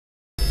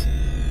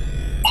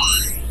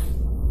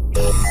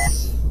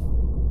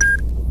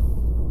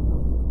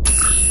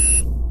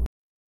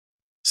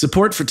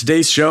Support for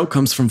today's show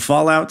comes from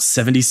Fallout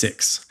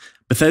 76.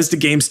 Bethesda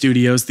Game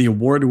Studios, the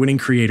award-winning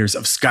creators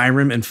of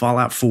Skyrim and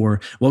Fallout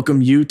 4,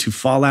 welcome you to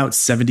Fallout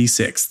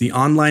 76, the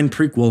online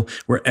prequel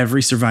where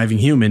every surviving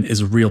human is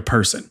a real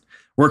person.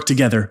 Work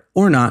together,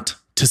 or not,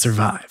 to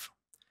survive.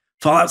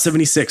 Fallout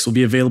 76 will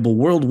be available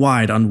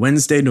worldwide on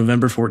Wednesday,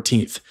 November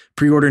 14th.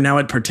 Pre-order now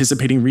at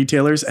participating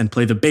retailers and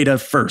play the beta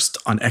first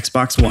on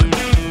Xbox One.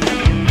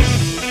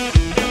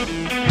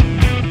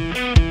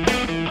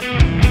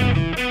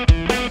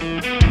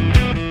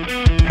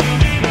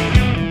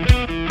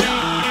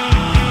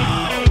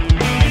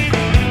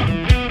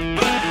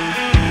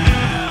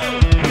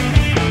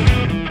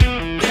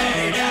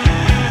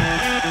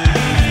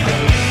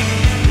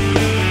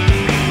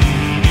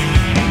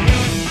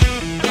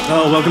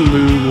 Welcome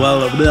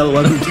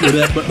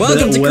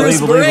to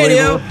Crucible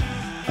Radio.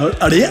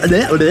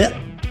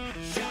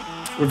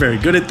 We're very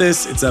good at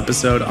this. It's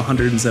episode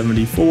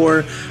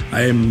 174.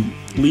 I am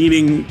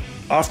leaning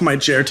off my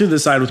chair to the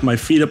side with my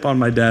feet up on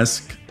my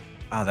desk.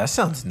 Oh, that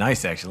sounds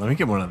nice, actually. Let me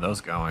get one of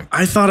those going.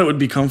 I thought it would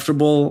be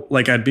comfortable,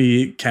 like I'd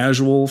be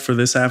casual for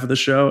this half of the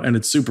show, and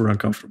it's super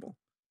uncomfortable.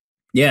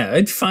 Yeah,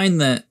 I'd find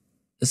that,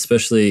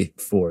 especially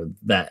for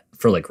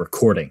like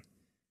recording.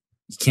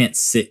 You can't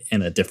sit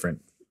in a different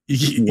way.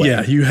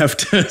 Yeah, you have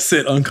to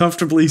sit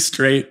uncomfortably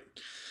straight,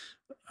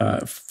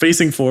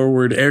 facing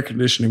forward, air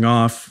conditioning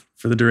off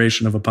for the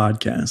duration of a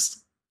podcast.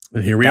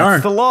 And here we are.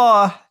 That's the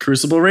law.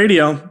 Crucible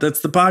Radio.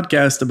 That's the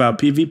podcast about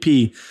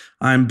PvP.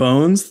 I'm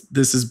Bones.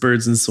 This is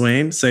Birds and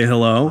Swain. Say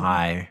hello.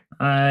 Hi.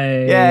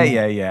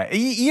 Yeah.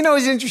 You know,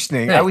 it's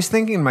interesting. Hey. I was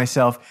thinking to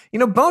myself,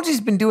 Bones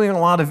has been doing a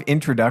lot of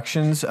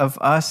introductions of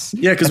us.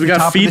 Yeah, because we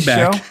got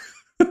feedback.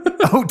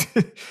 Oh,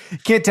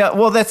 can't tell.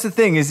 Well, that's the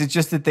thing. Is it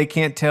just that they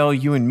can't tell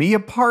you and me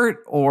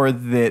apart, or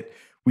that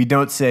we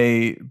don't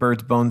say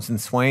Birds, Bones, and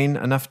Swain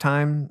enough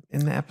time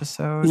in the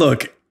episode?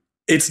 Look,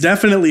 it's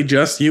definitely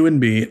just you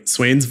and me.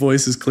 Swain's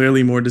voice is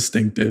clearly more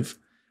distinctive.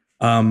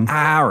 All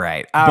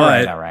right.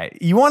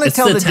 You want to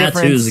tell the difference?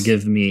 The tattoos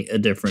give me a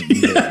different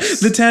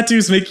voice. The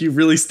tattoos make you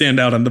really stand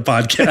out on the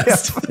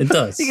podcast. It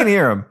does. You can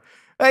hear him.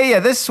 Hey, yeah,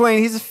 this Swain,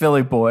 he's a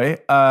Philly boy.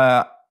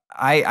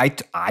 I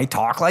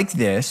talk like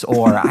this,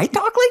 or I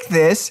talk like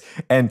this,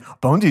 and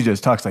Bonesy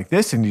just talks like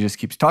this, and he just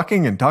keeps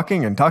talking and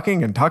talking and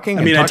talking and talking.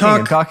 I mean, I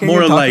talk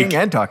more like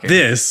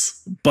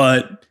this,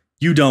 but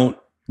you don't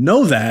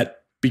know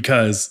that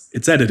because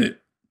it's edited.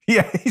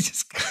 Yeah, he's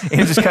just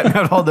cutting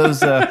out all those,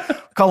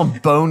 call them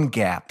bone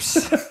gaps.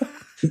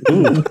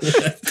 Ooh.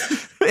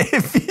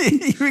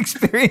 If you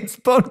experience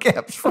bone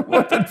gaps for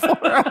more than 4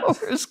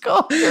 hours,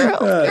 call your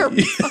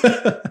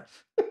healthcare.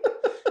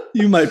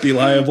 You might be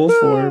liable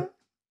for.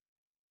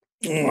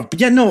 But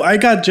yeah, no, I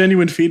got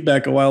genuine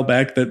feedback a while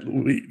back that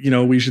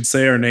we should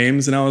say our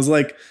names, and I was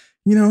like,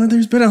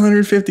 there's been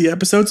 150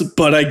 episodes,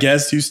 but I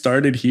guess you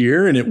started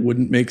here, and it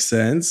wouldn't make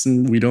sense,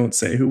 and we don't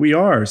say who we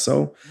are.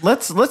 So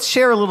let's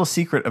share a little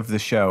secret of the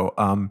show.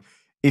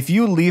 If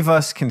you leave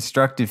us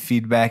constructive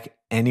feedback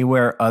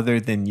anywhere other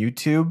than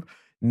YouTube,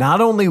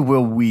 not only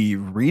will we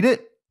read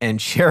it and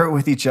share it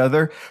with each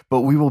other,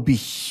 but we will be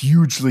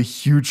hugely,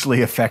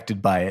 hugely affected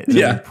by it.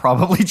 Yeah. It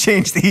probably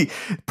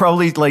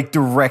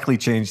directly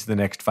change the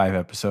next 5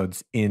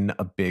 episodes in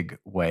a big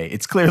way.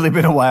 It's clearly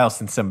been a while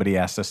since somebody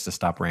asked us to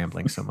stop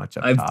rambling so much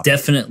up top. I've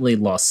definitely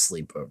lost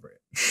sleep over it.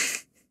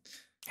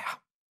 Yeah.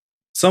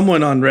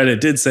 Someone on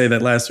Reddit did say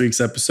that last week's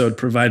episode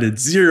provided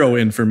zero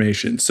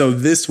information. So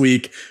this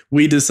week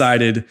we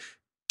decided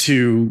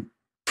to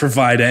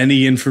provide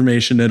any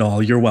information at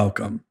all. You're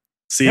welcome.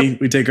 See,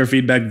 yep. We take our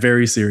feedback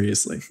very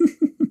seriously.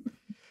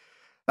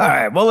 All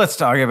right, well, let's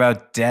talk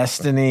about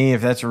Destiny,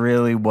 if that's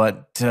really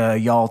what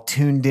y'all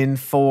tuned in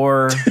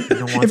for.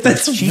 If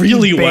that's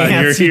really why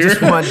you're here. You just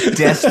want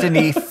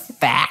Destiny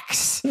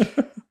facts.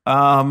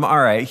 All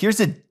right, here's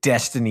a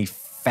Destiny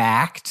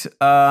fact.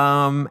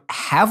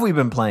 Have we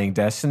been playing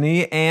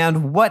Destiny,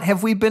 and what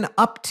have we been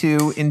up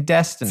to in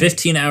Destiny?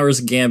 15 hours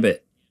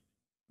Gambit.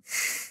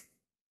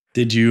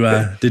 Did you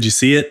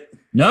see it?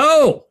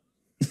 No!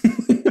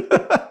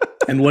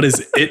 And what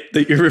is it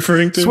that you're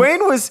referring to?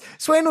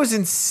 Swain was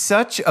in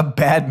such a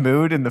bad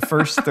mood in the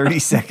first 30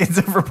 seconds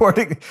of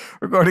recording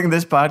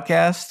this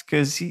podcast,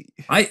 because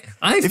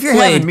if you're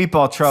having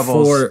meatball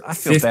troubles for I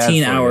feel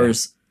 15 bad for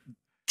hours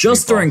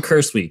just during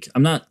Curse Week.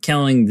 I'm not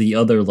counting the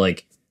other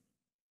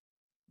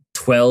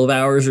 12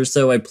 hours or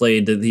so I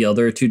played the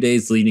other 2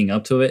 days leading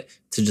up to it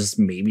to just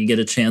maybe get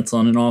a chance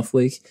on an off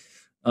week.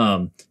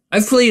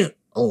 I've played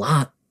a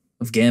lot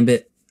of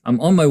Gambit. I'm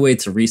on my way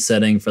to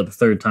resetting for the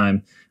 3rd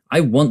time. I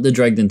want the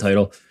Dregden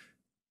title.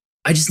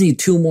 I just need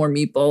 2 more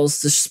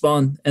meatballs to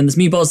spawn. And this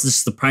meatball is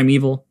just the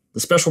primeval, the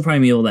special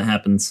primeval that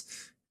happens.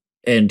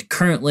 And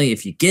currently,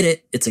 if you get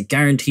it, it's a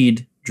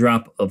guaranteed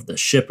drop of the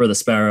ship or the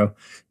sparrow.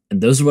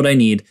 And those are what I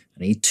need. I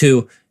need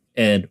 2.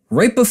 And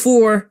right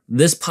before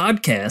this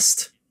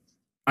podcast,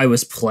 I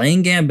was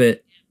playing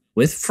Gambit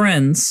with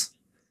friends.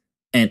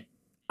 And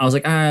I was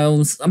like,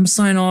 I'm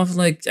signing off.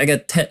 I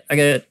got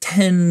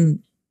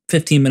 10,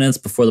 15 minutes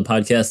before the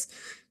podcast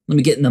Let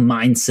me get in the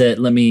mindset.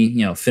 Let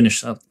me,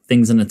 finish up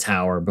things in the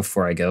tower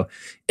before I go.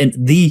 And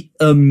the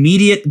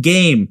immediate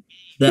game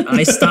that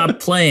I stopped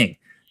playing,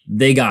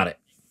 they got it.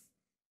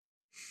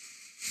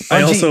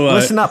 I also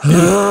listen up.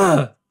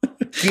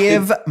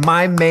 Give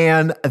my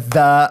man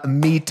the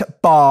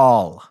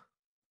meatball.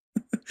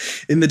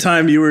 In the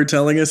time you were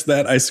telling us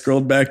that, I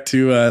scrolled back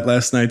to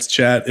last night's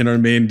chat in our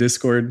main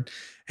Discord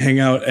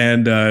hangout,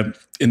 and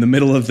in the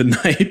middle of the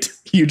night,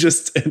 you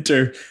just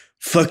enter,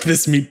 "Fuck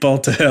this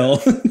meatball to hell,"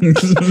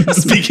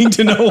 speaking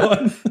to no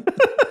one.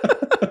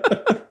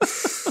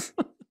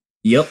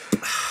 Yep.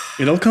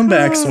 It'll come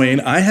back, Swain.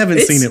 I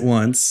haven't seen it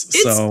once.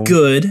 It's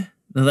good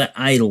that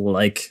I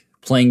like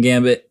playing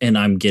Gambit, and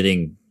I'm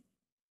getting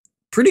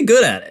pretty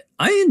good at it.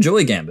 I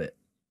enjoy Gambit.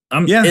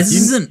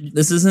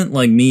 This isn't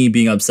like me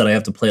being upset I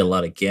have to play a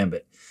lot of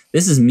Gambit.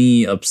 This is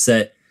me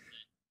upset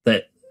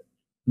that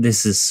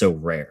this is so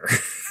rare.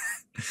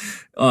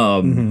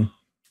 I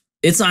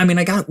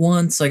got it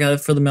once. I got it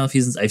for the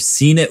Malfeasance. I've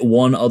seen it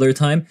one other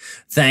time.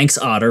 Thanks,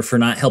 Otter, for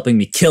not helping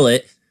me kill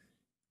it.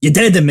 You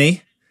dead to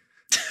me.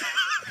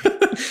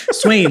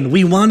 Swain,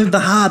 we wanted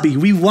the hobby.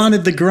 We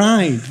wanted the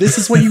grind. This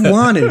is what you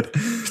wanted.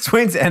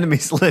 Swain's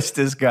enemies list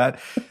has got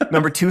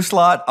number 2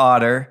 slot,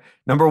 Otter.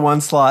 Number 1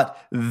 slot,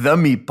 the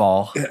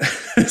meatball.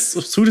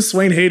 So who does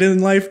Swain hate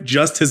in life?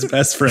 Just his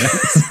best friends.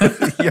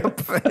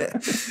 Yep.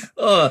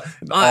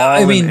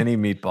 Any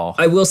meatball.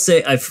 I will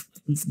say,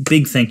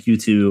 big thank you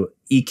to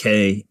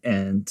EK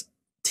and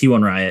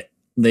T1 Riot.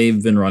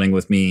 They've been running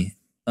with me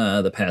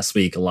the past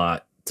week a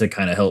lot to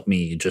kind of help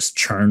me just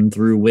churn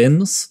through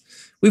wins.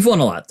 We've won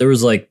a lot. There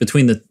was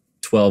between the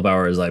 12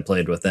 hours I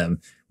played with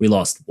them, we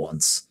lost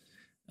once.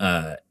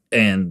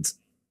 And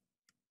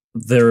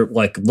they're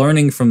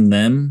learning from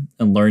them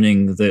and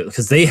learning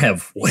because they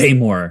have way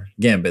more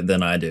Gambit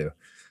than I do,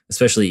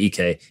 especially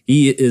EK.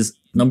 He is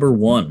number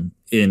 1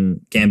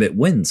 in Gambit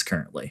wins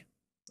currently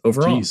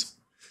overall. Jeez.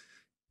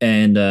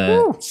 And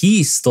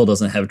he still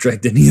doesn't have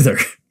Dregden either.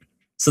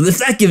 So if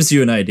that gives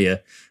you an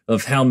idea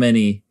of how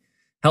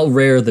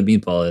rare the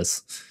meatball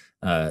is,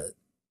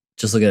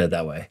 just look at it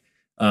that way.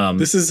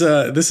 This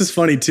is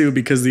funny too,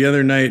 because the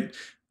other night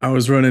I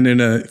was running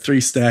in a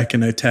 3-stack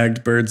and I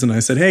tagged Birds and I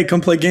said, "Hey,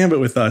 come play Gambit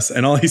with us."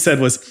 And all he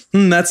said was,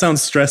 "That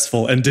sounds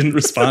stressful," and didn't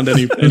respond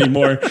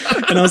anymore.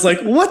 And I was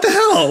like, what the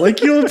hell?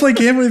 You want to play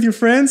Gambit with your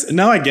friends? And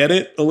now I get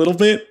it a little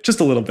bit,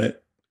 just a little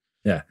bit.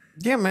 Yeah.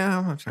 Yeah, man.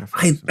 I'm not trying to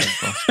find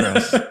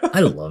stress.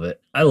 I love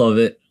it. I love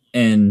it.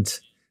 And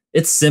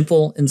it's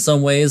simple in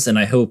some ways. And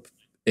I hope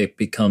it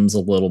becomes a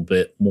little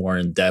bit more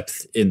in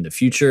depth in the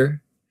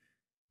future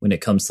when it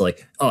comes to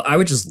I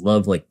would just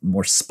love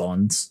more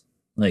spawns.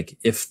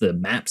 If the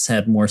maps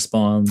had more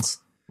spawns.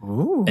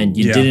 Ooh, and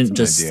you didn't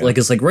just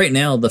it's right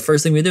now, the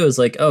first thing we do is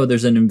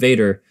there's an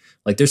invader.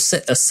 There's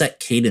a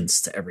set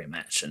cadence to every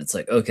match. And it's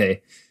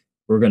okay,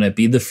 we're going to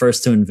be the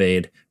first to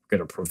invade. We're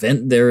going to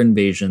prevent their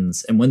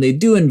invasions. And when they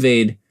do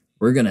invade,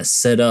 we're going to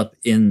set up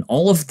in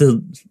all of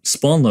the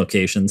spawn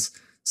locations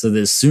so that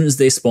as soon as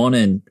they spawn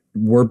in,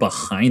 we're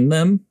behind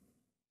them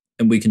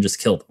and we can just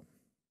kill them.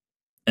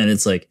 And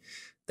it's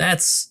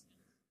that's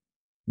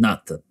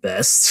not the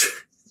best.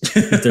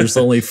 There's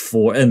only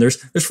 4, and there's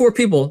 4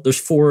 people. There's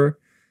 4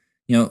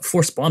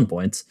 spawn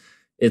points.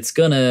 It's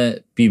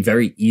gonna be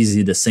very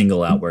easy to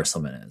single out where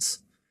someone is.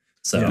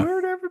 So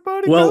where'd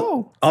everybody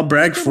go? I'll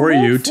brag for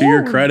you. To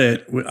your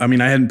credit, I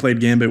mean, I hadn't played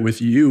Gambit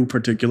with you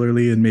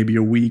particularly in maybe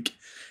a week,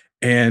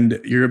 and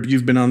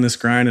you've been on this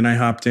grind. And I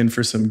hopped in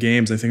for some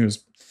games. I think it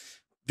was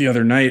the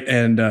other night,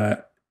 and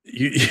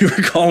you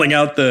were calling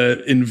out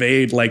the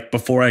invade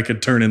before I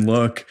could turn and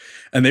look,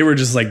 and they were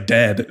just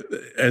dead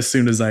as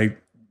soon as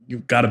you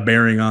got a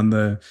bearing on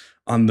the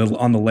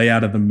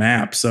layout of the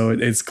map. So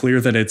it's clear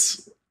that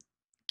it's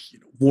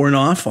worn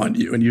off on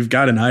you and you've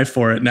got an eye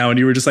for it now. And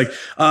you were just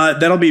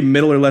that'll be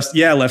middle or left.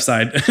 Yeah, left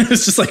side.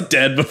 It's just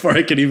dead before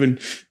I could even.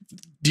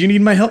 Do you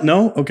need my help?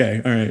 No?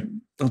 Okay. All right.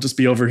 I'll just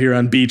be over here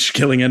on beach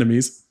killing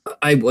enemies.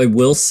 I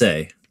will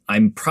say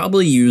I'm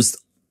probably used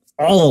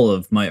all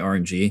of my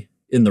RNG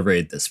in the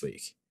raid this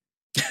week.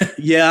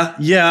 Yeah.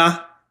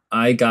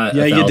 I got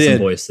 1,000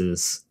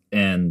 voices,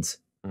 and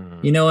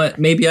you know what?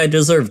 Maybe I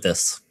deserve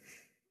this.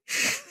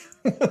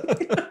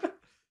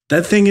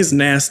 That thing is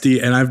nasty,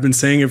 and I've been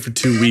saying it for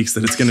 2 weeks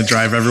that it's going to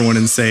drive everyone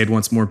insane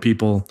once more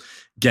people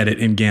get it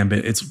in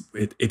Gambit.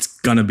 It's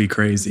going to be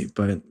crazy,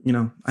 but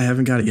I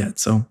haven't got it yet.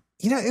 So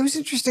it was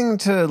interesting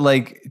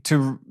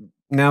to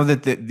now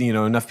that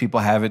enough people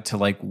have it to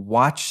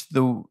watch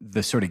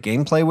the sort of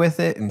gameplay with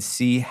it and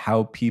see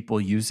how people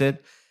use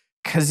it,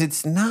 because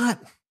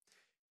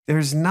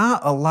there's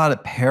not a lot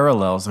of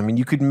parallels. I mean,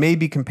 you could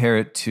maybe compare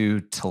it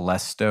to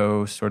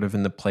Telesto sort of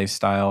in the play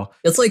style.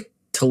 It's like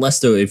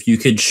Telesto if you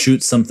could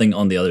shoot something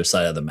on the other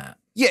side of the map.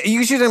 Yeah, you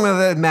can shoot something on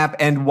the map,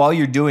 and while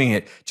you're doing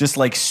it, just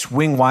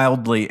swing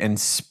wildly and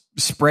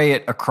spray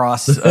it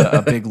across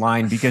a big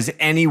line, because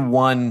any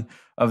one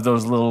of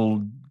those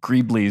little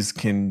greeblies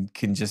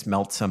can just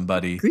melt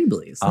somebody.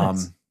 Greeblies,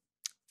 nice.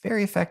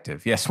 Very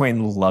effective. Yeah,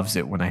 Swain loves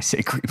it when I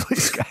say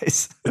greeblies,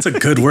 guys. It's a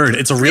good word.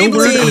 It's a real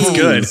word, and it's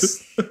good.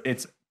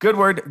 It's Good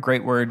word,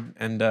 great word,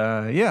 and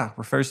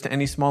refers to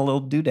any small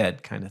little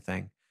doodad kind of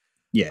thing.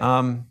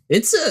 Yeah.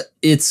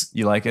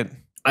 You like it?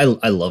 I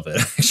love it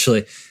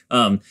actually.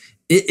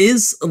 It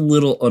is a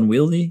little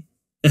unwieldy,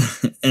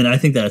 and I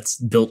think that's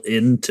built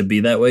in to be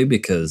that way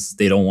because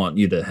they don't want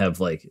you to have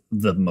like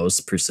the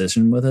most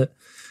precision with it.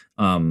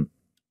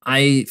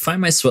 I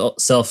find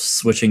myself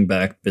switching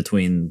back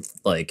between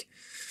like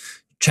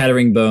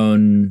Chattering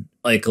Bone,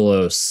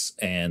 Ikelos,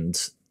 and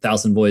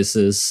Thousand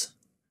Voices,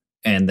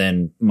 and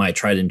then my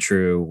tried and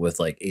true with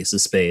like Ace of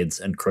Spades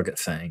and Crooked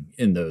Fang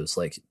in those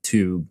like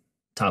two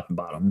top and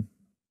bottom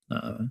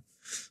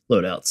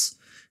loadouts.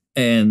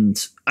 And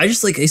I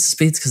just like Ace of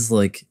Spades because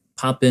like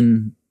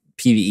popping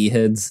PvE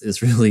heads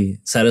is really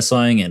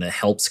satisfying and it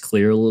helps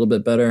clear a little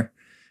bit better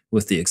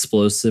with the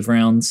explosive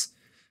rounds.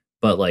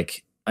 But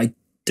like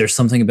there's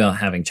something about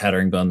having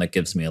Chattering Bone that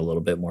gives me a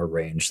little bit more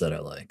range that I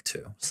like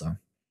too. So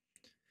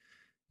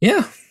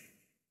yeah,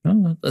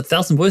 well,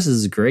 1,000 Voices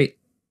is great.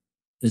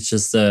 It's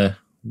just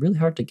really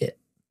hard to get.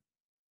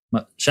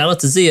 Shout out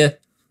to Zia.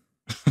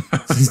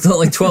 He's got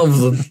like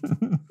 12 of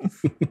them.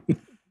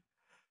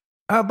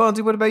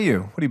 Bonesy, what about you?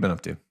 What have you been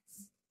up to?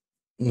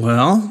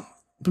 Well,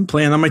 I've been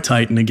playing on my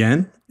Titan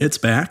again. It's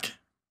back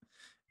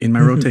in my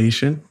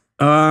rotation.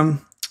 I've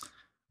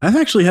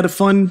actually had a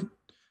fun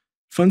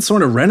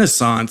sort of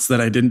renaissance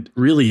that I didn't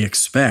really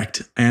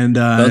expect. And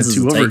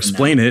to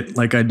over-explain it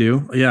like I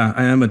do, yeah,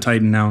 I am a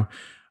Titan now.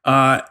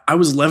 I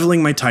was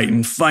leveling my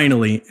Titan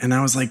finally, and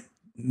I was like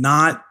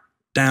not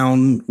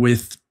down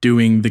with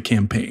doing the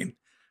campaign.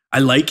 I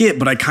like it,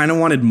 but I kind of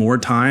wanted more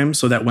time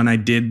so that when I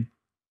did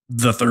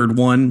the third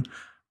one,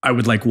 I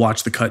would like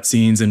watch the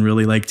cutscenes and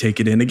really like take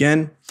it in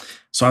again.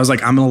 So I was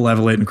like, I'm going to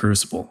level it in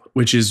Crucible,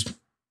 which is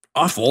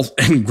awful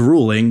and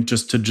grueling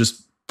just to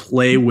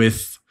play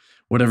with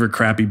whatever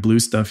crappy blue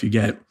stuff you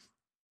get.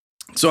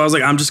 So I was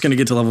like, I'm just going to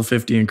get to level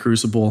 50 in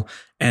Crucible,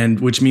 and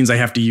which means I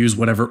have to use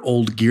whatever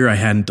old gear I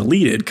hadn't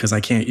deleted because I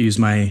can't use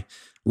my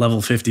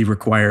level 50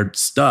 required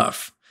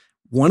stuff.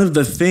 One of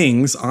the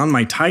things on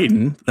my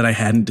Titan that I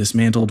hadn't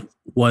dismantled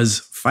was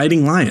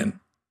Fighting Lion.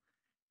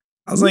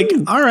 I was like,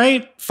 all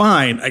right,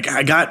 fine.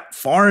 I got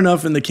far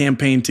enough in the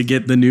campaign to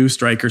get the new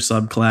Striker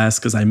subclass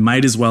because I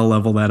might as well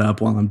level that up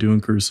while I'm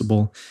doing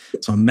Crucible.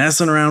 So I'm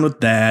messing around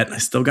with that. I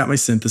still got my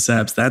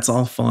Syntheseps. That's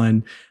all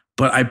fun.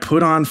 But I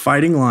put on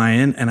Fighting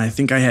Lion, and I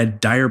think I had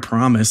Dire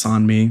Promise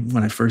on me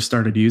when I first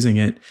started using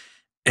it.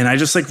 And I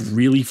just like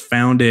really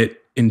found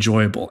it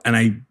enjoyable. And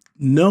I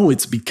know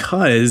it's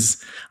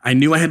because I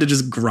knew I had to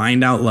just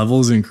grind out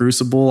levels in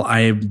Crucible. I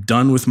am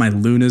done with my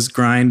Luna's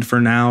grind for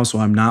now, so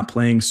I'm not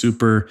playing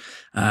super,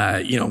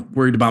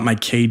 worried about my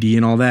KD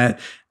and all that.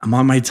 I'm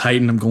on my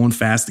Titan. I'm going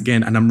fast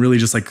again, and I'm really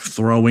just like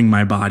throwing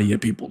my body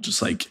at people,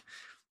 just like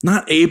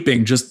not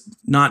aping, just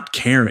not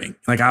caring.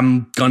 Like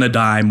I'm gonna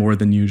die more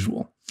than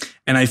usual.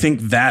 And I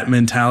think that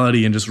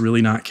mentality and just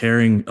really not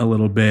caring a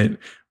little bit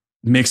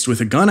mixed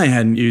with a gun I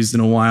hadn't used in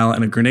a while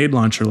and a grenade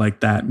launcher like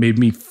that made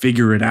me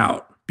figure it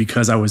out.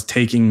 Because I was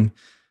taking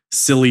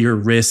sillier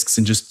risks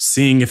and just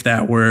seeing if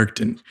that worked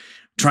and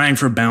trying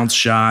for bounce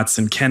shots.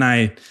 And can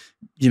I,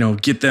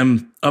 get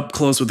them up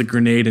close with a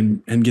grenade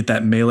and get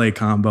that melee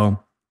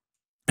combo?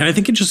 And I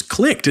think it just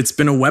clicked. It's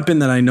been a weapon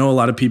that I know a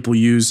lot of people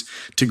use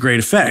to great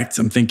effect.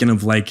 I'm thinking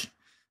of like,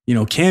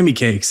 Cami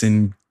Cakes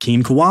and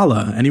Keen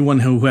Koala, anyone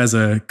who has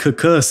a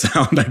kuh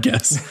sound, I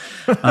guess.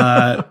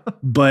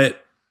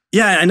 But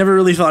yeah, I never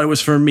really thought it was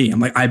for me. I'm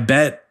like, I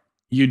bet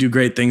you do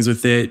great things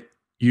with it.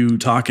 You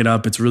talk it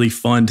up. It's really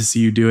fun to see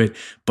you do it,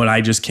 but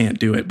I just can't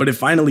do it. But it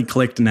finally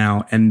clicked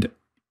now. And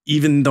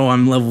even though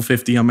I'm level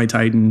 50 on my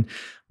Titan,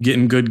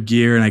 getting good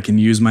gear and I can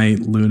use my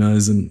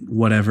Lunas and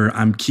whatever,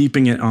 I'm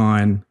keeping it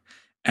on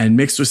and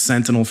mixed with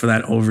Sentinel for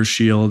that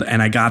overshield.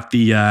 And I got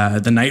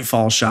the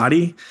Nightfall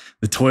Shoddy,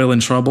 the Toil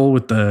and Trouble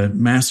with the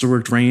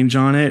Masterworked range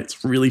on it.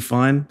 It's really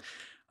fun.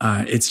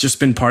 It's just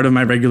been part of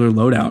my regular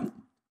loadout.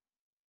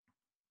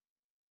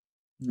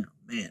 Oh,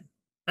 man,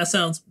 that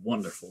sounds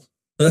wonderful.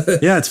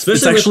 Yeah,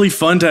 it's actually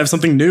fun to have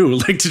something new,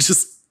 like to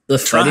just the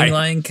try. Fighting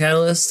Lion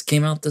Catalyst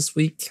came out this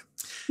week.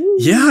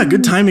 Yeah,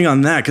 good timing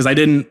on that because I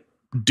didn't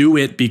do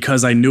it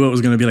because I knew it was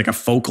going to be like a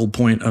focal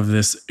point of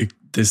this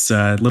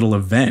little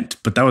event.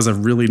 But that was a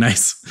really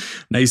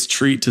nice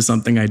treat to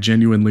something I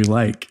genuinely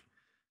like.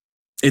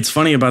 It's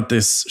funny about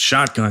this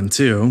shotgun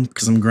too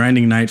because I'm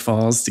grinding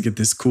Nightfalls to get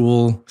this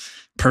cool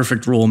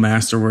perfect rule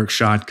masterwork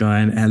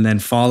shotgun, and then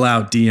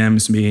Fallout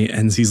DMs me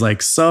and he's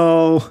like,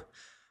 so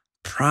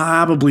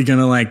probably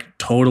gonna like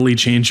totally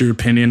change your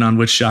opinion on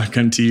which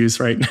shotgun to use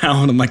right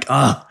now. And I'm like,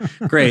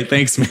 great,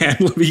 thanks, man.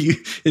 Let me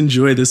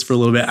enjoy this for a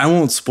little bit. I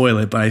won't spoil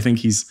it, but I think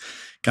he's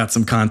got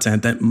some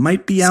content that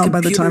might be out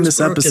by the time this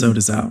episode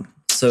is out.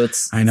 So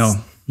I know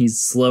he's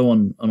slow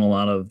on a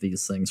lot of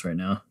these things right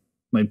now.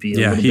 Might be a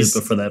little bit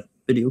before that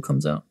video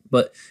comes out,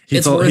 but he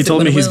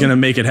told me he's going to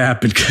make it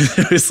happen because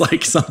it was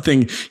like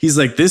something. He's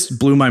like, this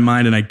blew my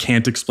mind and I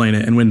can't explain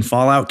it. And when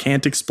Fallout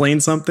can't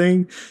explain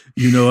something,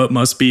 it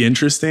must be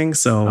interesting.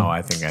 So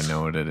I think I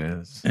know what it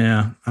is.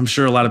 Yeah, I'm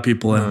sure a lot of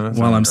people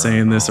while I'm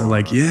saying this are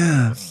like,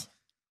 yeah.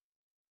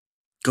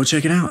 Go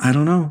check it out. I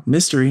don't know.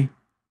 Mystery.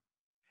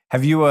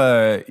 Have you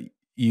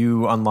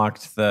you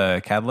unlocked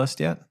the catalyst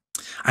yet?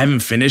 I haven't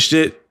finished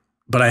it,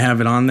 but I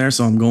have it on there.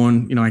 So I'm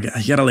going, I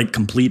gotta like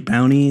complete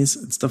bounties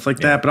and stuff like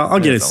that, but I'll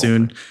get it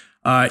soon.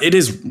 It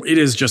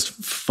is just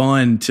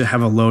fun to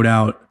have a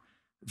loadout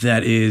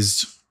that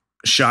is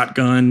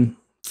shotgun,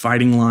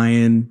 fighting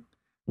lion,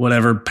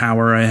 whatever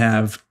power I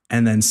have,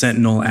 and then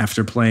sentinel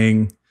after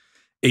playing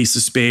Ace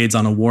of Spades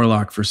on a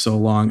warlock for so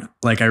long.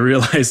 Like I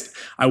realized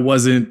I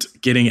wasn't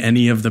getting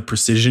any of the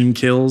precision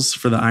kills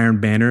for the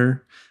Iron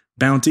Banner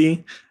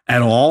bounty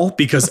at all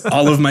because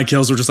all of my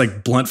kills were just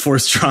like blunt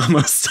force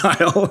trauma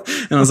style.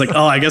 And I was like,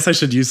 oh, I guess I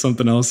should use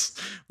something else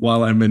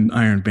while I'm in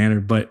Iron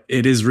Banner. But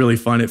it is really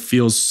fun. It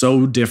feels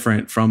so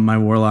different from my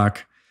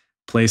warlock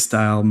play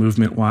style,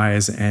 movement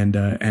wise, and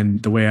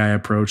the way I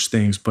approach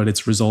things. But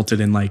it's resulted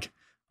in like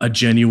a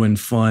genuine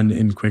fun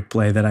in quick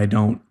play that I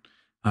don't.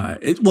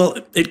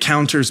 It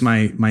counters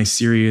my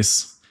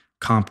serious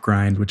comp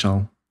grind, which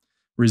I'll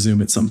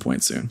resume at some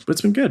point soon. But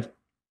it's been good.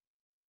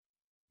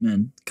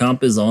 Man,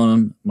 comp is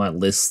on my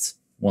list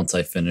once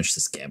I finish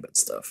this Gambit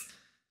stuff.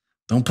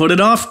 Don't put it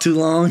off too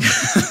long.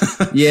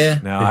 Yeah.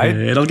 No,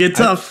 it'll get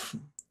tough.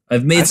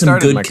 I've made some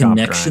good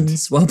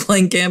connections while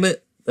playing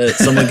Gambit that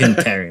someone can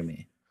carry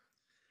me.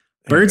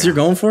 Birds, you're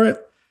going for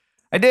it?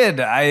 I did.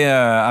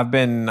 I've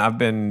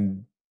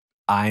been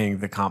eyeing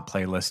the comp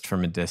playlist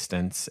from a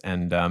distance,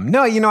 and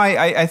no,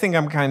 I think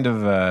I'm kind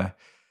of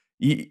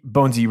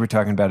Bonesy, you were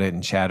talking about it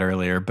in chat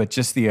earlier, but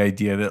just the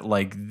idea that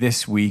like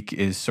this week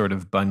is sort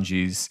of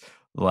Bungie's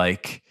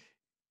like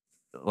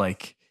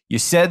you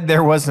said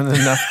there wasn't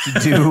enough to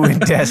do in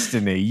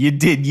Destiny. You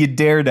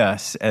dared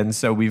us. And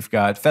so we've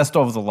got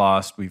Festival of the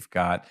Lost, we've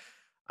got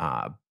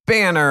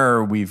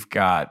Banner, we've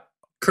got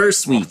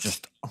Curse Week.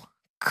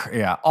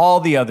 All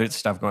the other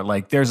stuff going.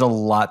 Like there's a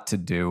lot to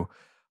do.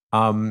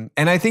 And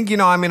I think,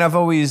 I've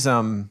always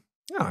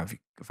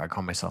if I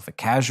call myself a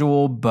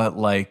casual, but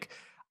like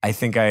I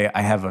think I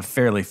have a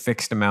fairly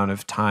fixed amount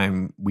of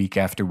time week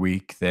after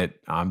week that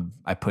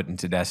I put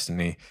into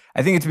Destiny.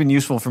 I think it's been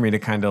useful for me to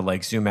kind of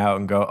like zoom out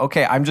and go,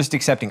 okay, I'm just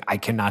accepting I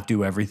cannot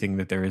do everything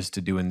that there is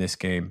to do in this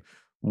game.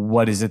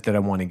 What is it that I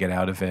want to get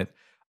out of it?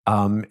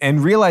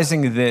 And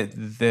realizing that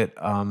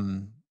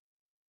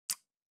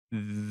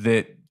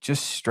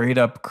just straight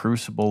up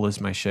Crucible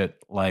is my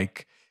shit.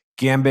 Like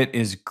Gambit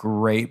is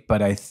great,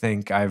 but I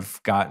think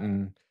I've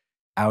gotten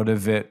out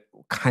of it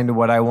kind of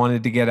what I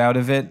wanted to get out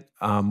of it.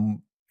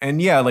 And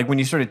yeah, like when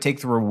you sort of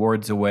take the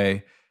rewards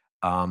away,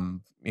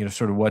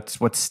 sort of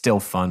what's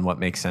still fun, what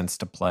makes sense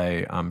to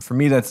play. For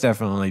me, that's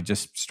definitely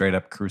just straight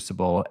up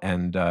Crucible.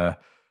 And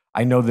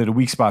I know that a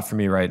weak spot for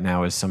me right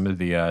now is some of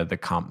the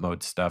comp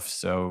mode stuff.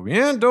 So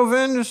yeah, dove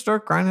in, just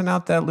start grinding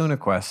out that Luna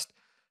quest.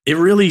 It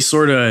really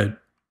sort of,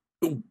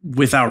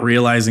 without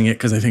realizing it,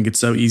 because I think it's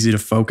so easy to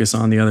focus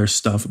on the other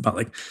stuff about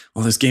like,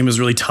 well, this game is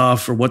really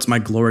tough, or what's my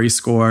glory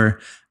score?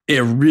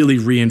 It really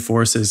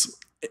reinforces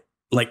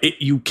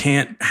you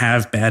can't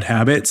have bad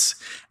habits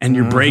and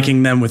you're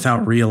breaking them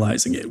without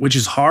realizing it, which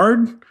is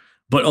hard,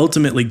 but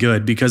ultimately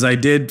good, because I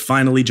did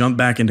finally jump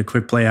back into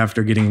quick play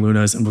after getting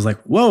Lunas and was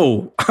like,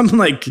 whoa, I'm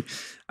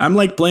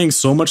like playing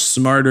so much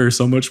smarter,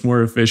 so much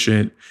more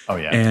efficient. Oh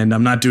yeah. And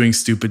I'm not doing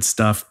stupid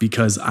stuff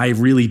because I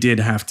really did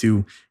have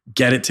to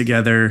get it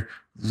together,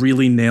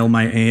 really nail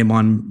my aim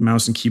on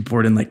mouse and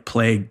keyboard and like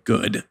play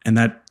good. And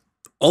that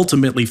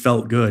ultimately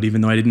felt good,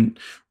 even though I didn't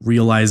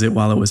realize it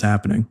while it was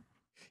happening.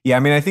 Yeah,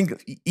 I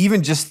think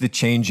even just the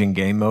change in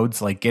game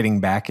modes, like getting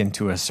back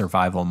into a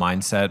survival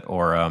mindset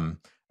or a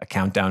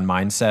countdown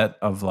mindset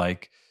of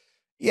like,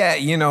 yeah,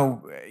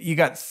 you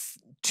got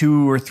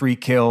 2 or 3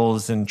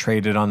 kills and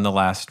traded on the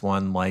last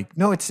one. Like,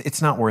 no,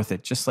 it's not worth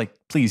it. Just like,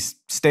 please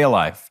stay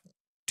alive.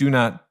 Do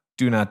not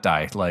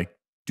die. Like,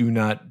 do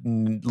not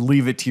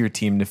leave it to your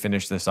team to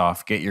finish this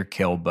off. Get your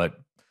kill, but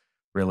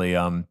really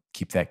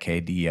keep that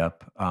KD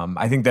up.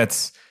 I think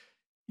that's.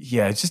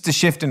 Yeah, it's just a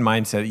shift in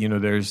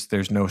mindset.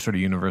 There's no sort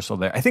of universal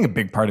there. I think a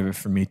big part of it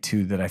for me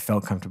too that I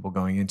felt comfortable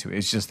going into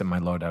is just that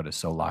my loadout is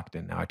so locked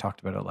in now. I talked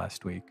about it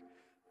last week.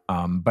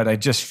 But I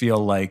just feel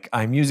like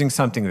I'm using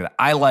something that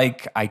I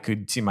like. I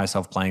could see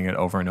myself playing it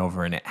over and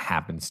over, and it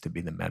happens to be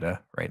the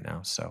meta right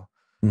now. So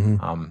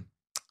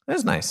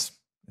it's nice.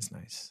 It's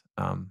nice.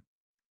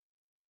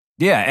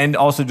 Yeah, and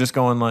also just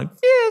going like,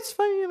 yeah, it's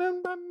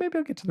fine. Maybe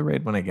I'll get to the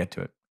raid when I get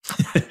to it.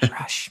 I'm not in a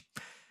rush.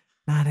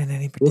 Not in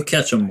any particular We'll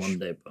catch them rush. one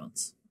day,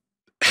 Bones.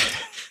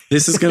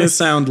 This is going to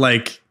sound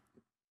like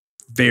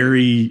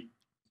very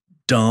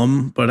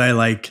dumb, but I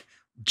like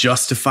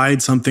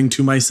justified something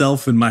to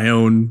myself in my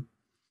own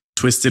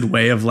twisted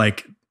way of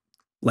like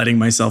letting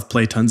myself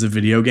play tons of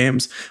video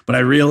games. But I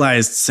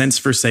realized since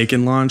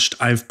Forsaken launched,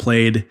 I've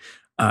played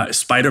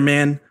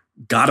Spider-Man,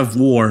 God of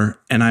War,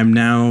 and I'm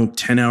now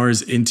 10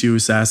 hours into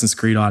Assassin's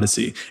Creed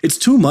Odyssey. It's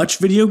too much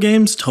video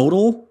games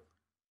total.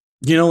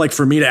 Like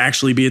for me to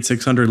actually be at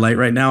 600 light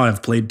right now,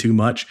 I've played too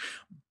much.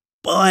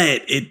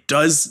 But it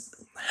does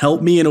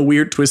help me in a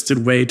weird,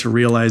 twisted way to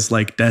realize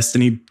like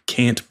Destiny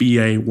can't be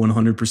a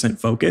 100%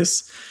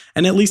 focus.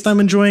 And at least I'm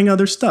enjoying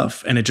other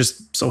stuff. And it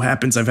just so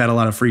happens I've had a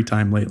lot of free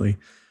time lately.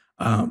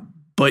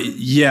 But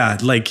yeah,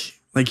 like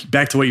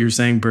back to what you were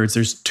saying, Birds,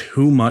 there's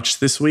too much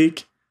this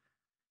week.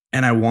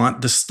 And I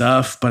want the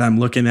stuff, but I'm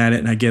looking at it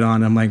and I get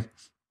on. I'm like,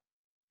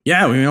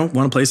 yeah, want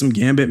to play some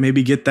Gambit,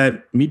 maybe get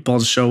that Meatballs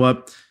to show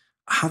up.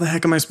 How the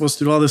heck am I supposed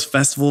to do all this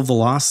Festival of the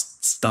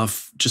Lost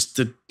stuff just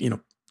to,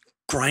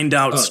 grind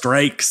out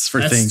strikes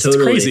for things? It's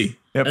crazy.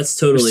 Yep. That's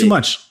totally There's too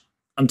much.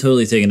 I'm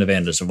totally taking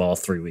advantage of all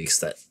 3 weeks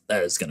that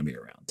is going to be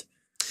around.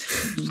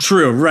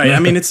 True, right? I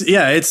mean,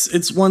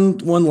 it's one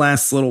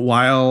last little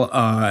while.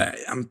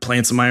 I'm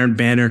playing some Iron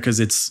Banner because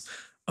it's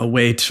a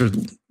way to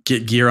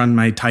get gear on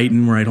my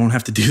Titan where I don't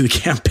have to do the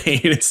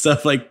campaign and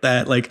stuff like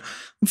that. Like,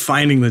 I'm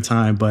finding the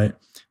time, but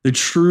there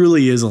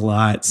truly is a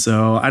lot.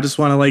 So I just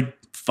want to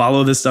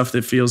follow the stuff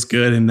that feels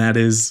good, and that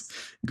is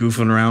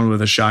goofing around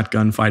with a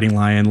shotgun, fighting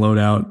lion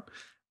loadout,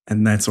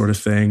 and that sort of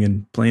thing,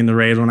 and playing the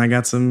raid when I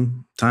got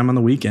some time on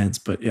the weekends.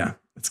 But yeah,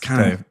 it's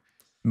kind of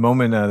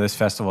moment this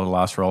Festival of the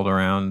Lost rolled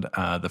around.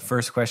 The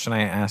first question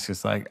I asked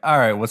is all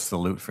right, what's the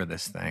loot for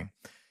this thing?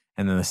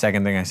 And then the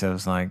second thing I said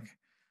was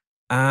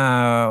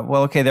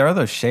well, okay, there are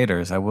those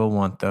shaders. I will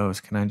want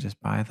those. Can I just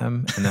buy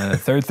them? And then the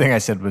third thing I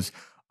said was,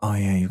 oh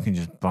yeah, you can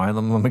just buy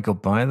them. Let me go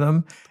buy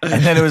them.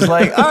 And then it was all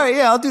right,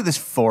 yeah, I'll do this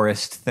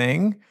forest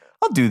thing.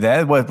 I'll do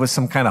that. What was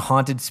some kind of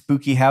haunted,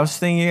 spooky house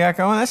thing you got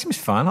going? That seems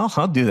fun.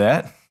 I'll do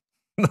that.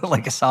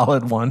 A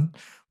solid one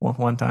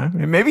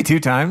time, maybe 2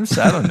 times.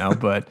 I don't know,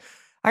 but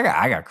I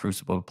got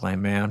Crucible to play,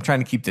 man. I'm trying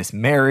to keep this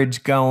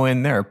marriage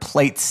going. There are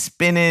plates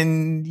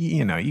spinning.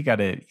 You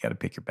gotta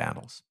pick your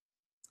battles.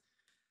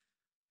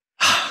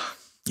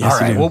 Yes, all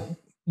right. Well,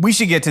 we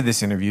should get to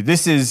this interview.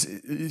 This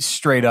is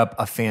straight up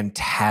a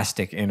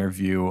fantastic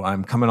interview.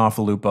 I'm coming off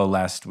of Lupo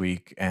last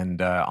week and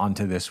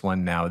onto this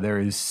one now. There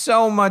is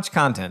so much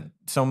content,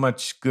 so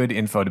much good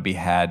info to be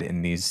had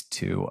in these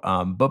two.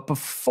 But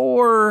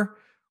before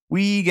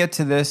we get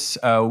to this,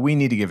 we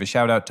need to give a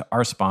shout out to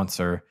our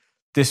sponsor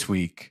this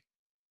week,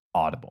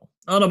 Audible.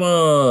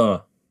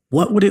 Audible.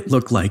 What would it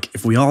look like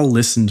if we all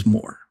listened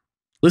more?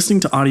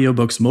 Listening to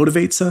audiobooks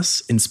motivates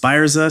us,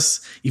 inspires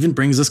us, even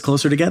brings us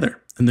closer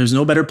together. And there's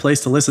no better place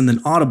to listen than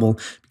Audible,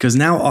 because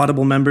now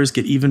Audible members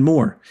get even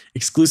more.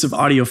 Exclusive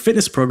audio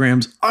fitness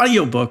programs,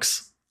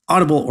 audiobooks,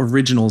 Audible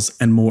originals,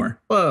 and more.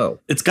 Whoa.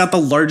 It's got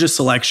the largest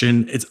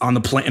selection. It's on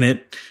the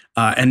planet.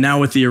 And now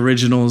with the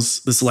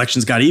originals, the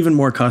selection's got even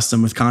more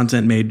custom with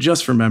content made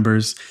just for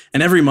members.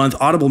 And every month,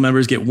 Audible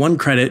members get 1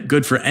 credit,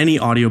 good for any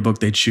audiobook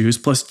they choose,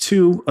 plus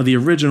 2 of the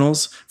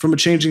originals from a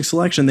changing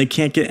selection they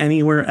can't get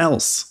anywhere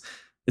else.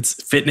 It's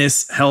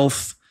fitness,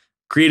 health,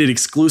 created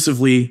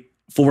exclusively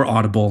for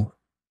Audible,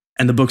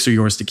 and the books are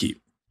yours to keep.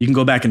 You can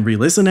go back and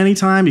re-listen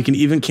anytime. You can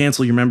even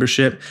cancel your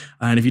membership.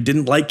 And if you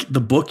didn't like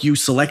the book you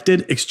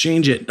selected,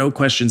 exchange it. No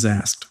questions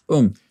asked.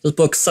 Boom. This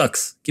book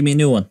sucks. Give me a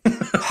new one.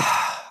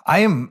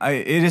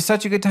 It is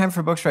such a good time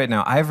for books right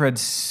now. I've read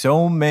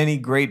so many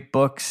great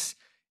books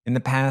in the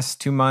past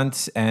 2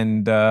 months,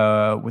 and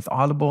with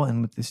Audible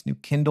and with this new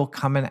Kindle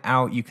coming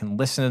out, you can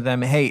listen to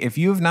them. Hey, if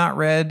you have not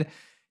read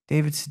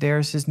David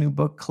Sedaris' new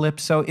book,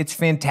 Calypso, it's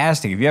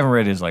fantastic. If you haven't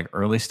read his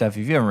early stuff,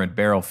 if you haven't read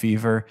Barrel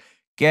Fever,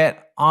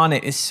 get on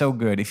it. It's so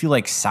good. If you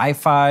like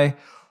sci-fi,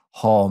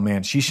 oh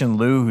man, Cixin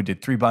Liu, who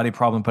did 3 Body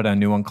Problem, put out a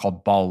new one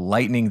called Ball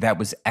Lightning. That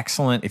was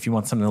excellent. If you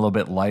want something a little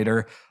bit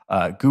lighter,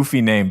 goofy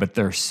name, but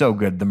they're so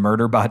good. The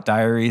Murderbot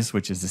Diaries,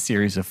 which is a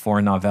series of 4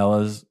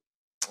 novellas.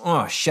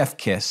 Oh, chef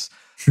kiss.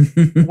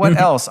 What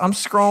else? I'm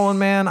scrolling,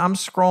 man.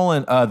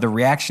 The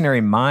Reactionary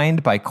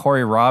Mind by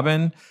Corey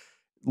Robin.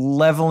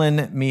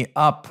 Leveling me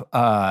up.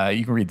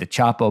 You can read the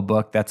Chapo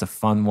book. That's a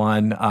fun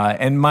one.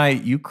 And my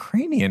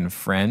Ukrainian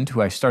friend,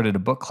 who I started a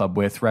book club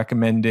with,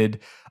 recommended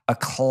a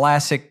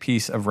classic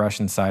piece of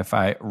Russian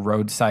sci-fi,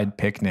 Roadside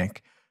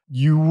Picnic.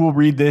 You will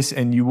read this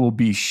and you will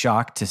be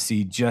shocked to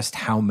see just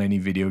how many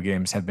video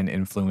games have been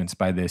influenced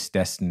by this,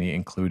 Destiny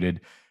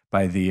included,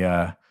 by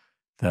the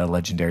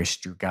legendary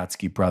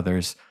Strugatsky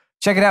brothers.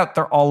 Check it out.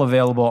 They're all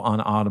available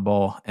on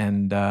Audible,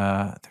 and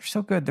they're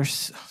so good.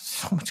 There's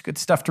so much good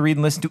stuff to read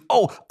and listen to.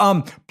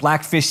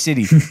 Blackfish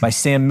City by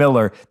Sam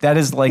Miller. That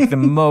is the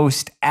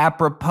most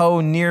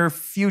apropos near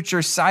future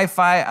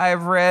sci-fi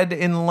I've read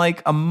in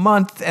a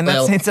month, and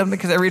that's saying something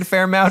because I read a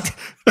fair amount.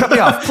 Cut me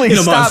off,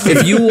 please. Stop me.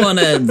 If you want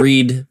to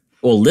read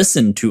or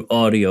listen to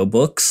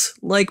audiobooks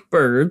like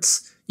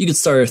Birds, you can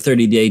start a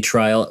 30-day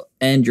trial,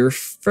 and your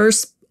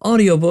first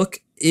audiobook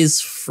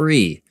is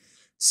free.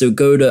 So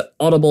go to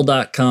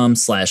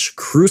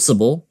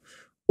audible.com/crucible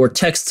or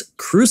text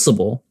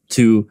Crucible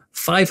to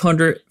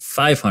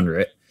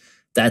 500-500.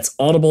 That's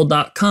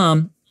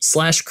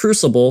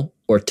audible.com/crucible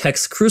or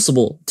text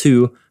Crucible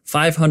to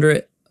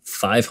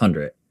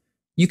 500-500.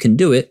 You can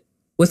do it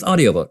with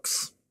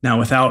audiobooks. Now,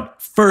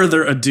 without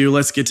further ado,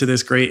 let's get to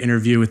this great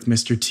interview with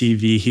Mr.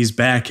 TV. He's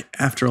back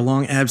after a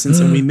long absence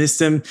and we missed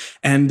him.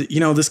 And,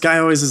 this guy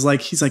always is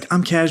he's like,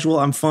 I'm casual,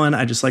 I'm fun.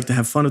 I just like to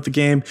have fun with the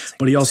game.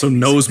 But he also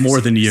knows more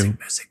than you.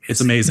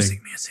 It's amazing.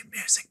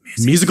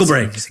 Musical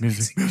break. Do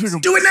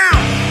it now.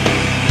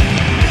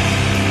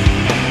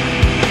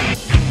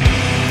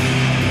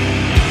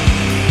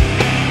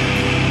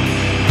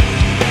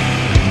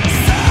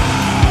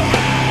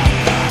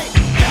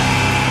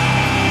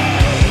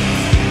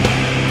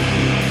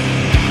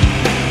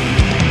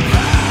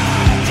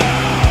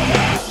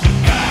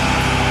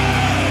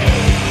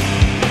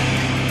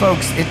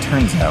 Folks, it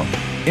turns out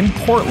in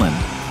Portland,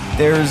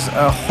 there's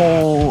a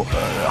whole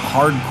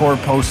hardcore,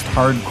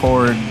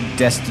 post-hardcore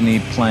Destiny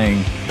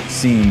playing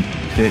scene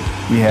that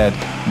we had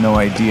no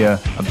idea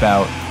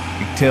about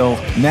until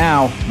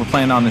now. We're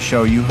playing on the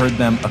show. You heard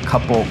them a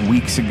couple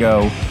weeks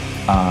ago.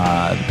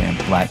 The band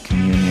Black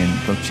Communion.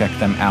 Go check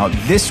them out.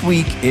 This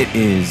week it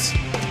is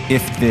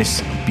If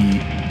This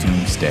Be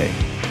Doomsday.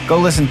 Go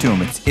listen to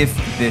them. It's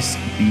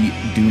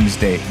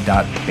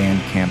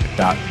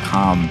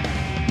ifthisbedoomsday.bandcamp.com.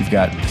 We've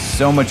got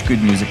so much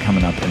good music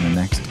coming up in the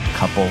next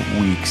couple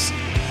weeks.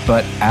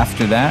 But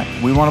after that,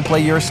 we want to play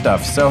your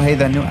stuff. So, hey,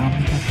 that new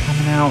album you got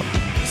coming out,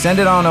 send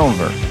it on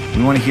over.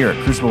 We want to hear it.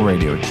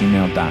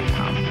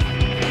 crucibleradio@gmail.com.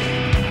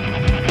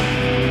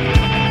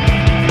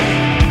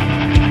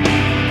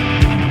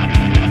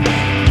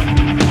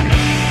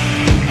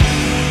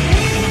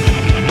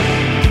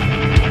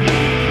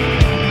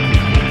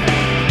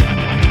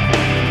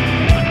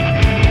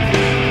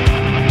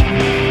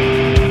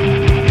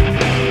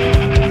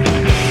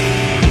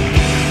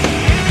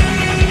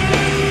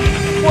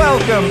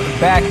 Welcome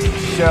back to the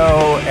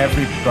show,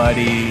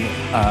 everybody.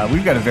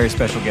 We've got a very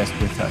special guest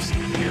with us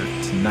here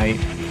tonight.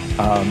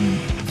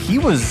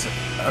 He's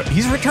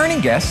a returning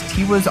guest.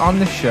 He was on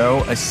the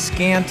show a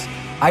scant,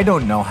 I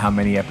don't know how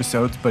many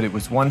episodes, but it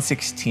was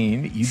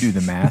 116. You do the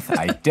math.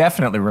 I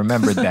definitely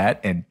remembered that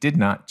and did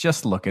not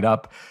just look it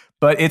up.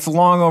 But it's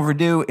long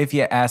overdue, if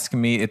you ask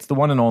me. It's the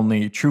one and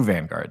only True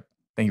Vanguard.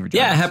 Thank you for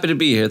joining us. Happy to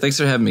be here. Thanks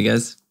for having me,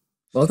 guys.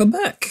 Welcome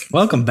back.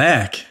 Welcome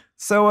back.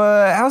 So,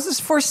 how's this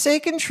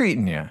Forsaken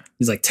treating you?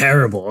 He's like,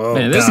 terrible. Oh,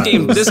 Man, this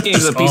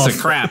game's a piece of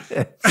crap.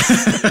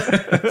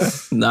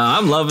 No,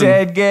 I'm loving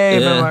Dead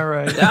game, am I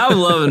right? I'm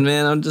loving,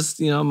 man. I'm just,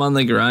 I'm on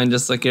the grind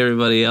just like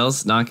everybody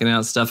else, knocking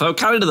out stuff. I'm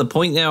kind of to the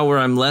point now where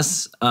I'm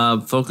less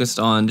focused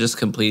on just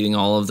completing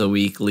all of the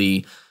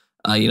weekly,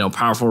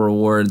 powerful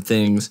reward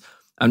things.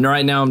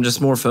 Right now, I'm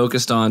just more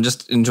focused on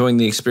just enjoying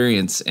the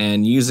experience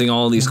and using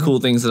all these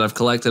cool things that I've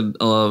collected,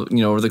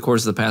 over the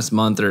course of the past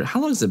month. Or how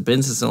long has it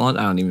been since I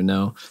don't even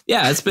know.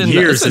 Yeah, it's been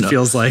years. It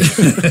feels like.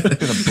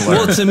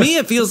 Well, to me,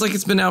 it feels like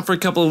it's been out for a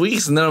couple of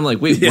weeks, and then I'm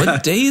like, wait,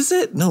 what day is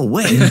it? No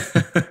way.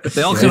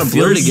 They all kind of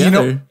blur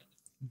together.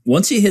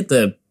 Once you hit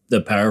the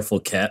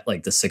powerful cat,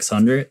 like the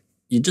 600,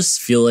 you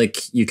just feel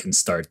like you can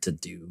start to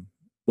do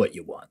what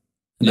you want.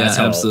 And that's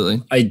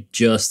absolutely. I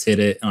just hit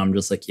it, and I'm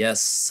just like,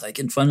 yes, I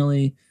can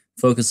finally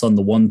focus on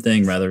the one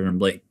thing rather than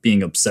like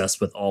being obsessed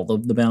with all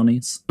of the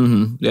bounties.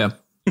 Mm-hmm. Yeah.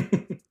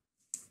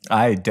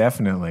 I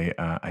definitely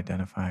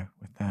identify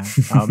with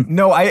that.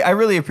 No, I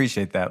really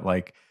appreciate that.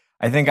 Like,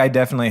 I think I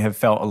definitely have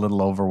felt a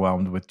little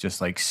overwhelmed with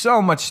just like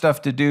so much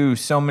stuff to do,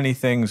 so many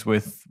things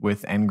with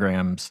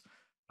engrams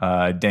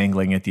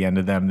dangling at the end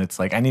of them. That's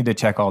like, I need to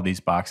check all these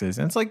boxes.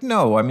 And it's like,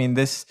 no, I mean,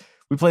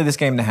 we play this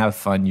game to have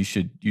fun. You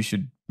should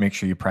make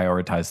sure you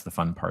prioritize the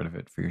fun part of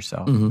it for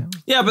yourself. Mm-hmm. You know?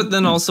 Yeah, but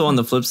then also on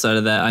the flip side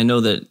of that, I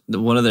know that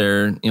one of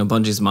their,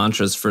 Bungie's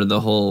mantras for the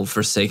whole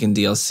Forsaken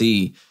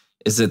DLC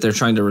is that they're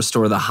trying to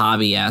restore the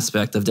hobby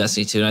aspect of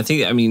Destiny 2. And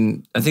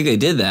I think they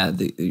did that.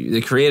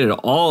 They created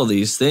all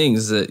these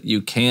things that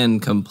you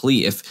can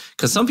complete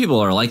because some people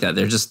are like that.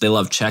 They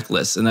love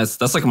checklists. And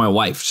that's like my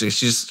wife.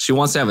 She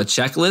wants to have a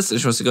checklist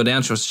and she wants to go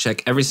down. She wants to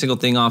check every single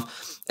thing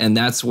off. And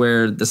that's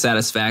where the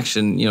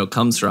satisfaction,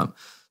 comes from.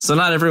 So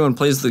not everyone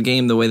plays the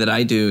game the way that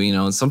I do,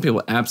 and some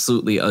people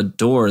absolutely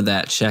adore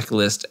that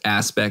checklist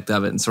aspect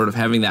of it and sort of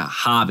having that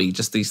hobby,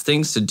 just these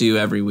things to do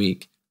every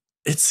week.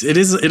 It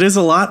is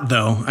a lot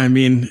though. I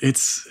mean,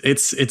 it's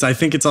I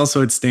think it's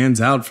also, it stands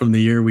out from the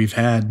year we've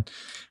had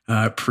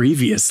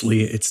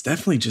previously. It's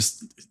definitely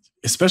just,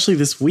 especially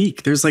this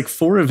week, there's like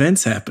 4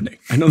 events happening.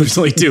 I know there's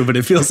only 2, but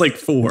it feels like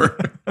 4.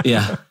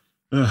 Yeah.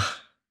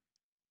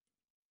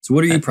 So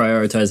what are you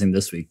prioritizing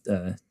this week,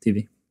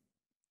 TV?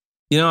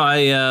 I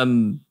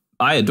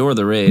adore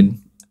the raid.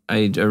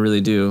 I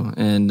really do.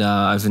 And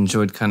I've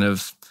enjoyed I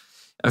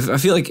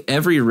feel like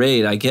every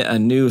raid I get a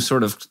new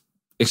sort of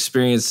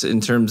experience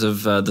in terms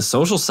of the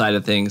social side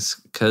of things.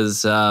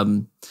 Because,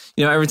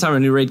 every time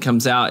a new raid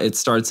comes out, it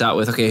starts out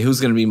with, okay,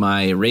 who's going to be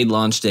my raid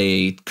launch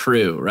day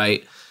crew,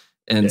 right?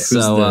 And it's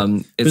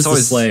always the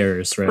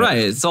Slayers, right? Right.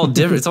 It's all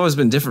different. It's always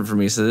been different for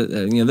me. So,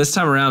 this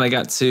time around I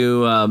got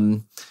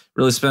to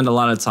really spend a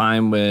lot of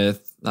time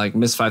with like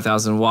Miss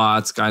 5000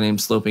 Watts, guy named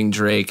Sloping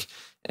Drake,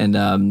 and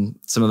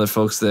some other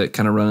folks that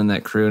kind of run in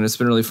that crew. And it's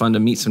been really fun to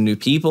meet some new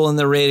people in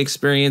the raid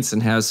experience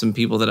and have some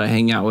people that I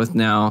hang out with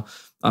now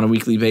on a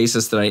weekly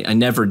basis that I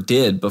never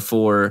did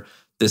before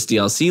this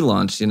DLC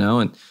launched,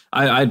 And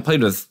I'd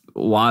played with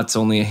Watts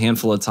only a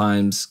handful of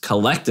times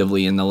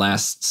collectively in the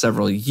last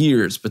several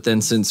years. But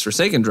then since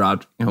Forsaken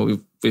dropped,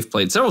 we've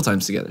played several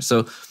times together.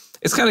 So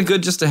it's kind of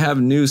good just to have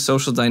new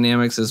social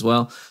dynamics as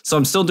well. So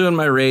I'm still doing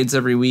my raids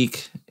every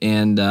week.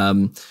 And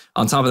on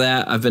top of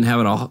that, I've been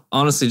having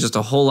honestly just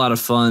a whole lot of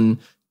fun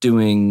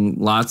doing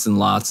lots and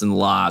lots and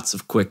lots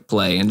of quick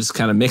play and just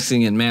kind of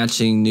mixing and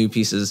matching new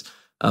pieces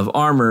of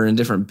armor and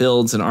different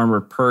builds and armor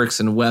perks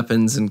and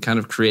weapons and kind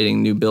of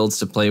creating new builds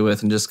to play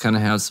with and just kind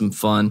of have some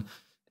fun.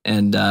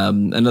 And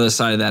another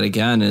side of that,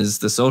 again, is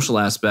the social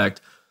aspect.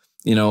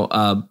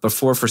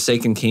 before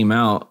Forsaken came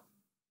out,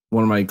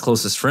 one of my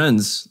closest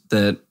friends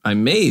that I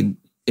made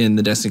in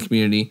the Destiny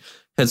community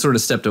had sort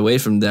of stepped away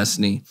from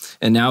Destiny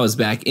and now is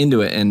back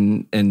into it.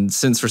 And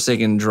since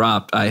Forsaken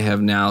dropped, I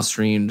have now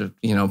streamed,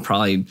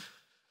 probably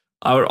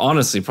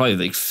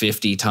like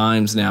 50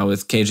 times now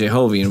with KJ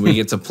Hovey, and we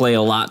get to play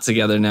a lot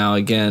together now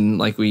again,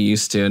 like we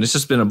used to. And it's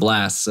just been a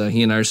blast.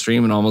 He and I are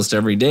streaming almost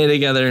every day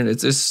together. And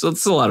it's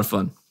a lot of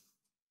fun.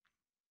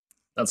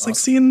 That's awesome. Like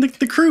seeing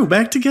the crew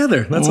back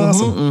together. That's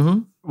awesome. Mm-hmm.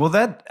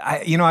 Well,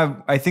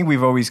 I think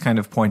we've always kind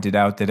of pointed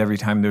out that every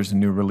time there's a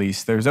new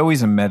release, there's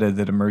always a meta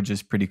that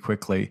emerges pretty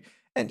quickly.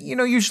 And,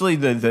 usually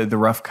the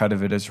rough cut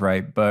of it is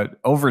right. But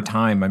over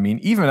time, I mean,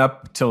 even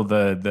up till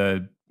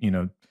the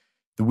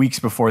weeks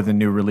before the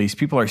new release,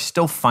 people are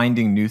still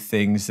finding new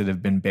things that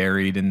have been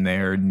buried in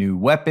there, new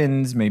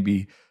weapons,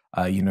 maybe,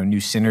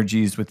 new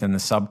synergies within the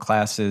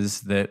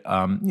subclasses that,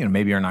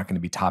 maybe are not going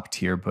to be top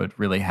tier, but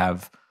really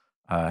have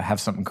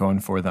something going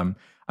for them.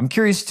 I'm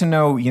curious to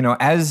know,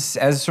 as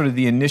sort of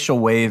the initial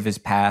wave has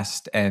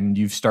passed and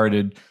you've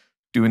started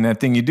doing that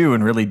thing you do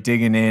and really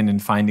digging in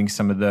and finding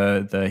some of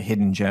the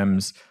hidden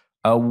gems,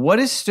 what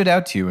has stood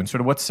out to you and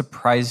sort of what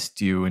surprised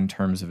you in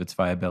terms of its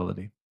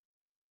viability?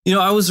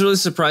 I was really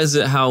surprised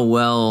at how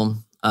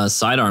well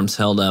Sidearms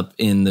held up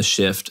in the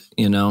shift,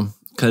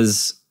 which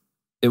is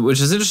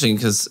interesting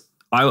because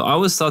I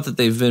always thought that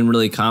they've been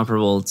really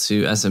comparable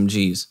to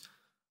SMGs.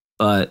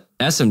 But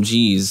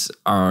SMGs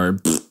are,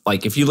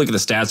 like, if you look at the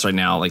stats right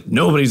now, like,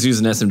 nobody's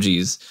using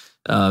SMGs.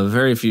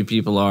 Very few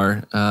people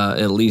are,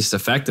 at least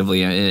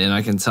effectively. And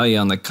I can tell you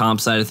on the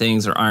comp side of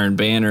things or Iron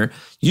Banner,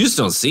 you just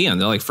don't see them.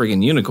 They're like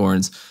friggin'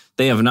 unicorns.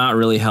 They have not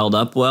really held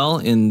up well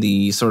in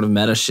the sort of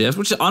meta shift,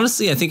 which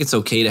honestly, I think it's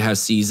okay to have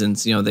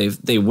seasons.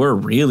 They were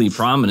really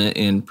prominent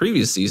in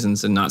previous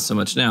seasons and not so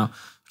much now,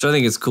 which I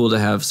think it's cool to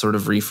have sort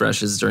of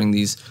refreshes during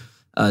these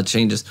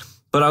changes.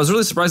 But I was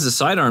really surprised that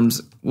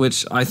Sidearms,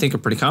 which I think are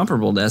pretty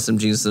comparable to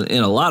SMGs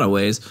in a lot of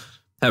ways,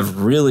 have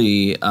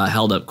really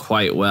held up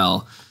quite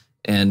well.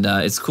 And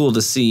it's cool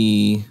to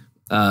see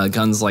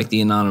guns like the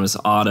Anonymous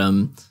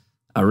Autumn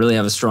really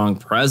have a strong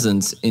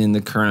presence in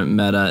the current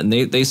meta. And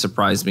they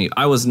surprised me.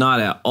 I was not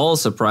at all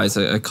surprised.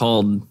 I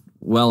called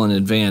well in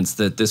advance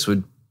that this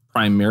would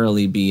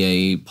primarily be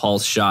a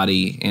pulse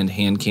shoddy and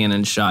hand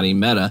cannon shoddy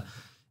meta.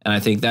 And I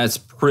think that's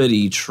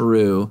pretty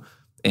true.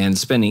 And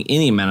spending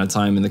any amount of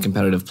time in the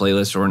competitive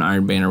playlist or an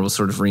Iron Banner will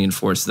sort of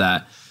reinforce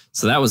that.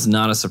 So that was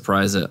not a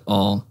surprise at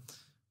all.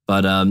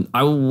 But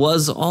I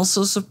was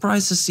also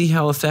surprised to see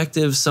how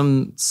effective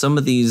some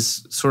of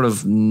these sort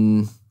of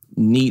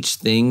niche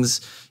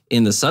things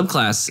in the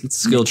subclass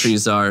skill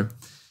trees are.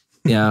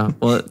 Yeah,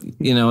 well,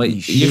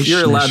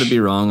 you're allowed to be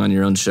wrong on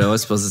your own show. I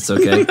suppose it's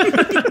okay.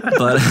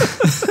 But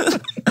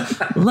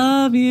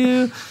love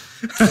you.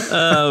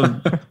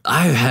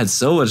 I've had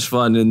so much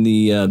fun in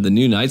the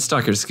new Night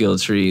Stalker skill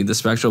tree, the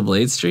Spectral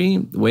Blades tree,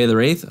 Way of the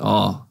Wraith.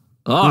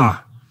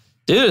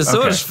 Dude, it's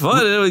so much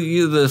fun.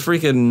 The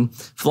freaking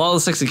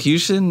flawless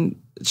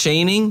execution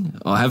chaining.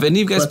 Oh, have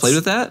any of you guys played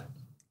with that?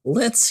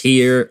 Let's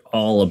hear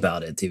all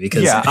about it, dude,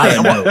 because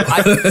I know.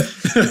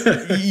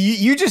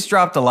 You just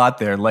dropped a lot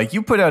there. Like,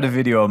 you put out a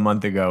video a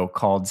month ago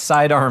called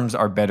 "Sidearms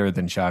Are Better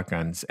Than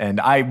Shotguns," and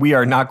we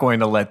are not going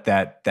to let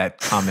that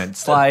comment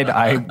slide.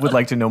 I would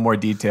like to know more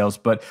details,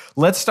 but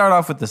let's start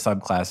off with the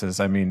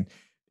subclasses. I mean,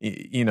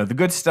 the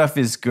good stuff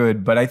is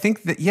good, but I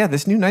think that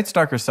this new Night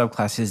Stalker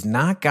subclass has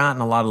not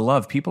gotten a lot of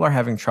love. People are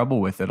having trouble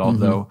with it,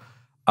 although.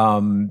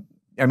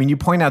 You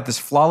point out this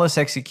flawless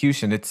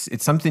execution.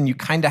 It's something you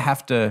kind of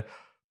have to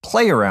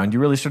play around. You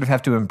really sort of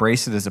have to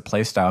embrace it as a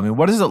play style. I mean,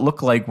 what does it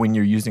look like when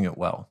you're using it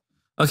well?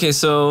 Okay,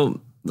 so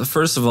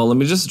first of all, let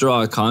me just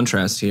draw a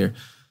contrast here.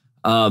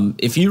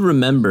 If you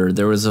remember,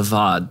 there was a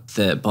VOD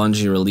that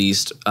Bungie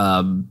released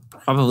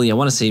probably, I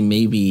want to say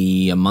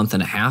maybe a month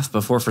and a half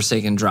before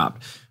Forsaken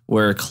dropped,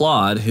 where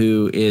Claude,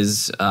 who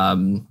is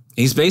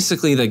he's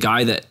basically the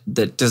guy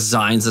that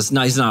designs this.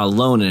 Now, he's not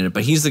alone in it,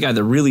 but he's the guy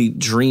that really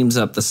dreams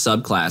up the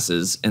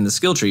subclasses and the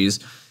skill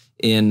trees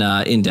in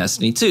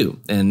Destiny 2.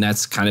 And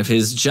that's kind of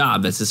his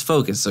job. That's his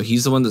focus. So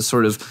he's the one that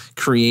sort of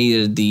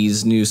created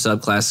these new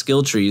subclass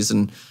skill trees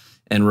and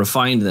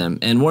refined them.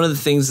 And one of the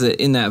things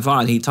that in that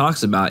VOD he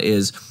talks about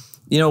is,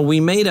 we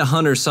made a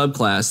hunter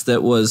subclass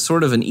that was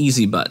sort of an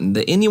easy button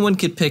that anyone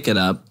could pick it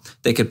up.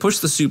 They could push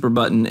the super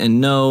button and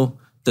know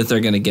that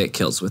they're going to get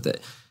kills with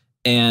it.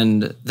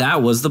 And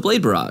that was the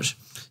Blade Barrage.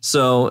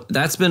 So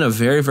that's been a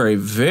very, very,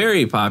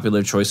 very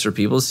popular choice for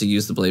people to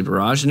use the Blade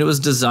Barrage. And it was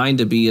designed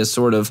to be a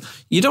sort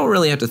of, you don't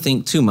really have to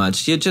think too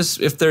much. You just,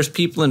 if there's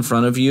people in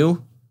front of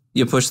you,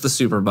 you push the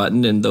super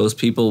button and those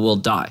people will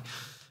die.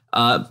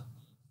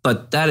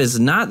 But that is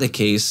not the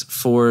case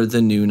for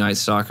the new Night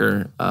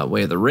Stalker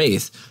Way of the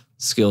Wraith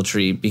skill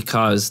tree,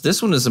 because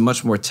this one is a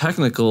much more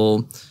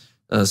technical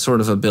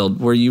sort of a build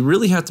where you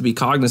really have to be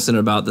cognizant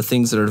about the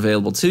things that are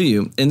available to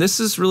you. And this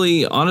is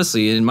really,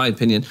 honestly, in my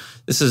opinion,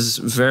 this is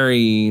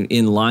very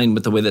in line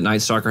with the way that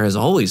Night Stalker has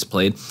always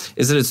played,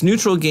 is that its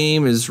neutral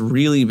game has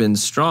really been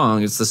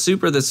strong. It's the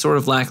super that's sort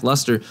of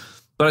lackluster,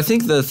 But I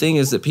think the thing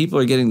is that people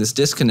are getting this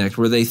disconnect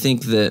where they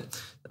think that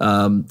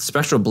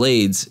Spectral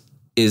Blades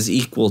is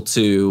equal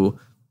to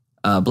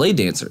Blade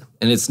Dancer,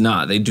 and it's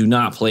not. They do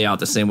not play out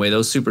the same way.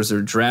 Those supers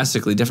are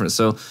drastically different.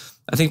 So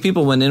I think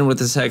people went in with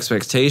this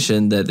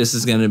expectation that this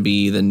is going to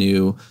be the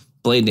new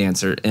Blade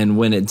Dancer, and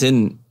when it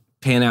didn't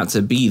pan out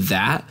to be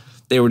that,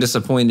 they were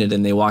disappointed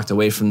and they walked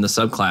away from the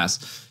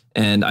subclass.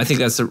 And I think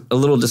that's a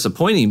little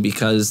disappointing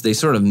because they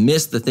sort of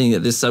missed the thing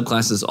that this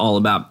subclass is all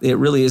about. It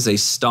really is a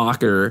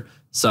stalker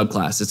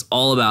subclass. It's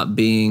all about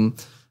being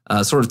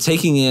sort of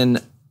taking in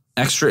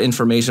extra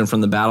information from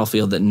the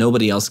battlefield that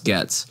nobody else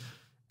gets,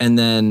 and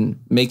then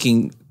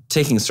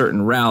taking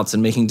certain routes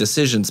and making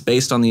decisions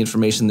based on the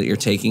information that you're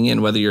taking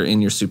in, whether you're in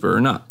your super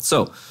or not.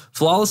 So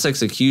flawless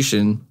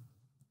execution,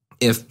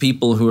 if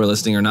people who are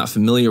listening are not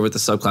familiar with the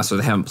subclass or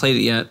they haven't played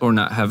it yet or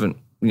haven't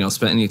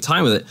spent any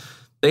time with it,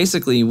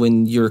 basically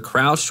when you're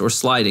crouched or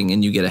sliding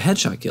and you get a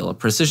headshot kill, a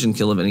precision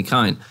kill of any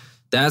kind,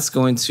 that's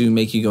going to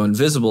make you go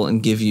invisible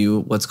and give you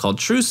what's called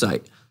true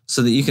sight,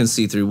 so that you can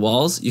see through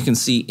walls, you can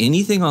see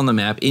anything on the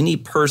map, any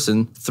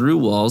person through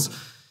walls,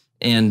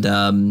 and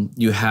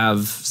you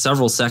have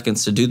several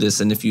seconds to do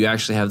this. And if you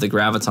actually have the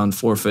Graviton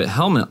forfeit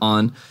helmet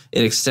on,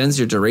 it extends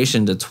your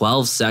duration to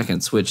 12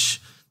 seconds, which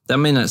that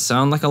may not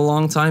sound like a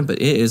long time, but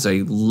it is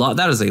a lot.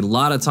 That is a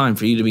lot of time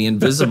for you to be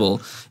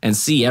invisible and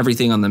see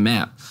everything on the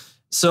map.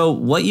 So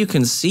what you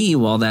can see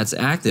while that's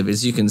active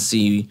is you can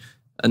see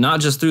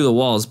not just through the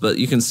walls, but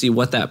you can see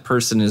what that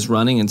person is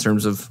running in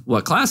terms of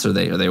what class are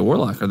they? Are they a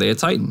Warlock? Are they a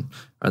Titan?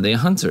 Are they a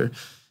Hunter?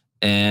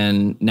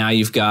 And now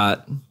you've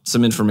got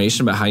some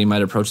information about how you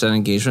might approach that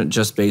engagement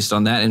just based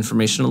on that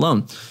information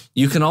alone.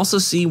 You can also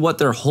see what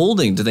they're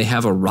holding. Do they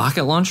have a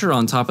rocket launcher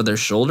on top of their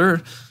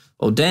shoulder?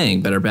 Oh,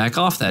 dang, better back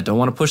off that. Don't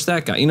want to push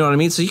that guy. You know what I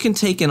mean? So you can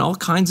take in all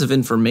kinds of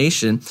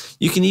information.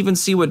 You can even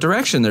see what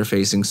direction they're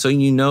facing. So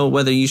you know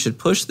whether you should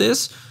push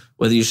this,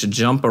 whether you should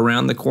jump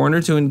around the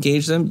corner to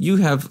engage them. You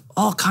have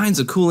all kinds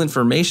of cool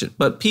information.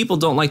 But people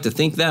don't like to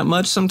think that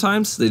much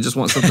sometimes. They just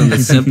want something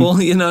that's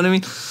simple. You know what I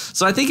mean?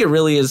 So I think it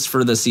really is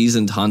for the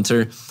seasoned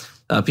hunter,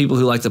 people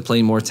who like to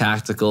play more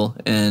tactical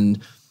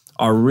and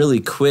are really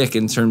quick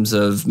in terms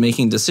of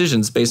making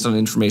decisions based on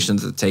information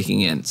that they're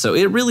taking in. So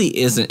it really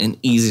isn't an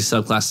easy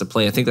subclass to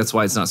play. I think that's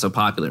why it's not so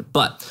popular.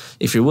 But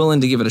if you're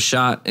willing to give it a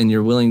shot and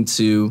you're willing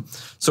to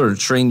sort of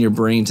train your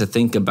brain to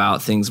think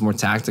about things more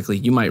tactically,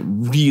 you might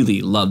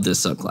really love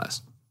this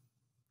subclass.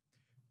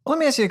 Well, let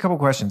me ask you a couple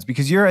questions,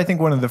 because you're, I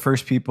think, one of the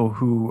first people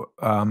who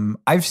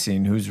I've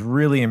seen who's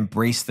really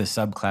embraced the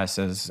subclass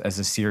as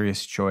a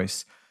serious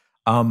choice.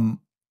 I'm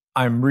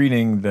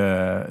reading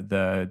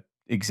the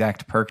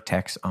exact perk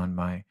text on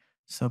my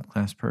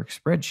subclass perk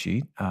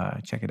spreadsheet.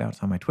 Check it out.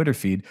 It's on my Twitter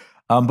feed.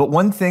 But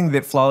one thing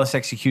that Flawless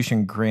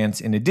Execution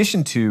grants, in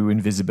addition to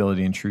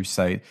invisibility and true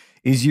sight,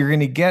 is you're going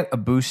to get a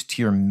boost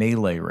to your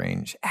melee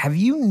range. Have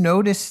you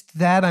noticed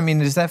that? I mean,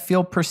 does that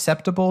feel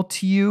perceptible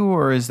to you,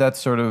 or is that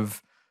sort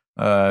of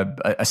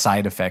a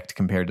side effect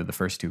compared to the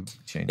first two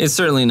changes? It's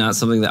certainly not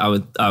something that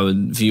I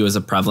would view as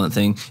a prevalent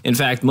thing. In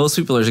fact, most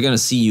people are going to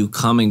see you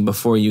coming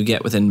before you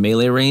get within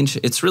melee range.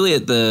 It's really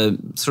at the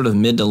sort of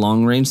mid to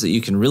long range that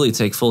you can really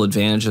take full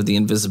advantage of the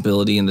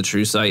invisibility and the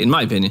true sight, in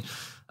my opinion.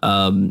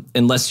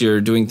 Unless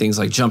you're doing things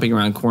like jumping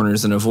around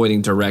corners and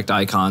avoiding direct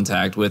eye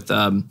contact with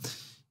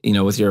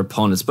with your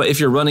opponents. But if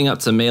you're running up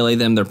to melee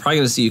them, they're probably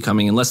going to see you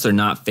coming unless they're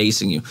not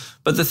facing you.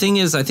 But the thing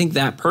is, I think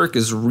that perk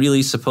is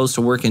really supposed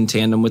to work in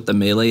tandem with the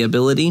melee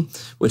ability,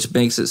 which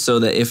makes it so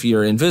that if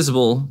you're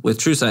invisible with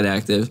true sight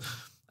active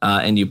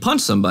and you punch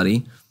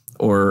somebody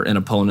or an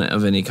opponent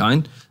of any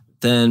kind,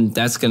 then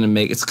that's going to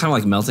make, it's kind of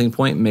like melting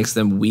point, makes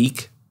them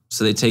weak,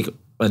 so they take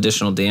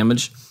additional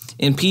damage.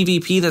 In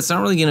PvP, that's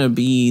not really going to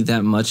be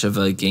that much of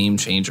a game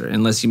changer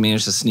unless you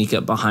manage to sneak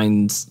up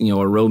behind,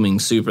 a roaming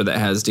super that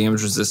has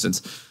damage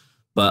resistance.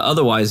 But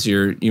otherwise,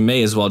 you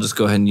may as well just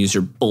go ahead and use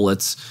your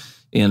bullets,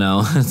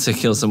 to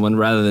kill someone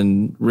rather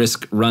than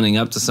risk running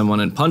up to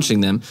someone and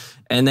punching them.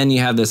 And then you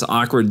have this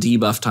awkward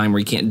debuff time where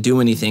you can't do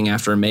anything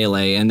after a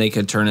melee, and they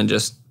could turn and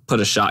just put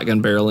a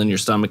shotgun barrel in your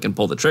stomach and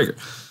pull the trigger.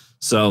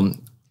 So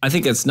I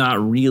think it's not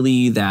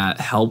really that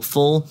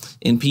helpful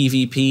in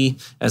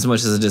PvP as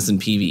much as it is in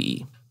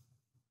PvE.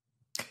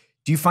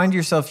 Do you find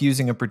yourself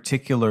using a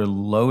particular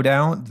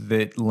loadout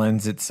that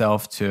lends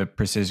itself to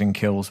precision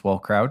kills while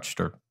crouched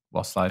or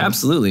while sliding?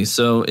 Absolutely.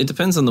 So it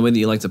depends on the way that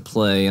you like to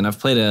play. And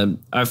I've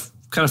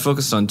kind of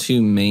focused on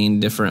two main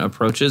different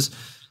approaches.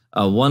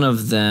 One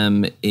of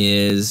them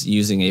is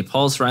using a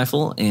pulse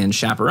rifle and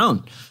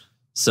chaperone.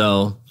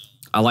 So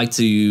I like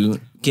to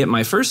get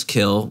my first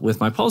kill with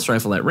my pulse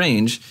rifle at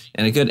range,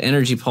 and a good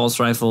energy pulse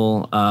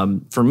rifle.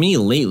 For me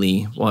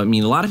lately, a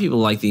lot of people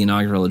like the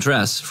inaugural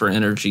address for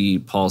energy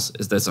pulse.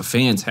 That's a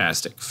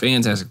fantastic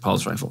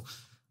pulse rifle.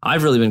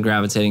 I've really been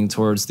gravitating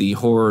towards the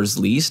Horror's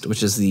Least,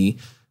 which is the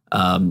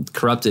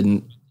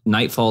corrupted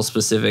Nightfall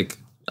specific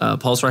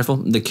pulse rifle.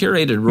 The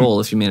curated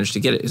roll, if you manage to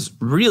get it, is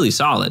really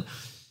solid.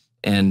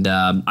 And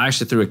I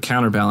actually threw a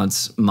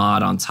counterbalance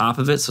mod on top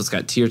of it, so it's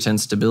got tier 10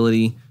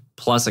 stability,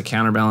 plus a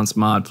counterbalance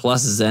mod,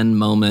 plus Zen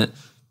moment.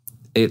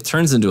 it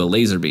turns into a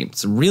laser beam.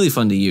 It's really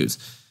fun to use.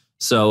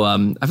 So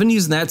I've been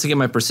using that to get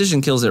my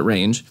precision kills at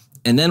range.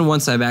 And then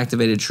once I've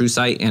activated True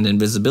Sight and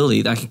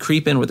Invisibility, I can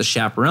creep in with the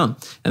Chaperone.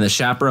 And the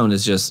Chaperone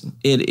is just,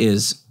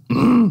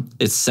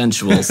 it's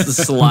sensual. It's these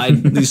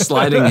sliding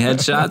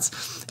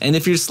headshots. And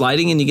if you're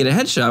sliding and you get a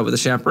headshot with a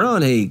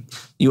Chaperone, hey,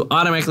 you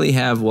automatically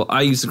have, well,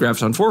 I use the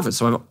Graviton Forfeit.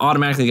 So I've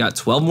automatically got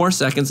 12 more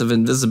seconds of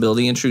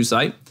Invisibility and True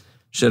Sight,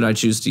 should I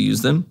choose to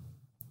use them.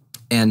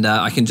 And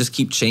I can just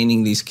keep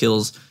chaining these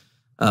kills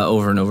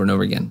over and over and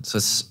over again. So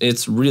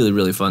it's really,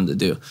 really fun to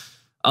do.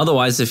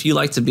 Otherwise, if you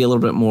like to be a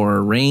little bit more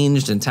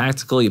ranged and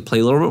tactical, you play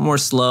a little bit more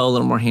slow, a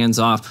little more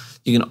hands-off,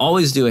 you can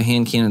always do a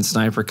hand cannon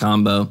sniper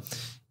combo.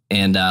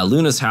 And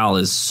Luna's Howl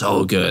is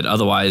so good.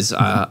 Otherwise,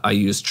 I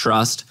use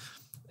Trust.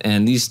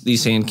 And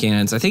these hand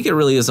cannons, I think it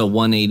really is a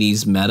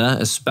 180s meta,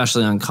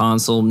 especially on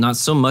console. Not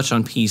so much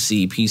on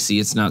PC. PC,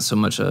 it's not so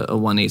much a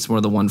 180, it's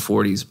more the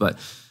 140s. But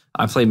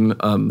I play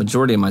a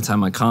majority of my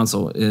time on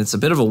console. It's a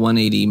bit of a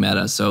 180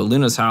 meta. So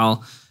Luna's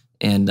Howl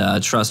and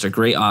Trust are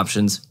great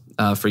options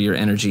for your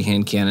energy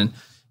hand cannon.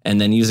 And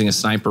then using a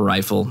sniper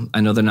rifle. I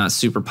know they're not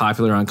super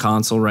popular on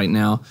console right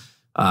now,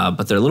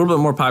 but they're a little bit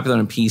more popular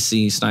on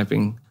PC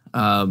sniping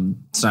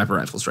sniper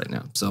rifles right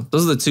now. So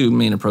those are the two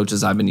main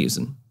approaches I've been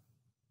using.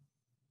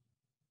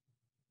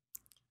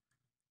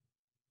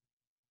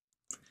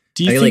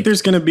 Do you think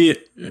there's going to be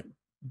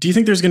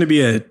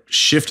a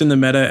shift in the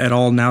meta at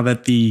all now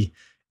that the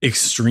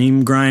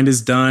extreme grind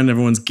is done?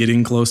 Everyone's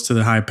getting close to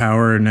the high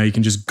power, and now you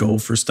can just go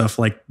for stuff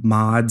like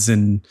mods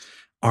and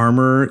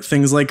armor,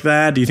 things like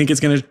that. Do you think it's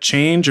going to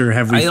change, or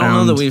have we? I don't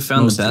know that we've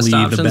found the best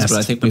options, but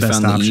I think we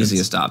found the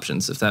easiest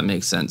options, if that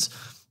makes sense.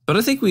 But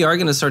I think we are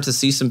going to start to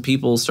see some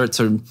people start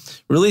to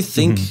really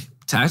think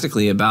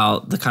tactically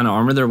about the kind of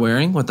armor they're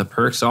wearing, what the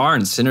perks are,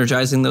 and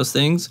synergizing those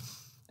things.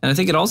 And I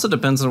think it also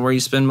depends on where you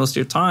spend most of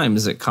your time.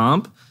 Is it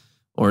comp,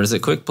 or is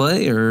it quick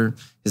play, or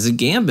is it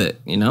gambit?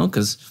 You know,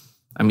 because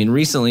I mean,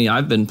 recently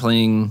I've been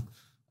playing.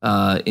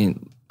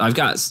 I've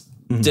got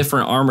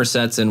different armor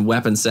sets and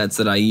weapon sets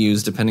that I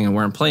use depending on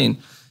where I'm playing,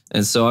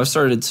 and so I've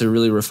started to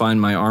really refine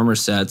my armor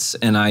sets.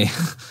 And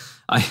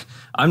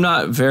I'm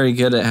not very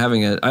good at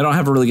I don't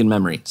have a really good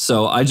memory,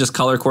 so I just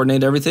color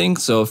coordinate everything.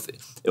 So if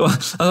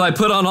I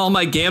put on all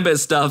my gambit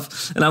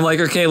stuff, and I'm like,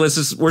 okay, we're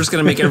just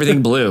gonna make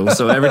everything blue.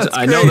 So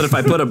I know that if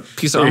I put a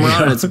piece of armor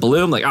on and it's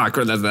blue, I'm like,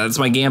 that's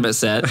my gambit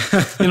set.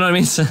 You know what I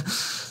mean?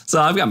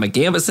 So I've got my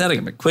gambit set, I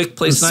got my quick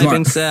play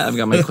sniping set, I've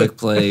got my quick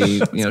play,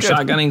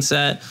 shotgunning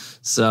set.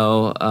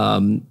 So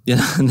and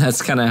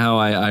that's kind of how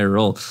I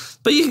roll.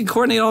 But you can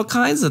coordinate all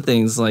kinds of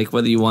things, like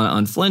whether you want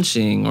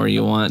unflinching, or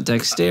you want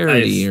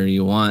dexterity, or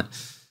you want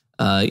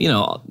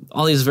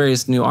all these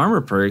various new armor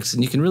perks,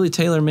 and you can really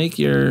tailor make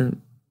your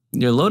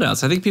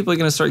loadouts. I think people are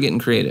going to start getting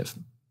creative.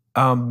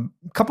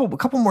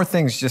 Couple more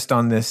things just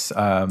on this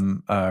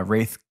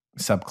Wraith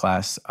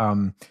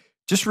subclass.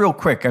 Just real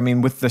quick, I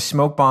mean, with the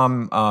smoke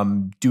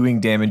bomb doing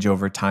damage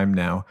over time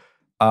now,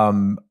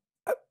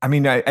 I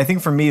mean, I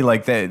think for me,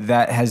 like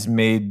that has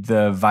made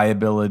the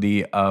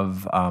viability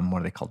of what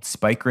are they called,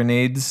 spike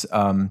grenades,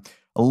 a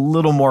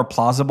little more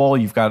plausible.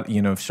 You've got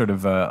sort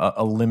of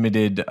a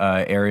limited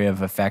area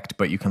of effect,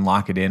 but you can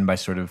lock it in by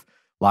sort of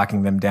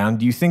locking them down.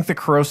 Do you think the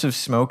corrosive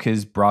smoke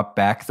has brought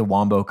back the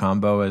wombo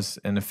combo as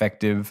an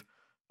effective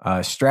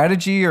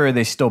strategy, or are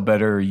they still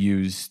better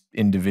used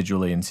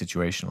individually and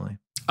situationally?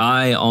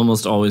 I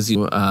almost always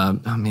use, I'm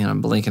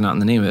blanking out on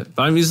the name of it,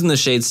 but I'm using the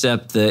shade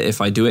step that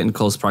if I do it in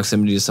close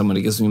proximity to someone,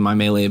 it gives me my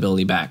melee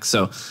ability back.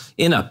 So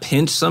in a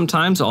pinch,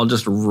 sometimes I'll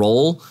just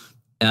roll,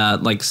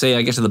 like say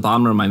I get to the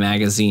bottom of my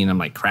magazine, I'm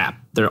like, crap,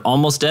 they're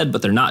almost dead,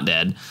 but they're not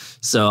dead.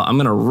 So I'm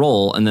going to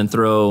roll and then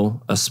throw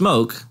a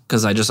smoke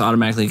because I just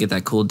automatically get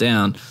that cooled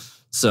down.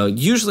 So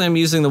usually I'm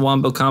using the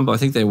wombo combo. I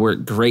think they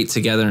work great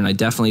together, and I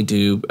definitely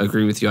do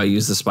agree with you. I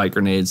use the spike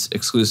grenades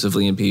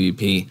exclusively in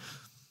PvP.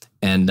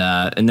 And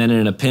then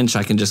in a pinch,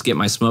 I can just get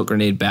my smoke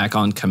grenade back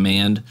on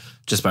command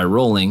just by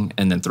rolling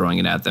and then throwing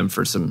it at them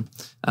for some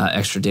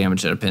extra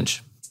damage at a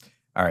pinch.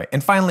 All right.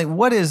 And finally,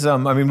 what is,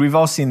 we've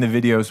all seen the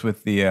videos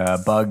with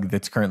the bug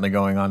that's currently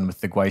going on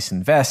with the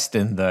Gwyson vest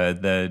and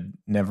the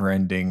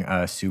never-ending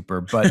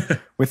super.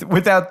 But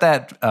without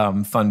that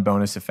fun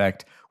bonus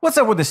effect, what's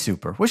up with the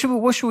super? What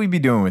should we be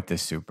doing with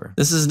this super?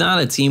 This is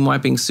not a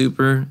team-wiping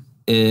super,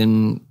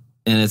 and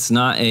it's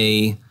not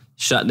a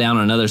shut down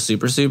another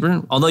super.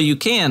 Although you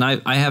can,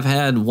 I have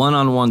had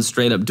one-on-one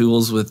straight-up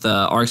duels with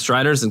Arc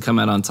Striders and come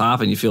out on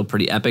top, and you feel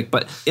pretty epic.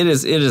 But it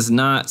is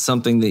not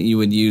something that you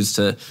would use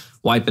to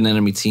wipe an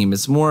enemy team.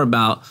 It's more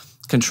about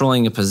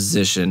controlling a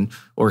position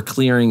or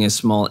clearing a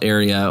small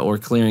area or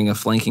clearing a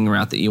flanking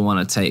route that you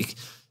want to take.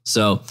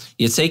 So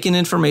you take in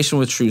information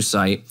with True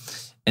Sight,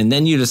 and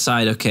then you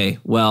decide, okay,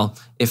 well,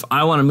 if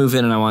I want to move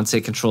in and I want to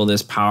take control of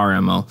this power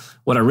ammo,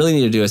 what I really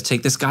need to do is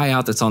take this guy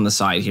out that's on the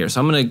side here.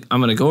 So I'm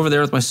gonna go over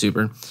there with my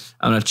super.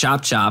 I'm gonna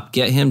chop,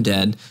 get him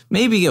dead,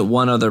 maybe get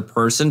one other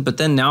person, but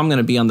then now I'm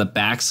gonna be on the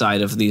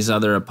backside of these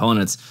other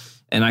opponents.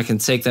 and I can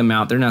take them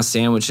out. They're now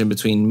sandwiched in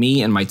between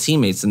me and my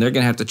teammates, and they're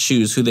going to have to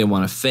choose who they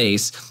want to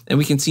face. And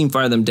we can team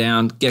fire them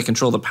down, get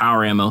control of the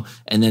power ammo,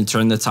 and then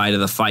turn the tide of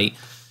the fight.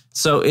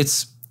 So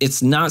it's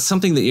not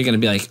something that you're going to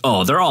be like,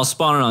 oh, they're all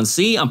spawning on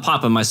C. I'm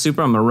popping my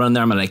super. I'm going to run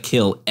there. I'm going to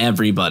kill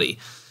everybody.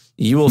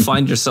 You will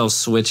find yourself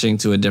switching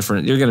to a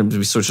different. You're going to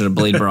be switching to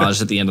Blade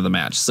Barrage at the end of the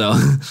match. So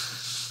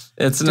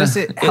does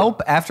it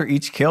help after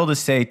each kill to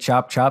say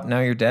chop chop? Now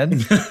you're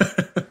dead.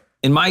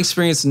 In my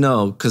experience,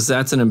 no, because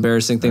that's an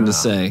embarrassing thing to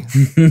say.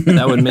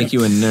 That would make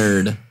you a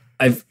nerd.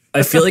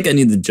 I feel like I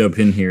need to jump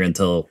in here and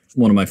tell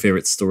one of my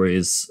favorite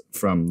stories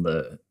from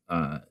the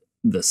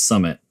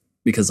summit,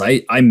 because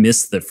I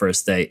missed the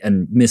first day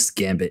and missed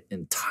Gambit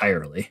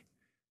entirely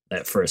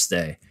that first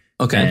day.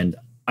 Okay. And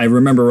I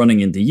remember running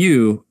into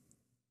you,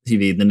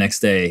 TV, the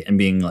next day and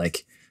being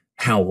like,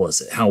 how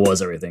was it? How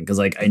was everything? Because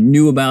like I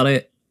knew about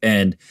it,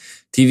 and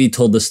TV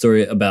told the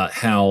story about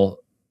how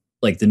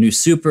like the new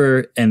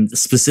super, and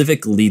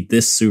specifically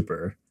this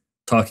super,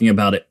 talking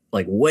about it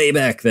like way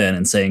back then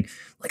and saying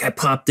like I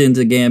popped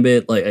into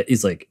Gambit, like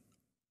he's like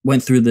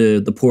went through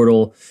the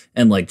portal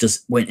and like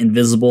just went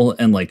invisible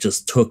and like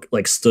just took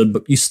like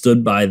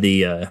stood by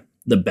the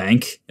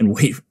bank and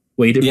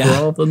waited for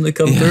all of them to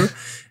come through,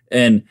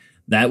 and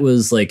that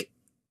was like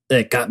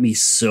that got me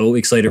so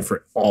excited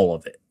for all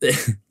of it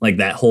like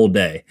that whole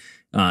day,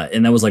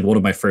 and that was like one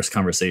of my first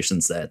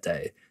conversations that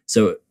day.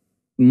 So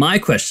my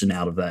question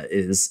out of that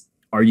is,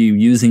 are you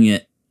using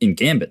it in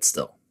Gambit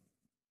still?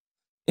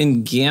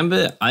 In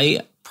Gambit, I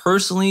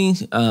personally,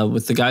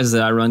 with the guys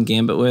that I run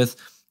Gambit with,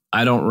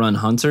 I don't run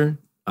Hunter.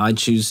 I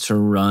choose to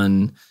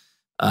run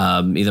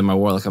either my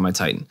Warlock or my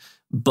Titan.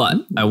 But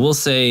I will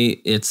say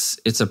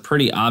it's a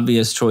pretty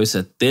obvious choice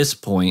at this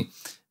point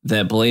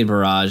that Blade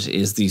Barrage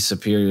is the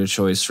superior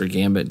choice for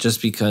Gambit,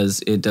 just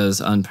because it does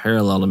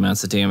unparalleled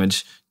amounts of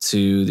damage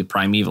to the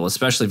Primeval,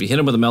 especially if you hit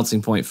him with a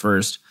melting point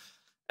first,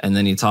 and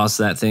then you toss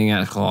that thing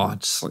out. Oh,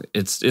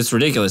 it's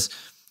ridiculous.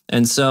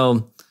 And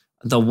so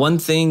the one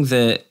thing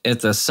that at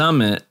the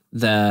summit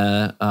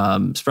that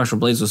Spectral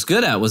Blades was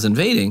good at was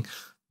invading.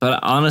 But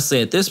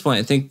honestly, at this point,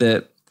 I think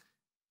that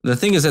the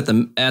thing is at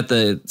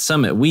the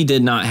summit, we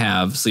did not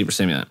have Sleeper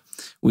Simulant.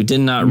 We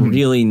did not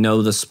really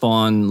know the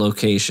spawn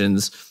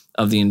locations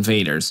of the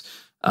invaders.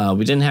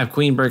 We didn't have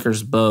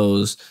Queenbreaker's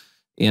bows,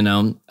 and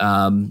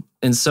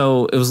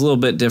so it was a little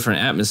bit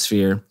different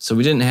atmosphere. So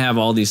we didn't have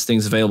all these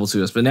things available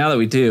to us. But now that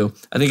we do,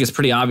 I think it's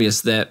pretty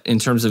obvious that in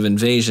terms of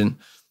invasion,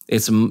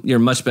 you're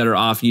much better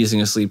off using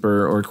a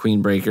Sleeper or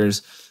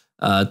Queenbreakers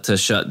to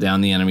shut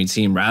down the enemy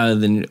team rather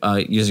than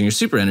using your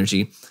super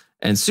energy.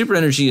 And super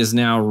energy is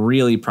now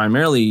really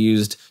primarily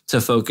used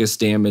to focus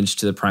damage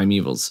to the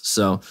primevals.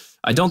 So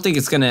I don't think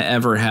it's going to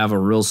ever have a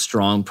real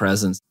strong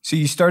presence. So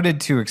you started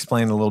to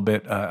explain a little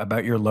bit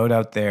about your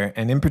loadout there,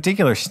 and in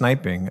particular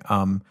sniping.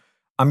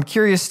 I'm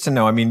curious to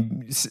know, I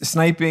mean,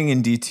 sniping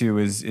in D2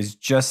 is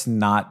just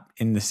not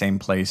in the same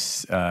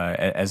place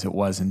as it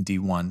was in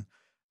D1.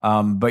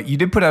 But you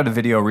did put out a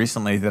video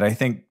recently that I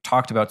think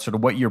talked about sort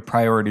of what your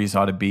priorities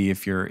ought to be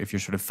if you're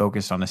sort of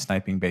focused on a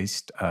sniping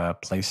based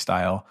play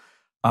style.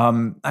 I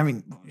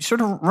mean,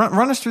 sort of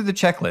run us through the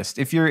checklist.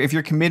 If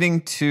you're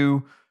committing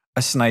to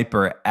a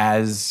sniper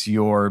as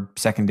your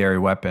secondary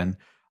weapon,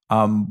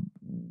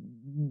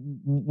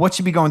 what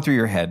should be going through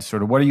your head?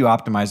 Sort of, what are you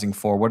optimizing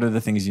for? What are the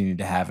things you need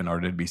to have in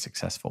order to be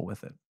successful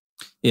with it?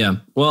 Yeah.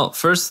 Well,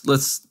 first,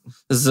 there's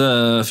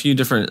a few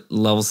different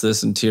levels to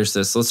this and tiers to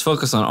this. So let's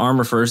focus on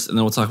armor first, and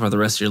then we'll talk about the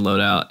rest of your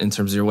loadout in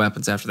terms of your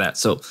weapons after that.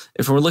 So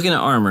if we're looking at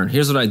armor,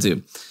 here's what I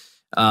do.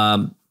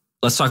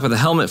 Let's talk about the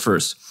helmet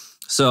first.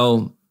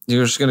 So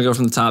you're just going to go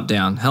from the top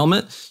down.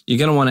 Helmet, you're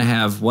going to want to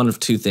have one of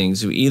two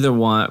things. You either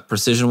want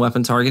precision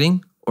weapon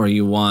targeting, or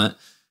you want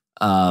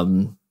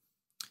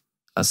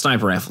a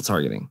sniper rifle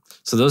targeting.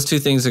 So those two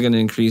things are going to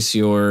increase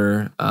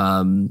your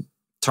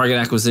target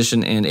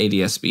acquisition and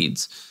ADS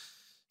speeds.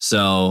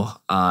 So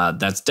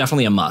that's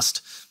definitely a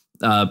must.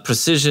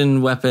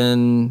 Precision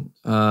weapon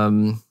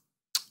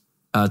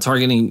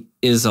targeting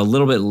is a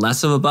little bit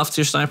less of a buff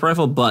to your sniper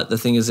rifle, but the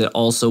thing is it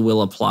also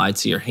will apply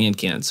to your hand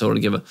cannon. So it'll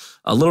give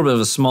a little bit of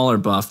a smaller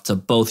buff to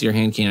both your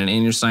hand cannon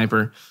and your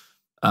sniper.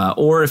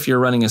 Or if you're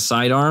running a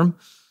sidearm,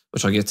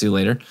 which I'll get to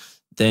later,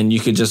 then you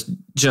could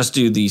just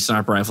do the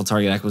sniper rifle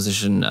target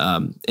acquisition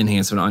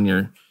enhancement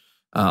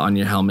on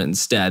your helmet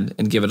instead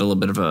and give it a little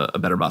bit of a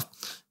better buff.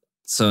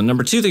 So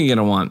number two thing you're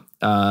going to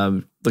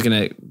want, looking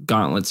at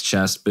gauntlets,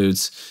 chest,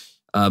 boots,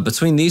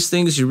 between these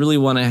things, you really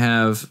want to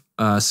have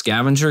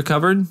scavenger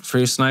covered for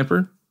your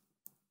sniper,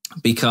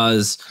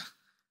 because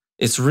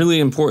it's really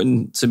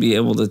important to be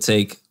able to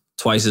take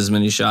twice as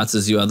many shots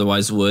as you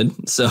otherwise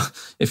would. So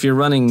if you're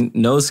running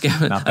no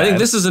scavenger, I think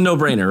this is a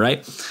no-brainer,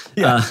 right?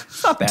 Yeah,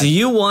 it's not bad. Do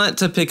you want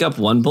to pick up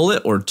one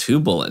bullet or two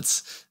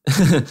bullets?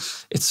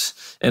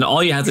 And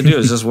all you have to do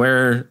is just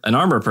wear an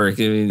armor perk.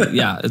 I mean,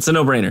 yeah, it's a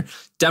no-brainer.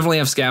 Definitely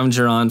have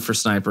scavenger on for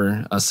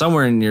sniper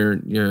somewhere in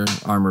your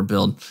armor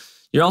build.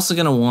 You're also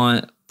going to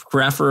want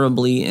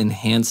preferably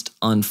enhanced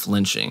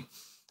unflinching.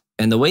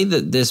 And the way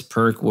that this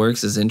perk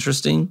works is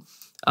interesting.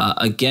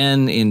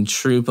 Again, in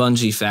true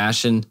Bungie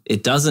fashion,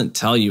 it doesn't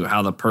tell you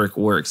how the perk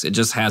works. It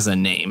just has a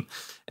name.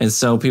 And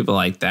so people are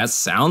like, that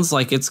sounds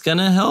like it's going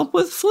to help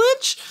with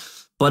flinch,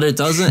 but it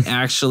doesn't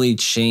actually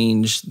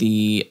change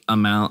the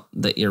amount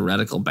that your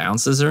reticle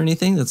bounces or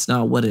anything. That's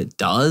not what it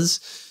does.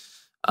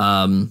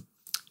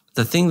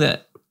 The thing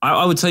that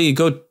I would tell you,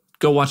 go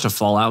watch a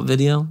Fallout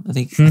video. I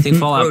think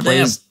Fallout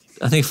plays. Damn.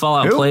 I think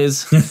Fallout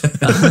plays.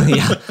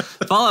 Yeah,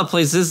 Fallout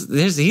plays.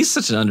 He's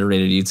such an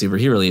underrated YouTuber.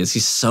 He really is.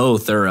 He's so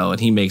thorough and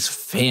he makes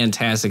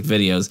fantastic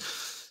videos.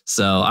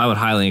 So I would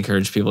highly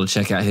encourage people to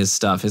check out his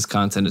stuff. His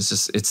content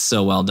is it's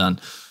so well done.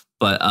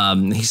 But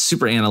he's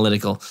super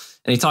analytical.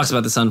 And he talks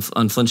about this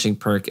unflinching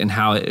perk and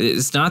how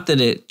it's not that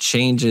it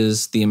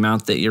changes the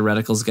amount that your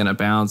reticle is going to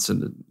bounce or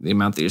the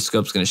amount that your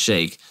scope's going to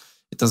shake.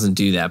 It doesn't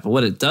do that. But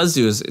what it does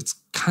do is it's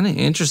kind of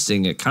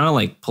interesting. It kind of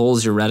like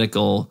pulls your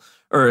reticle,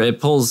 or it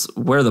pulls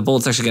where the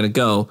bullet's actually going to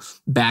go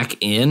back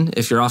in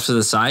if you're off to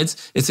the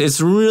sides.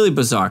 It's really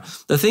bizarre.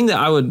 The thing that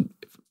I would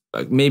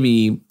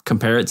maybe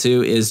compare it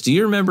to is, do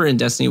you remember in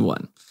Destiny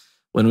 1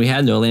 when we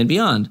had No Land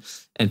Beyond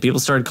and people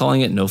started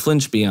calling it No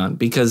Flinch Beyond?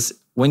 Because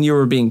when you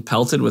were being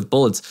pelted with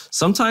bullets,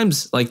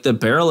 sometimes like the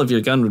barrel of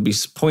your gun would be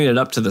pointed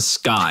up to the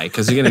sky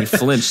because you're getting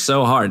flinched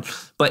so hard.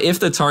 But if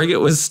the target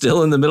was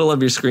still in the middle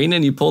of your screen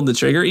and you pulled the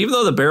trigger, even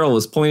though the barrel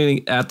was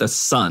pointing at the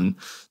sun,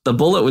 the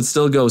bullet would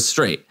still go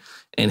straight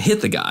and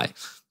hit the guy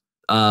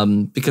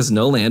because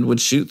No Land would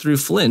shoot through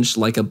flinch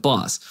like a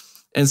boss.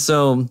 And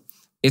so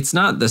it's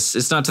not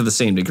to the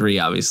same degree,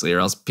 obviously, or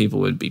else people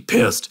would be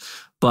pissed.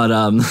 But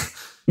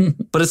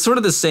but it's sort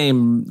of the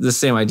same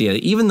idea.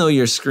 Even though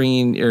your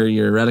screen or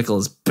your reticle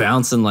is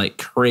bouncing like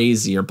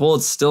crazy, your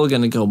bullet's still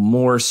going to go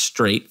more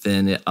straight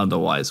than it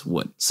otherwise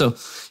would. So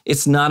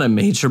it's not a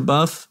major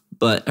buff,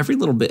 but every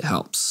little bit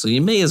helps. So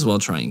you may as well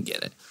try and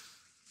get it.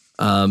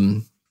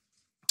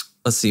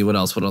 Let's see, what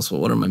else?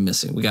 What am I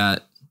missing? We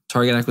got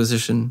target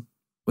acquisition.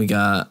 We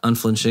got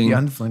unflinching.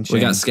 We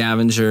got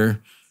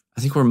scavenger. I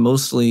think we're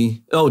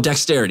mostly... Oh,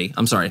 dexterity.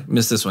 I'm sorry.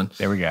 Missed this one.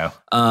 There we go.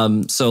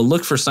 So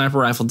look for sniper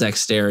rifle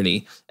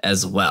dexterity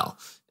as well.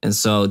 And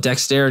so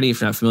dexterity,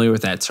 if you're not familiar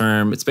with that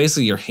term, it's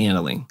basically your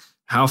handling.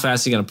 How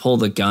fast are you going to pull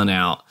the gun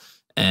out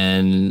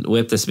and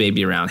whip this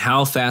baby around?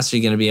 How fast are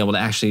you going to be able to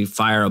actually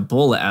fire a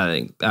bullet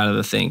out of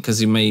the thing? Because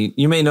you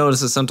may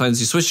notice that sometimes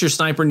you switch your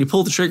sniper and you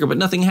pull the trigger, but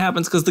nothing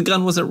happens because the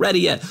gun wasn't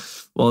ready yet.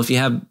 Well, if you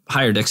have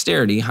higher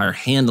dexterity, higher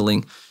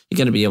handling, you're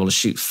going to be able to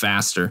shoot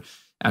faster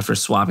after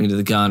swapping to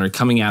the gun or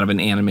coming out of an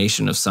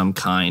animation of some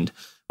kind,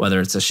 whether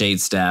it's a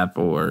shade step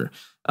or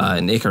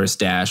an Icarus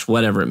dash,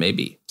 whatever it may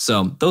be.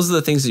 So those are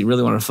the things that you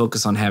really want to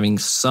focus on having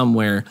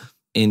somewhere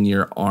in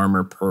your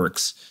armor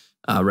perks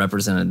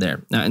represented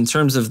there. Now, in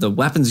terms of the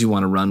weapons you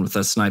want to run with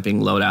a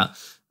sniping loadout,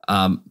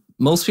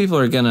 most people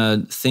are going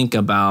to think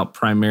about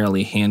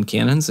primarily hand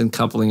cannons and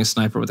coupling a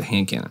sniper with a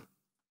hand cannon.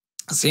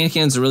 So hand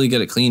cannons are really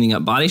good at cleaning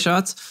up body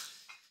shots.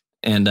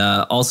 And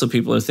also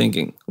people are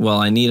thinking, well,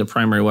 I need a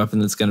primary weapon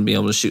that's going to be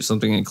able to shoot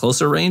something in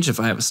closer range if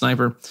I have a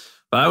sniper.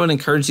 But I would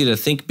encourage you to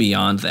think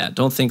beyond that.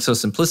 Don't think so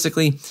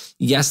simplistically.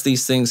 Yes,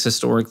 these things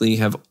historically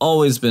have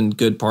always been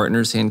good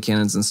partners, hand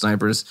cannons and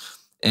snipers.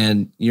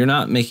 And you're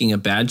not making a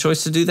bad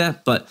choice to do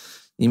that. But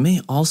you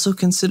may also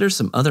consider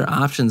some other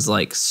options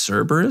like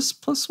Cerberus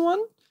 +1.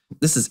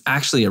 This is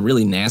actually a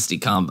really nasty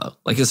combo.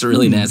 Like, it's a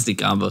really nasty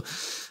combo.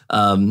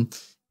 And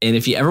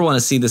if you ever want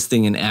to see this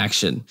thing in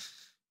action,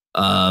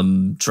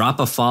 drop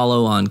a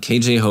follow on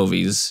KJ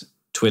Hovey's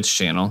Twitch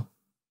channel.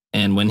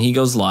 And when he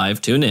goes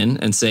live, tune in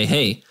and say,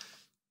 hey,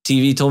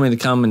 TV told me to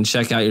come and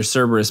check out your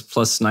Cerberus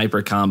plus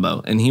sniper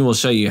combo. And he will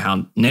show you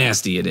how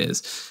nasty it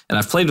is. And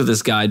I've played with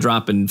this guy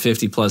dropping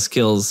 50 plus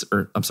kills,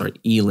 or I'm sorry,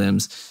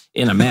 elims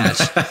in a match.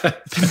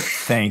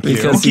 Thank you.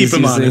 We'll keep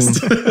him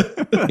honest.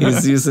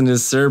 He's using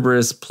his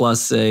Cerberus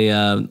plus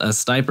a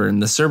sniper.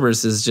 And the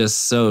Cerberus is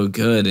just so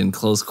good in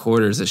close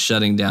quarters at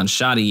shutting down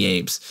shoddy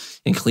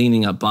apes and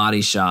cleaning up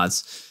body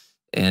shots.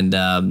 And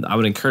I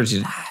would encourage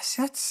you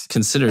to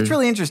consider. It's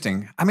really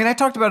interesting. I mean, I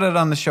talked about it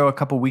on the show a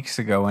couple weeks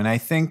ago, and I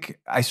think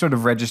I sort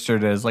of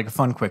registered it as like a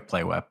fun quick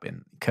play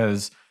weapon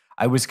because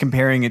I was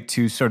comparing it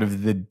to sort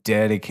of the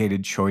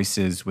dedicated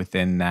choices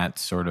within that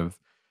sort of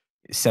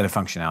set of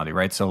functionality,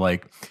 right? So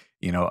like,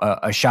 you know,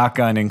 a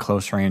shotgun in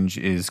close range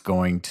is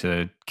going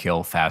to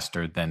kill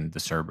faster than the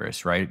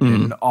Cerberus, right?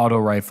 Mm-hmm. An auto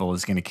rifle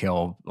is going to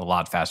kill a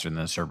lot faster than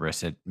the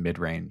Cerberus at mid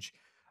range.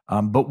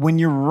 But when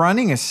you're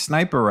running a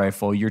sniper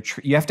rifle, you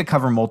have to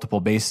cover multiple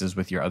bases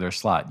with your other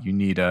slot. You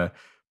need a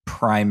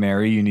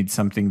primary. You need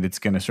something that's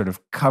going to sort of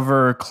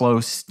cover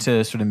close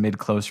to sort of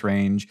mid-close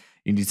range.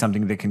 You need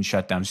something that can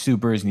shut down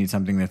supers. You need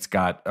something that's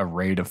got a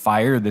rate of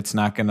fire that's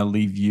not going to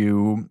leave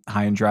you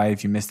high and dry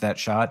if you miss that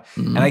shot.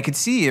 Mm-hmm. And I could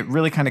see it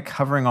really kind of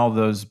covering all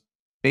those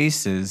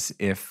bases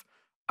if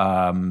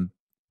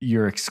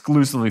you're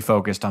exclusively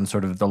focused on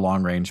sort of the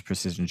long-range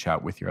precision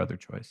shot with your other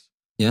choice.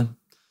 Yeah.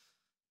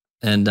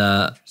 And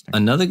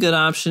another good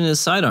option is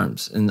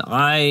sidearms. And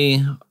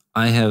I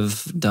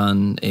have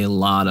done a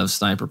lot of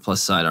sniper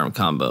plus sidearm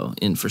combo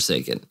in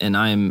Forsaken, and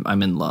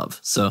I'm in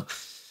love. So,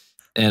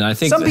 and I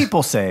think some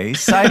people say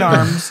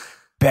sidearms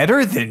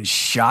better than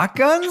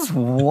shotguns?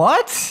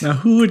 What? Now,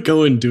 who would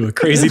go and do a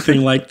crazy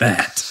thing like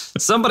that?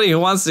 Somebody who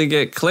wants to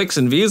get clicks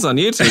and views on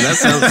YouTube. That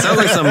sounds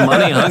like some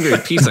money-hungry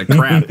piece of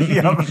crap.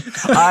 Yep.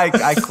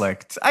 I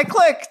clicked. I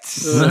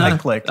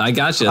clicked. I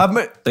got you.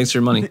 Thanks for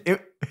your money.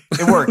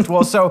 It worked.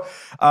 Well, so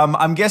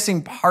I'm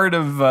guessing part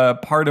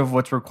of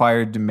what's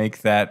required to make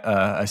that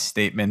a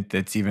statement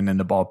that's even in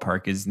the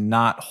ballpark is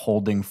not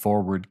holding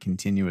forward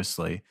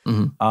continuously.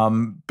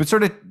 But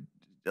sort of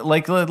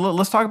like,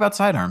 let's talk about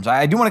sidearms.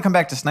 I do want to come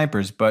back to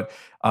snipers, but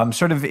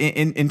sort of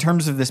in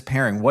terms of this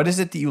pairing, what is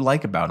it that you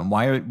like about them?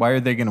 Why are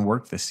they going to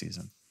work this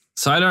season?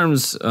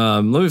 Sidearms,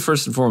 let me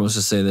first and foremost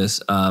just say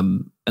this,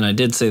 and I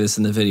did say this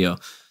in the video.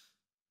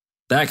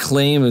 That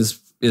claim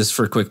is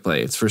for quick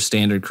play. It's for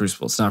standard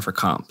Crucible. It's not for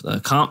comp.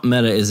 The comp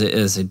meta is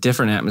a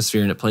different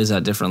atmosphere, and it plays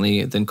out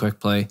differently than quick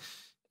play.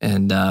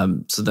 And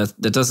so that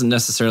doesn't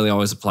necessarily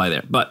always apply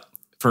there. But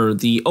for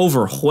the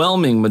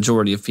overwhelming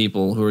majority of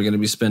people who are going to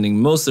be spending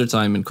most of their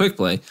time in quick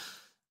play,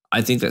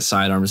 I think that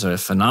sidearms are a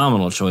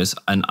phenomenal choice,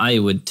 and I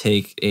would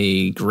take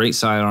a great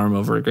sidearm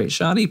over a great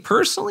shotty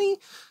personally,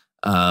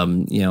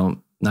 9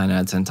 out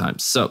of 10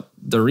 times. So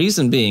the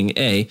reason being,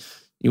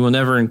 you will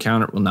never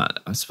encounter,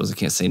 I suppose I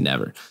can't say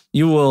never.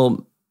 You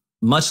will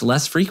much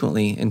less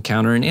frequently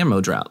encounter an ammo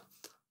drought.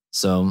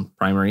 So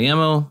primary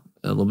ammo,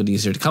 a little bit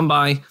easier to come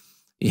by.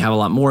 You have a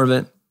lot more of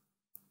it.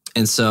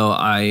 And so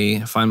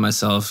I find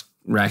myself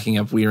racking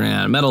up We Ran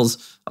Out of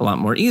Metals a lot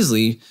more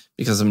easily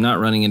because I'm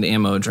not running into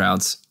ammo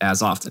droughts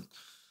as often.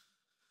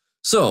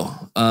 So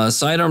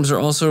sidearms are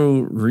also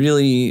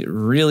really,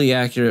 really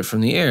accurate from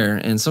the air.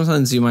 And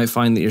sometimes you might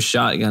find that your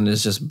shotgun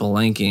is just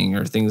blanking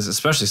or things,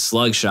 especially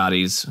slug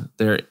shotties.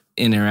 Their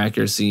in-air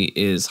accuracy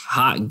is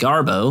hot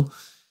garbo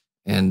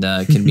and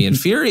can be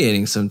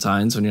infuriating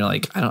sometimes when you're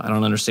like, I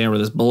don't understand where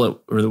this bullet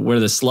or where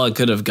the slug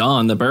could have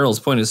gone. The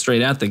barrel's pointed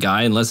straight at the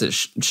guy unless it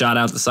shot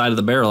out the side of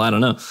the barrel. I don't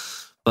know.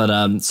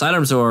 But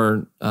sidearms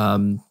are,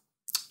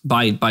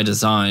 by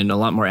design, a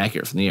lot more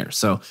accurate from the air.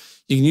 So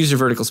you can use your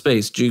vertical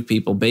space, juke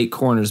people, bait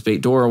corners,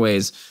 bait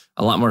doorways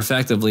a lot more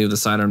effectively with a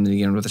sidearm than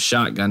you can with a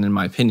shotgun, in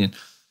my opinion.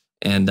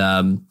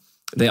 And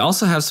they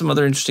also have some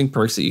other interesting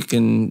perks that you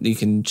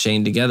can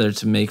chain together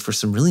to make for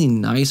some really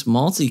nice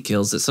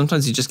multi-kills that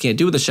sometimes you just can't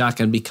do with a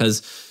shotgun,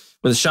 because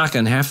with a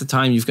shotgun, half the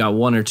time you've got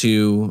one or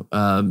two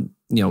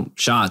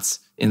shots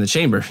in the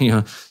chamber.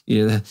 You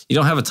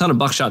don't have a ton of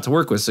buckshot to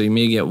work with, so you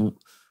may get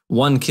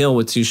one kill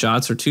with 2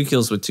 shots or 2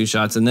 kills with 2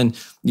 shots. And then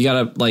you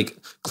got to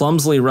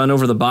clumsily run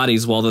over the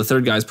bodies while the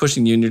third guy's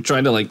pushing you, and you're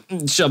trying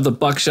to shove the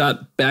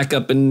buckshot back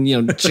up and,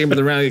 chamber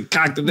the round,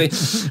 cock the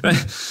thing.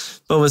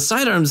 Right? But with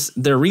sidearms,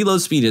 their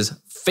reload speed is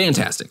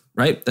fantastic,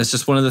 right? That's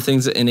just one of the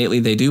things that innately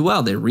they do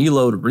well. They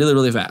reload really,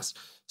 really fast.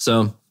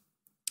 So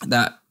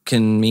that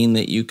can mean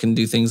that you can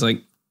do things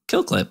like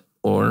kill clip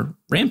or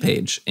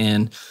rampage,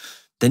 and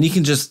then you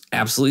can just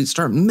absolutely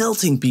start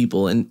melting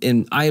people.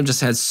 And I have just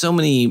had so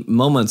many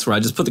moments where I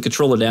just put the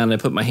controller down and I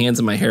put my hands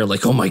in my hair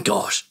like, oh my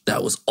gosh,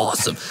 that was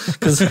awesome.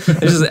 Because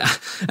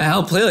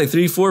I'll play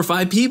 3, 4,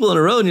 5 people in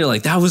a row and you're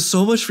like, that was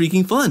so much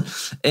freaking fun.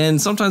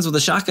 And sometimes with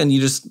a shotgun, you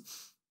just,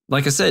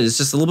 like I said, it's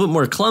just a little bit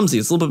more clumsy.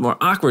 It's a little bit more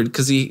awkward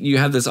because you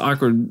have this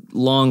awkward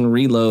long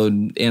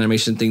reload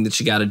animation thing that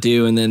you got to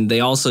do. And then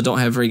they also don't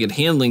have very good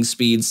handling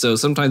speed. So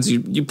sometimes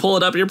you pull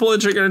it up, you're pulling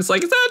the trigger, and it's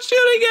like, it's not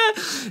shooting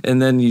yet. And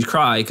then you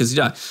cry because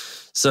you die.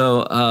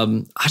 So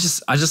I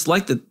just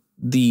like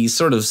the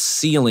sort of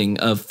ceiling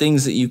of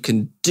things that you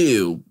can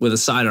do with a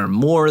sidearm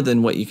more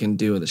than what you can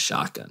do with a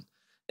shotgun.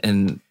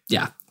 And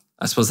yeah,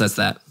 I suppose that's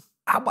that.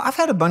 I've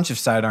had a bunch of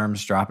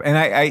sidearms drop, and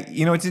I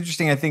it's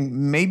interesting. I think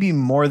maybe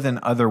more than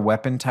other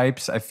weapon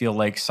types, I feel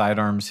like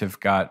sidearms have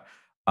got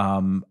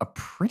a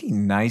pretty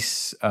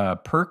nice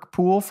perk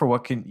pool for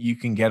what you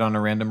can get on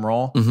a random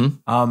roll.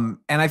 Mm-hmm.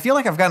 And I feel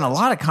like I've gotten a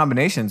lot of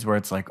combinations where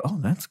it's like, oh,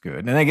 that's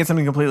good, and I get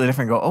something completely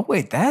different and go, oh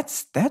wait,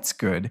 that's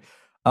good.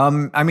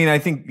 I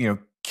think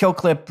kill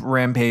clip,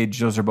 rampage,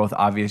 those are both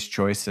obvious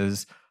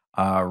choices.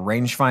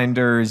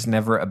 Rangefinder is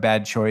never a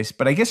bad choice,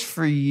 but I guess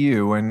for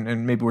you,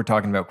 and maybe we're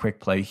talking about quick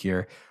play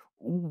here,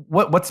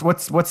 what's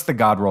the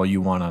god roll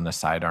you want on a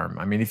sidearm?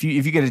 I mean, if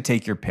you get to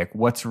take your pick,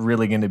 what's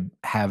really going to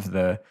have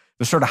the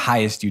sort of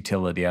highest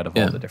utility out of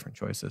all the different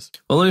choices?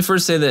 Well, let me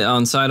first say that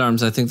on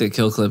sidearms, I think that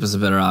kill clip is a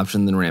better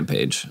option than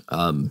rampage.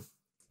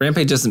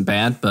 Rampage isn't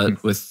bad,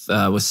 but with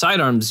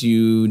sidearms,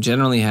 you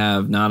generally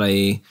have not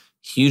a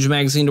huge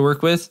magazine to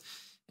work with.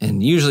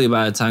 And usually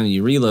by the time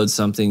you reload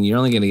something, you're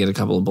only going to get a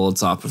couple of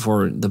bullets off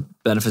before the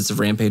benefits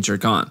of rampage are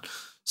gone.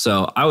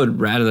 So I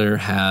would rather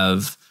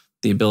have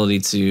the ability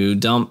to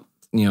dump,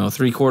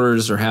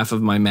 3/4 or half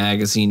of my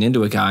magazine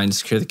into a guy and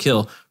secure the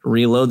kill,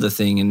 reload the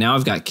thing. And now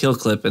I've got kill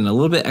clip and a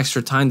little bit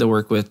extra time to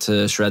work with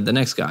to shred the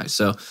next guy.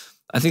 So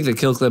I think the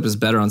kill clip is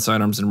better on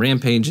sidearms than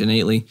rampage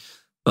innately.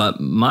 But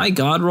my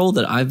god roll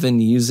that I've been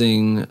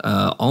using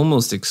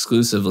almost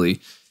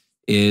exclusively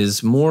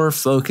is more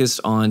focused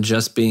on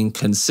just being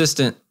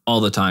consistent all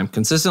the time,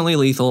 consistently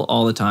lethal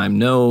all the time.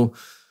 No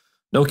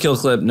kill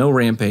clip, no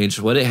rampage.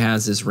 What it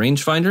has is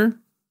rangefinder.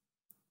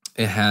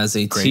 It has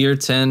a tier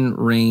 10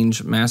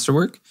 range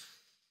masterwork.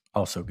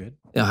 Also good.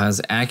 It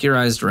has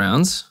accurized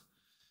rounds,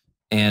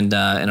 and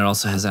it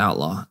also has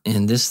outlaw.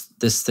 And this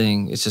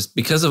thing, it's just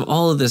because of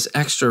all of this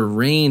extra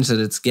range that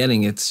it's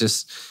getting. It's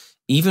just,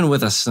 even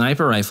with a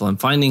sniper rifle, I'm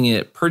finding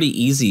it pretty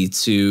easy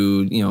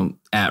to,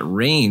 at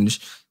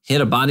range,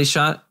 hit a body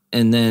shot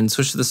and then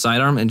switch to the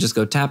sidearm and just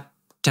go tap,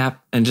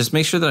 tap, and just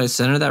make sure that I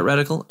center that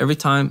reticle every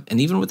time.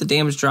 And even with the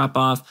damage drop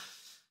off,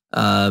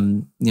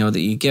 that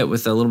you get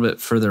with a little bit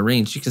further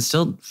range, you can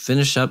still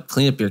finish up,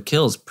 clean up your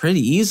kills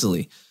pretty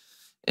easily.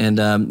 And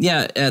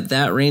at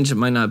that range, it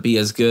might not be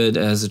as good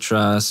as a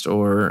Trust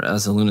or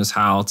as a Luna's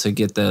Howl to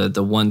get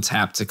the one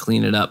tap to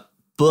clean it up.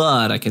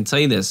 But I can tell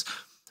you this,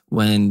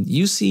 when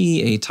you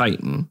see a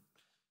Titan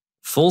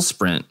full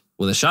sprint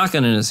with a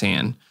shotgun in his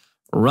hand,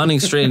 running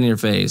straight in your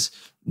face,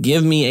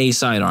 give me a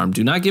sidearm.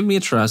 Do not give me a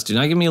Trust. Do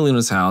not give me a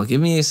Luna's Howl. Give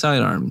me a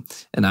sidearm.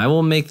 And I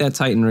will make that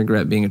Titan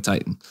regret being a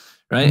Titan.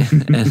 Right?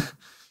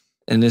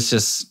 and it's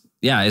just,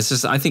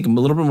 I think a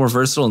little bit more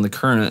versatile in the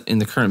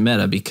current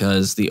meta,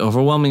 because the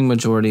overwhelming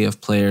majority of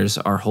players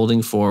are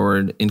holding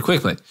forward in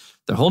quick play.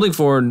 They're holding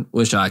forward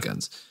with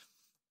shotguns,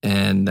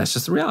 and that's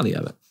just the reality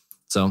of it.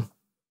 So,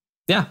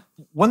 yeah.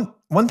 One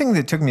thing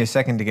that took me a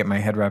second to get my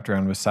head wrapped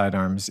around with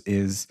sidearms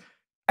is,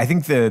 I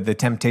think the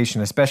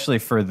temptation, especially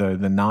for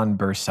the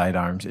non-burst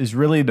sidearms, is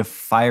really to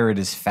fire it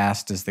as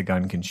fast as the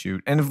gun can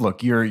shoot. And if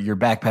look, you're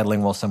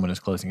backpedaling while someone is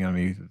closing in on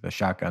you with a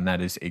shotgun, that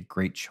is a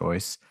great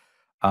choice.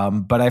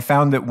 But I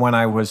found that when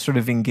I was sort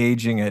of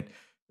engaging at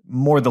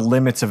more the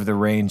limits of the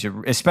range,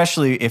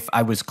 especially if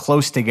I was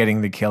close to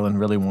getting the kill and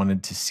really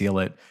wanted to seal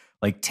it,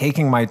 like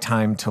taking my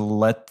time to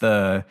let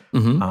the,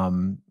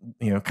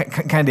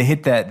 kind of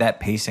hit that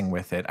pacing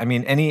with it. I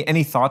mean,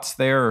 any thoughts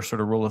there, or sort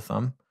of rule of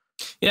thumb?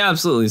 Yeah,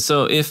 absolutely.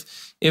 So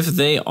if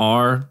they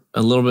are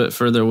a little bit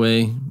further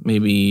away,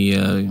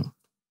 maybe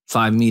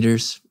 5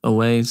 meters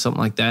away,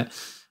 something like that,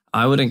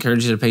 I would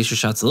encourage you to pace your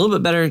shots a little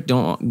bit better. You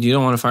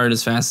don't want to fire it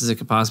as fast as it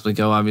could possibly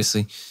go,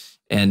 obviously.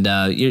 And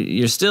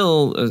you're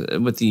still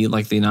with the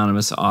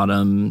anonymous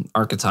Autumn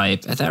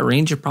archetype at that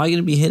range. You're probably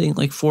going to be hitting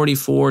like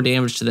 44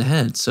 damage to the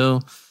head.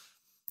 So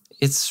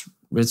it's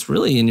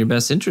really in your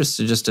best interest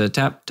to just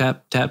tap,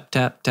 tap, tap,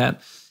 tap,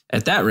 tap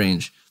at that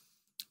range.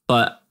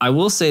 But I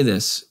will say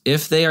this: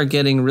 if they are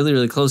getting really,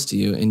 really close to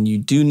you, and you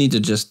do need to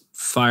just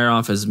fire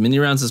off as many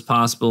rounds as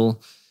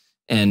possible,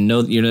 and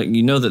know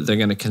that they're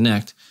going to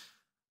connect.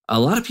 A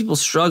lot of people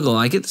struggle.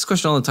 I get this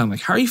question all the time, like,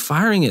 how are you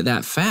firing it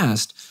that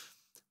fast?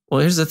 Well,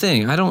 here's the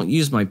thing. I don't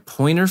use my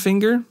pointer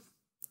finger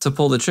to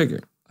pull the trigger.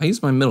 I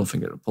use my middle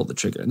finger to pull the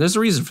trigger. And there's a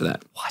reason for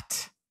that.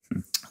 What?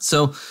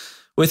 So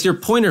with your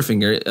pointer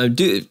finger,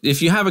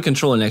 if you have a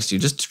controller next to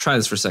you, just try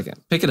this for a second.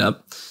 Pick it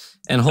up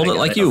and hold it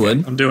like you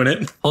would. I'm doing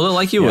it. Hold it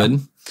like you would.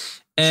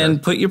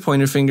 And put your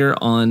pointer finger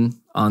on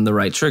the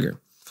right trigger.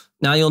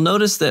 Now, you'll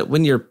notice that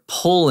when you're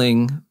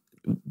pulling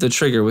the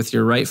trigger with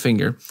your right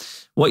finger,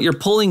 what you're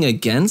pulling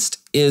against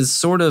is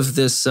sort of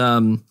this,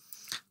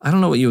 I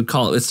don't know what you would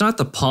call it. It's not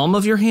the palm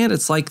of your hand.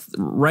 It's like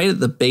right at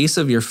the base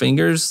of your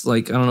fingers.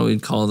 Like, I don't know what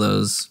you'd call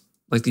those.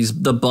 Like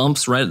the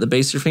bumps right at the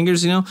base of your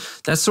fingers,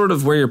 That's sort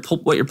of where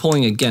what you're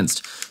pulling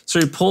against. So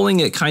you're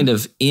pulling it kind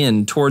of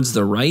in towards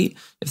the right,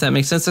 if that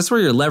makes sense. That's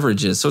where your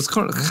leverage is. So it's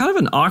kind of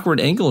an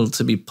awkward angle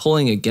to be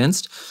pulling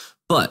against.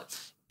 But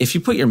if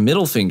you put your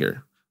middle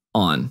finger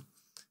on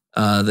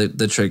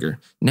the trigger,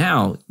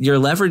 now your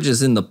leverage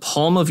is in the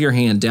palm of your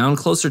hand, down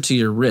closer to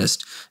your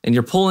wrist, and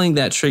you're pulling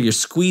that trigger,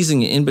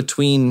 squeezing it in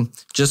between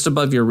just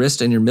above your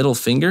wrist and your middle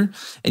finger,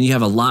 and you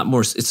have a lot more,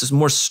 it's just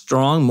more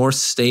strong, more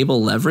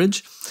stable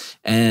leverage,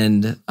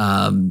 and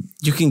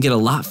you can get a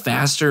lot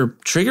faster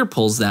trigger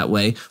pulls that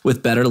way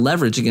with better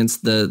leverage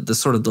against the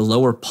sort of the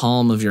lower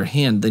palm of your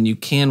hand than you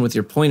can with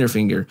your pointer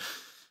finger.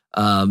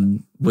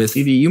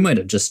 Phoebe, you might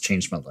have just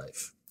changed my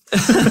life.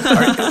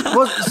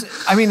 Well,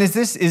 I mean, is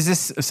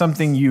this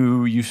something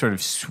you sort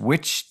of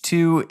switch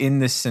to in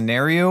this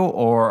scenario,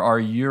 or are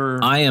your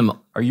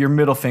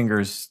middle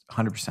fingers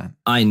 100%?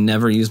 I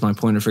never use my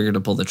pointer finger to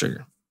pull the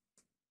trigger.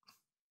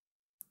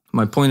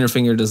 My pointer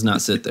finger does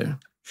not sit there.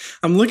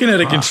 I'm looking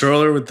at a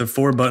controller with the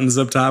 4 buttons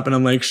up top, and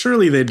I'm like,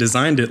 surely they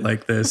designed it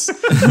like this,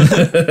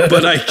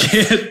 but I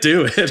can't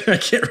do it. I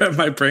can't wrap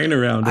my brain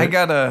around it.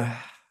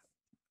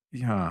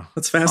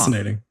 That's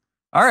fascinating.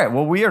 All right,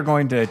 well, we are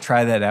going to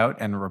try that out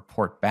and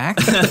report back.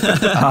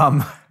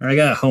 I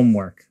got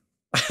homework.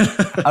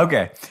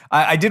 Okay.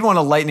 I did want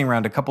to lightning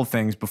round a couple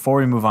things before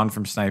we move on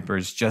from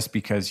snipers, just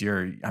because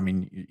you're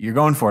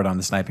going for it on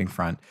the sniping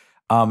front.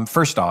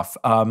 First off,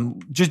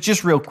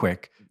 just real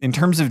quick, in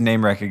terms of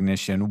name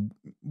recognition,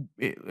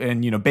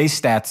 and base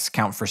stats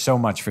count for so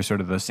much for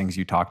sort of those things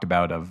you talked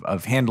about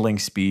of handling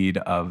speed,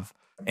 of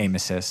aim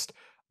assist.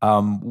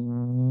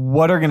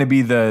 What are going to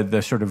be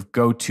the sort of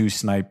go-to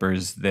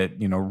snipers that,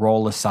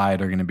 roll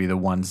aside are going to be the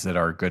ones that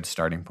are a good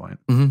starting point?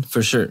 Mm-hmm,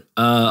 for sure.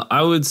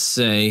 I would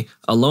say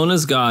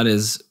Alona's God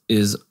is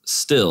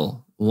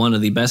still one of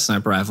the best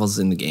sniper rifles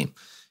in the game,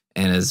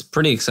 and is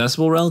pretty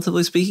accessible,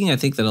 relatively speaking. I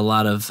think that a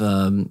lot of,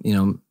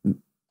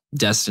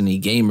 Destiny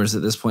gamers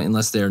at this point,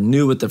 unless they're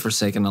new with the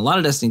Forsaken, a lot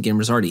of Destiny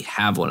gamers already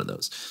have one of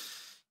those.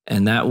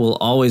 And that will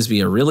always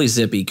be a really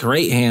zippy,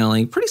 great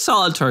handling, pretty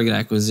solid target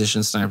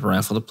acquisition sniper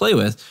rifle to play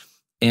with.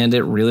 And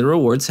it really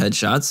rewards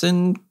headshots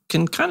and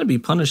can kind of be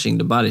punishing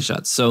to body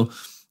shots. So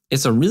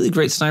it's a really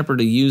great sniper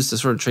to use to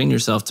sort of train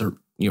yourself to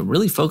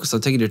really focus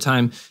on taking your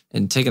time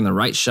and taking the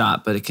right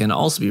shot. But it can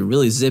also be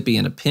really zippy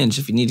in a pinch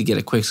if you need to get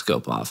a quick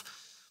scope off.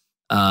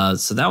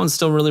 So that one's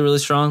still really, really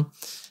strong.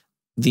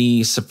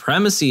 The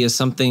Supremacy is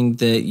something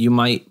that you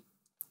might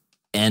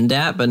end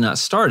at, but not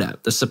start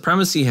at. The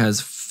Supremacy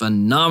has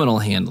phenomenal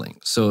handling.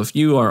 So if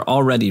you are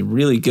already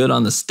really good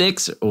on the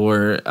sticks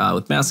or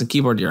with mouse and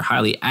keyboard, you're a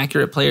highly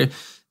accurate player,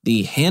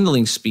 the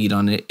handling speed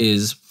on it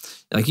is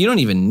like you don't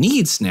even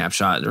need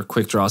snapshot or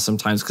quick draw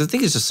sometimes because I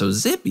think it's just so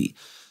zippy.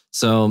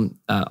 So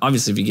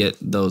obviously if you get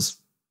those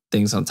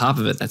things on top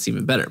of it, that's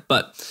even better.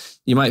 But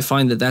you might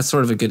find that that's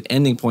sort of a good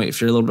ending point if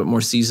you're a little bit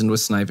more seasoned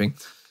with sniping.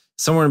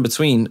 Somewhere in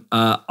between,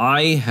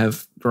 I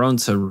have grown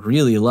to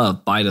really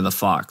love Bite of the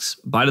Fox.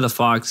 Bite of the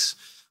Fox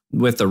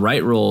with the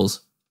right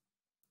rolls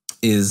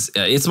is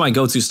it's my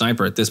go-to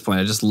sniper at this point.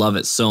 I just love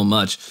it so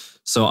much.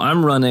 So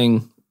I'm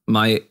running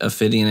my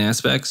Ophidian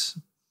aspects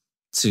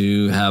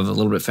to have a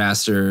little bit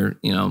faster,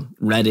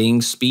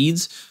 reading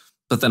speeds.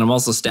 But then I'm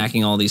also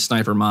stacking all these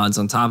sniper mods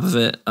on top of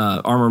it,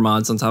 armor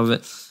mods on top of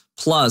it.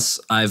 Plus,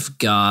 I've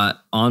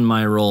got on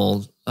my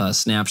roll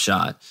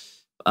snapshot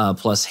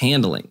plus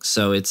handling.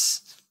 So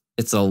it's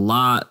a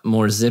lot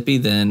more zippy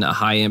than a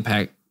high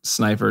impact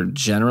sniper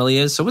generally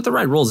is. So with the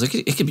right rolls,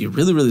 it could be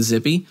really, really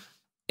zippy.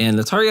 And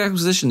the target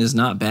acquisition is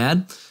not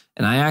bad.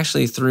 And I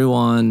actually threw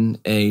on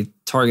a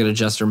target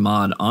adjuster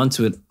mod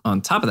onto it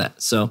on top of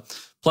that. So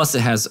plus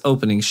it has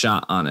opening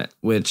shot on it,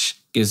 which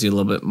gives you a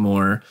little bit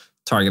more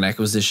target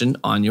acquisition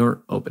on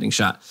your opening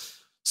shot.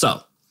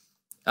 So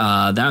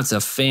that's a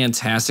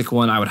fantastic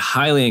one. I would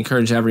highly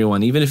encourage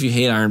everyone, even if you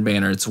hate Iron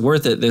Banner, it's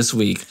worth it this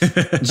week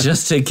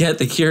just to get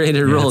the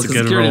curated rolls.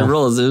 Because the curated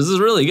rolls is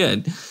really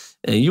good.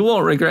 You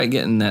won't regret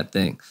getting that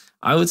thing.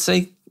 I would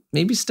say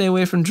maybe stay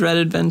away from Dread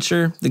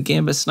Adventure. The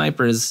Gambit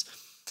Sniper is,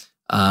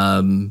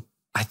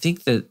 I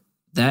think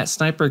that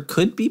sniper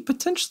could be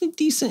potentially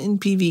decent in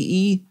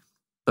PvE,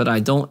 but I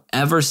don't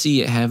ever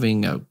see it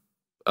having a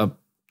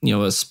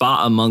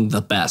spot among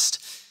the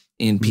best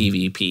in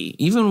PvP.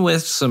 Even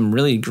with some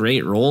really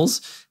great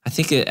rolls, I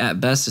think at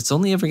best it's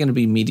only ever going to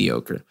be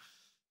mediocre.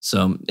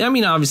 So, I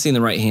mean, obviously in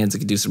the right hands, it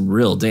could do some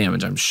real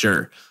damage, I'm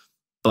sure.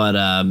 But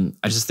I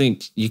just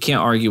think you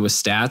can't argue with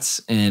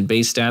stats, and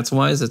base stats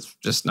wise, it's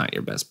just not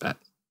your best bet.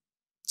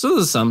 So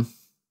those are some.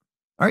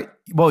 All right.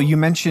 Well, you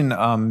mentioned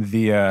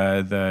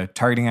the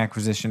targeting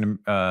acquisition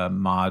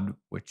mod,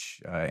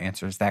 which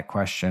answers that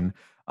question.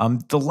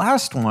 The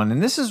last one,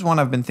 and this is one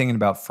I've been thinking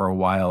about for a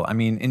while. I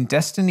mean, in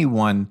Destiny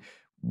 1,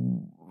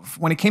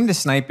 when it came to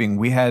sniping,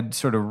 we had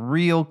sort of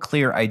real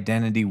clear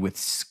identity with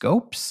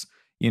scopes.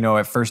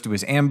 At first it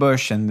was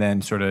ambush, and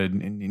then sort of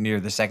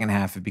near the second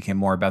half, it became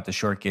more about the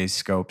short gaze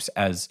scopes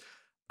as,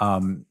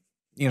 something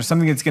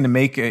that's going to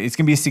it's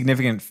going to be a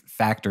significant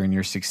factor in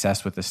your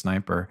success with the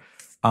sniper.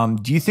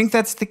 Do you think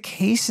that's the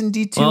case in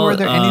D2? Well, are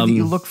there any that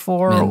you look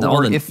for?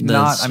 Or if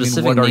not,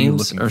 what are you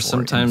looking for? Are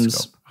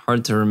sometimes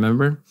hard to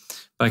remember,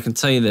 but I can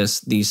tell you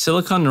this: the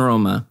Silicon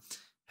Neuroma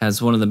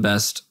has one of the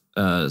best,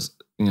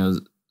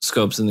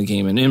 scopes in the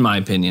game, and in my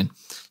opinion.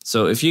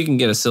 So if you can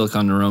get a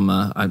Silicon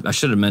Neuroma, I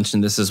should have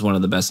mentioned this is one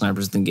of the best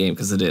snipers in the game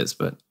because it is,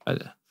 but I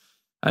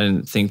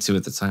didn't think to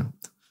at the time.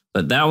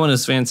 But that one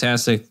is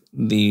fantastic.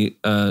 The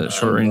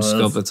short range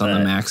scope that's on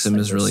the Maxim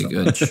is really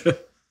good.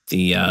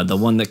 The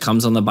one that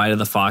comes on the Bite of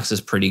the Fox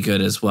is pretty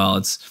good as well.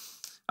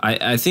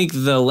 I think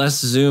the less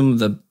zoom,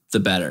 the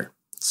better.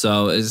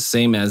 So it's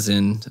same as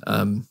in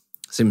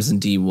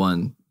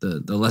D1.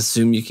 The less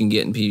zoom you can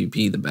get in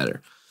PvP, the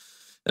better.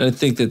 And I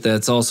think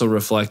that's also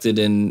reflected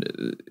in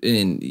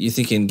you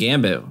think in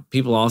Gambit.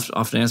 People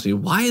often ask me,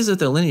 why is it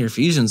that linear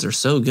fusions are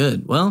so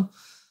good? Well,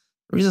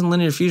 the reason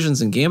linear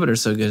fusions in Gambit are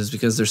so good is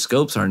because their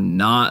scopes are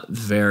not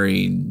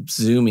very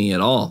zoomy at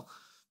all,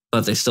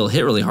 but they still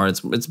hit really hard.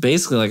 It's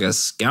basically like a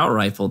scout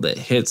rifle that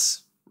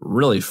hits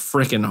really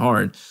freaking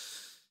hard.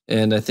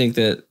 And I think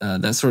that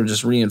that sort of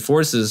just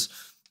reinforces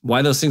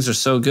why those things are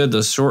so good.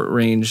 Those short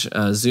range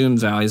zoom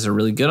values are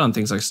really good on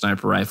things like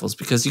sniper rifles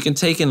because you can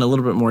take in a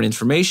little bit more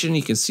information.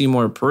 You can see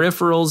more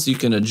peripherals. You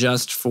can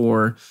adjust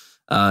for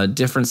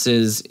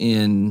differences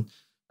in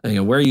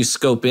where you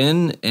scope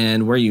in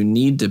and where you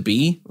need to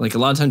be. Like a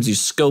lot of times you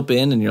scope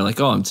in and you're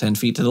like, oh, I'm 10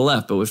 feet to the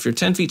left. But if you're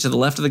 10 feet to the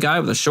left of the guy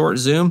with a short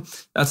zoom,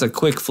 that's a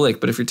quick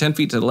flick. But if you're 10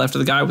 feet to the left of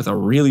the guy with a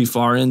really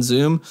far in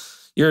zoom,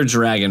 you're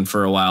dragging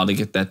for a while to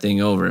get that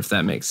thing over, if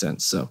that makes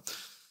sense. So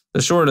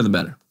the shorter, the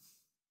better.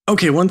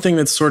 Okay, one thing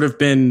that's sort of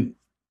been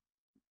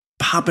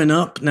popping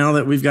up now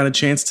that we've got a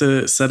chance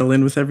to settle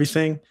in with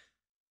everything.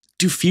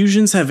 Do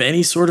fusions have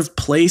any sort of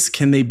place?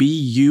 Can they be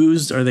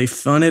used? Are they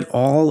fun at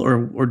all?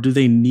 Or do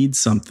they need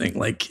something?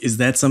 Like, is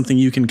that something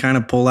you can kind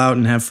of pull out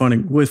and have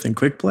fun with in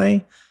quick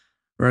play?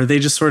 Or are they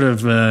just sort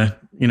of,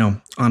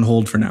 on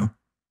hold for now?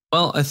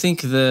 Well, I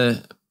think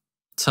the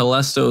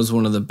Telesto is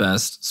one of the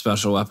best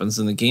special weapons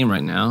in the game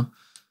right now.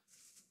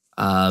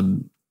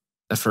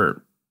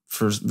 For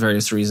for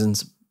various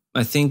reasons.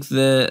 I think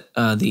that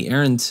the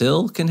Aaron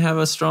Till could have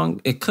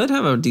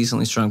a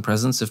decently strong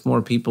presence if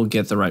more people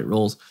get the right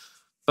roles.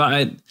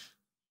 But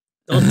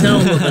Don't tell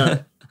them about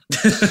it.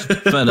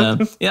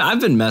 But yeah, I've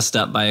been messed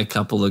up by a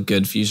couple of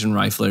good fusion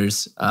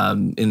riflers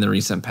in the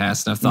recent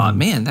past, and I've thought,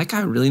 man, that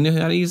guy really knew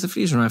how to use a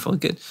fusion rifle.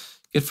 Good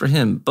for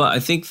him. But I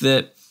think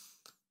that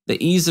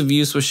the ease of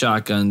use with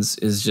shotguns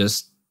is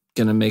just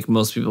going to make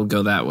most people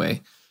go that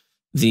way.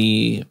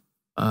 The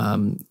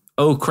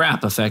oh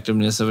crap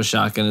effectiveness of a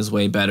shotgun is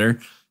way better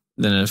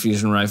than a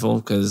fusion rifle,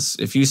 because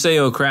if you say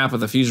oh crap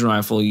with a fusion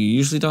rifle, you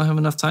usually don't have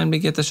enough time to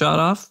get the shot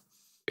off.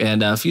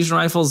 And fusion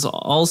rifles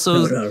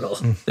also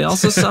they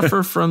also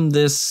suffer from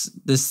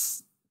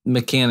this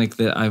mechanic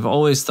that I've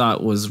always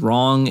thought was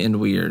wrong and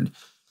weird,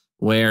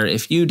 where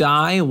if you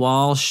die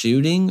while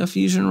shooting a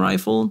fusion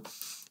rifle,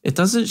 it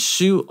doesn't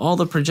shoot all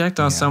the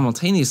projectiles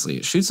simultaneously.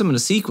 It shoots them in a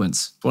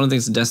sequence. One of the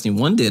things that Destiny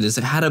 1 did is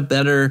it had a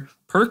better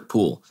perk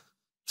pool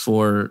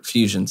for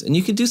fusions. And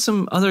you could do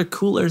some other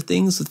cooler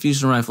things with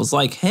fusion rifles,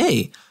 like,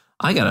 hey,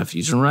 I got a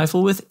fusion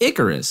rifle with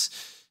Icarus.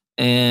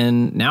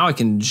 And now I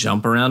can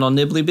jump around on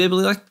Nibbly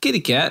Bibbly like a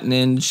kitty cat and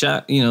then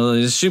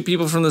just shoot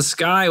people from the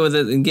sky with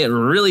it and get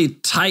really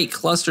tight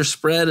cluster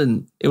spread.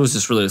 And it was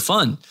just really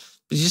fun.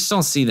 But you just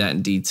don't see that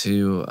in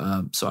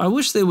D2. So I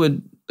wish they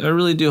would. I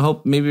really do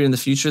hope maybe in the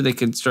future they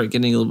could start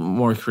getting a little bit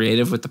more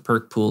creative with the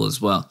perk pool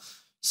as well.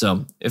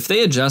 So if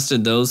they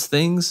adjusted those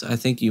things, I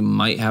think you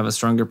might have a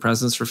stronger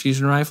presence for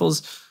fusion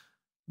rifles.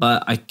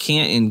 But I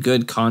can't in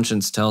good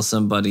conscience tell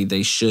somebody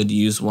they should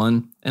use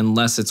one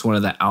unless it's one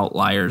of the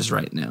outliers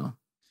right now.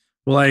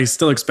 Well, I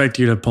still expect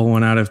you to pull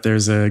one out if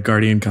there's a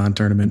Guardian Con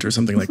tournament or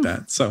something like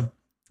that. So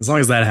as long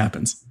as that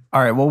happens.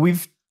 All right. Well,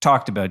 we've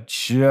talked about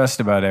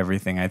just about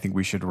everything. I think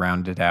we should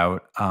round it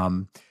out.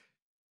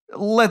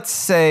 Let's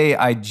say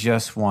I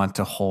just want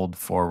to hold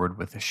forward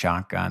with a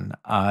shotgun.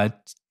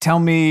 Tell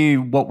me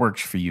what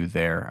works for you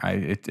there.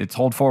 It's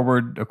hold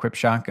forward, equip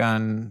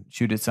shotgun,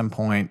 shoot at some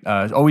point.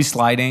 Always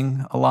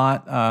sliding a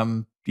lot.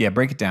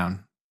 Break it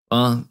down.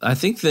 Well, I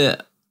think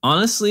that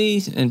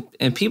honestly,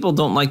 and people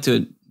don't like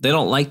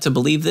to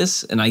believe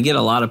this, and I get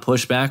a lot of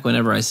pushback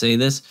whenever I say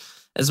this.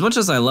 As much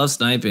as I love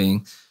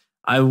sniping,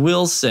 I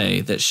will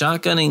say that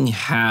shotgunning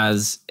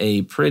has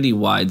a pretty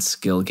wide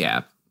skill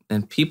gap,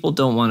 and people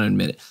don't want to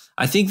admit it.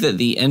 I think that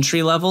the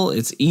entry level,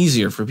 it's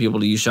easier for people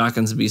to use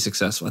shotguns and be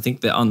successful. I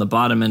think that on the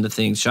bottom end of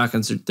things,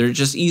 shotguns they're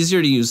just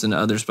easier to use than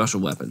other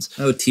special weapons.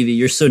 Oh, TV,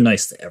 you're so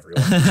nice to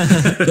everyone.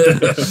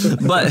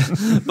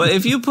 but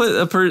if you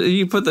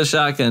put the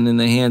shotgun in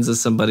the hands of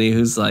somebody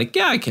who's like,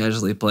 yeah, I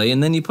casually play,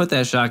 and then you put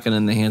that shotgun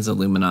in the hands of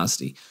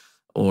Luminosity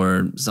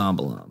or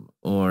Zombalam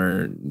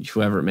or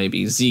whoever it may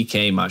be,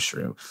 ZK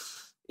Mushroom,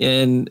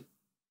 and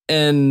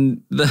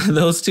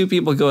those two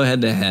people go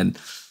head to head.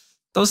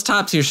 Those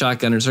top tier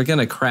shotgunners are going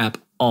to crap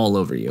all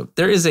over you.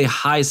 There is a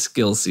high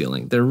skill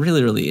ceiling. There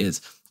really, really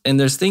is. And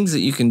there's things that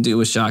you can do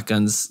with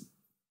shotguns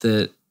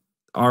that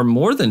are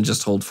more than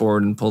just hold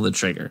forward and pull the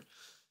trigger.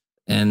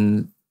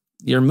 And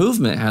your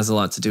movement has a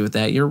lot to do with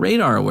that. Your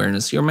radar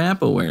awareness, your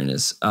map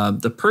awareness,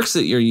 the perks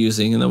that you're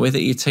using and the way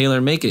that you tailor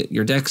make it,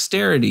 your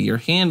dexterity, your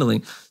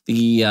handling,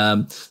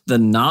 the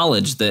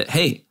knowledge that,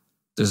 hey,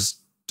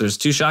 there's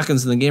two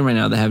shotguns in the game right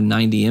now that have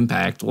 90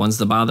 impact. One's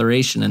the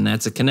Botheration, and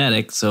that's a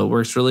kinetic, so it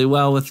works really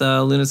well with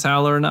Luna's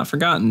Howler or Not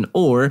Forgotten.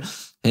 Or,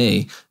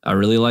 hey, I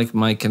really like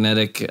my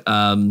kinetic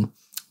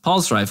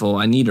pulse rifle.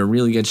 I need a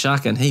really good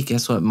shotgun. Hey,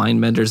 guess what?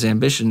 Mindbender's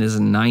Ambition is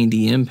a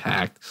 90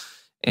 impact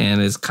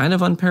and is kind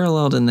of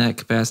unparalleled in that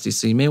capacity,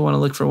 so you may want to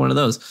look for one of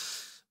those.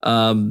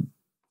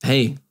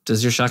 Hey,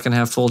 does your shotgun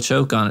have full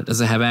choke on it? Does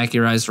it have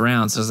accurized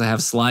rounds? Does it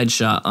have slide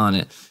shot on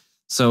it?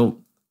 So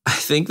I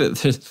think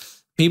that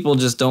people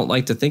just don't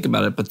like to think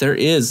about it, but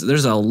there's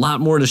a lot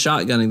more to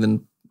shotgunning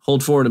than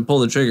hold forward and pull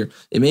the trigger.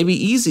 It may be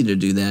easy to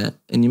do that,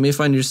 and you may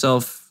find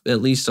yourself,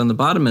 at least on the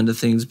bottom end of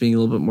things, being a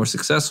little bit more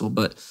successful.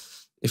 But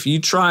if you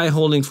try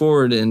holding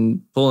forward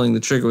and pulling the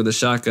trigger with a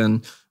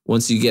shotgun,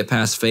 once you get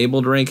past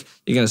Fabled rank,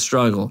 you're going to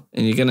struggle,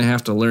 and you're going to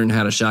have to learn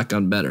how to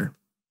shotgun better.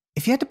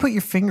 If you had to put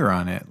your finger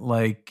on it,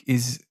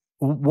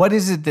 what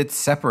is it that's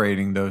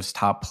separating those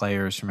top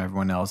players from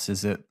everyone else?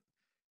 Is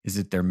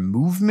it their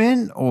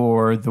movement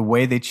or the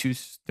way they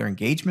choose their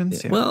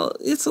engagements? Yeah. Well,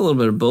 it's a little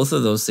bit of both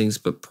of those things,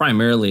 but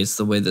primarily it's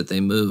the way that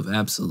they move.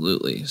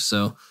 Absolutely.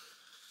 So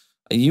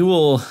you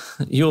will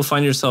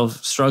find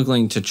yourself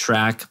struggling to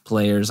track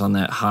players on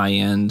that high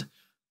end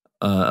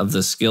of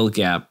the skill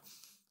gap.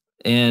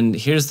 And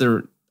here's I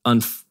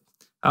don't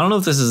know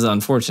if this is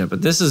unfortunate,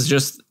 but this is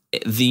just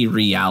the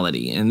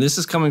reality. And this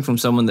is coming from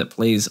someone that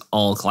plays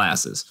all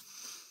classes.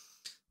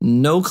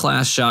 No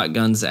class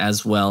shotguns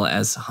as well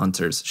as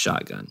Hunter's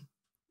shotgun.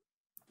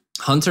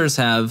 Hunters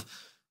have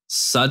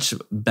such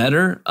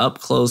better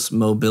up-close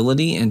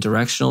mobility and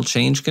directional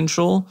change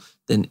control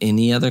than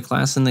any other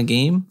class in the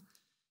game.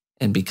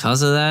 And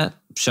because of that,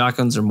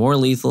 shotguns are more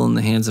lethal in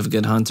the hands of a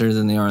good Hunter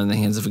than they are in the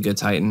hands of a good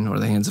Titan or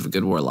the hands of a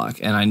good Warlock.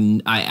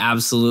 And I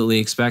absolutely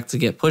expect to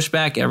get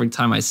pushback every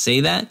time I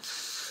say that.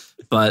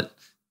 But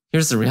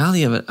here's the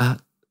reality of it.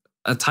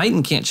 a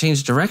Titan can't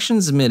change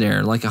directions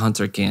midair like a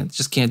Hunter can.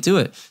 Just can't do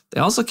it.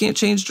 They also can't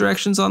change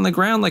directions on the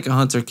ground like a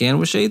Hunter can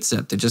with Shade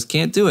Step. They just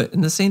can't do it.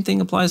 And the same thing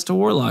applies to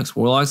Warlocks.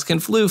 Warlocks can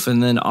floof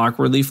and then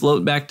awkwardly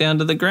float back down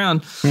to the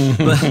ground.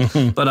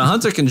 But a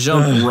Hunter can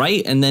jump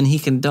right, and then he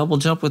can double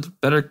jump with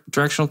better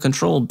directional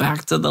control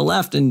back to the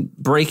left and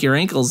break your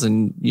ankles,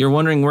 and you're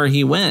wondering where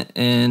he went.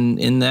 And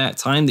in that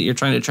time that you're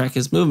trying to track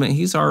his movement,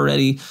 he's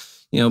already,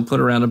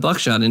 put around a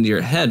buckshot into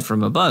your head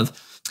from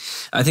above.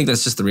 I think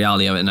that's just the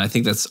reality of it. And I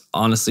think that's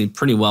honestly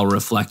pretty well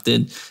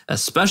reflected,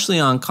 especially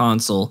on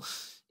console.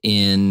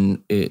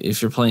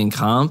 If you're playing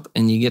comp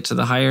and you get to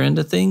the higher end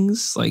of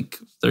things, like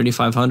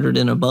 3,500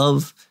 and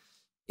above,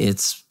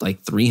 it's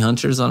like 3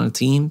 hunters on a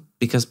team,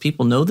 because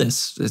people know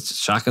this.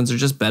 Shotguns are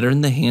just better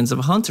in the hands of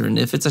a hunter. And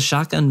if it's a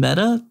shotgun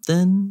meta,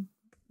 then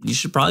you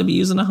should probably be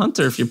using a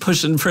hunter if you're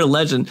pushing for a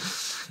legend.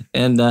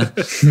 And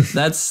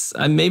that's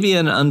maybe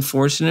an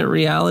unfortunate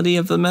reality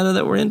of the meta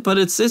that we're in, but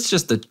it's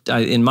just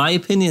in my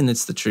opinion,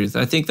 it's the truth.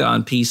 I think that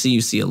on PC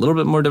you see a little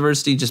bit more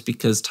diversity, just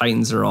because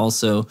Titans are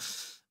also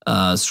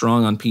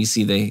strong on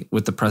PC.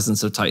 With the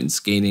presence of Titan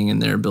skating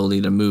and their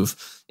ability to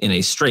move in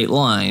a straight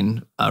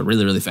line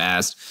really, really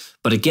fast.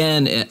 But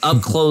again,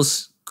 up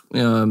close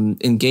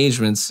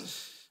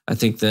engagements, I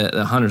think that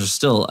the hunters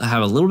still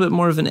have a little bit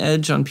more of an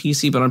edge on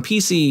PC. But on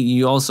PC,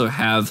 you also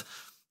have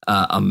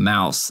a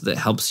mouse that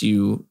helps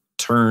you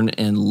turn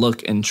and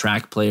look and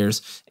track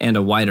players, and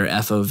a wider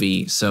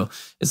FOV. So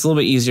it's a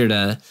little bit easier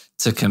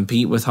to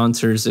compete with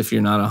hunters if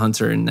you're not a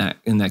hunter in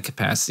that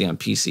capacity on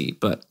PC.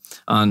 But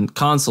on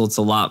console, it's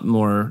a lot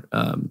more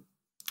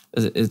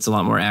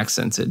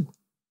accented.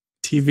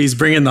 TV's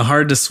bringing the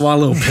hard to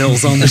swallow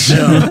pills on the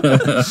show.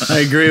 I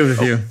agree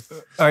with you.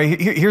 All right,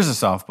 here's a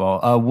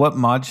softball. What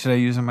mod should I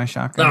use on my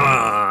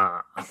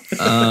shotgun?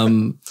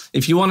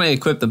 If you want to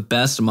equip the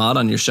best mod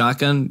on your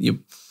shotgun,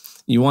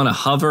 you want to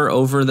hover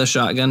over the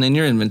shotgun in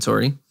your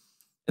inventory,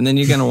 and then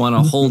you're going to want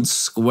to hold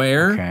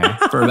square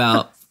for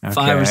about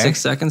 5 or 6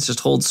 seconds.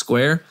 Just hold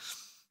square,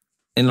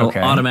 and it'll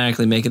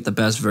automatically make it the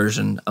best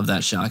version of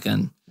that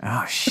shotgun.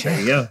 Oh, shit. There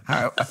you go.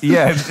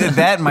 Yeah,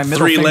 that and my middle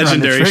 3 finger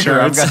legendary on the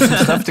trigger. I've shards. got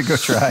some stuff to go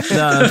try.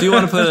 No, if you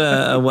want to put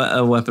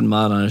a weapon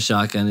mod on a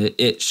shotgun,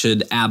 it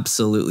should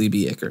absolutely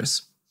be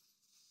Icarus.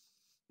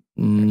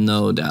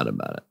 No doubt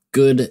about it.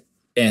 Good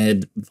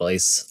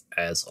advice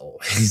as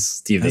always,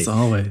 Stevie. As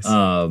always.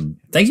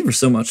 Thank you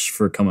so much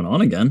for coming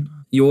on again.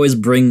 You always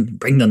bring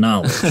the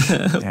knowledge.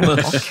 Yeah,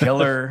 all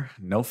killer,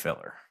 no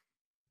filler.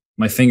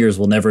 My fingers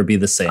will never be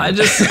the same. I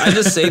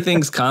just say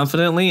things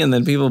confidently, and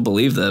then people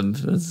believe them.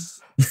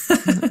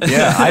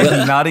 Yeah,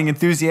 I'm nodding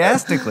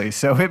enthusiastically,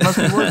 so it must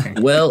be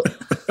working. Well,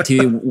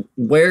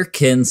 where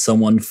can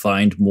someone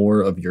find more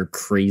of your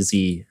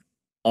crazy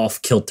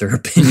off-kilter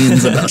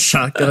opinions about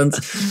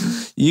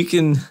shotguns? You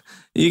can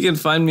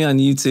find me on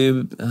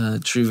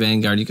YouTube, True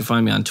Vanguard. You can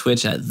find me on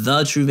Twitch at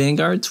The True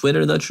Vanguard,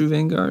 Twitter, The True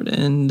Vanguard.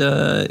 And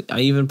I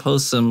even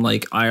post some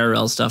like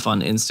IRL stuff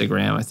on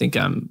Instagram. I think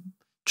I'm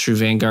True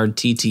Vanguard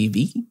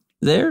TTV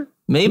there,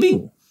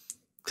 maybe.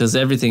 Because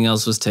everything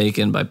else was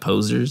taken by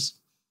posers.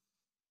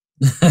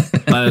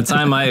 By the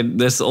time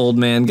this old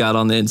man got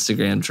on the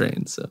Instagram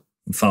train. So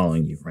I'm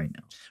following you right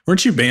now.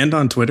 Weren't you banned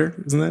on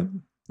Twitter? Isn't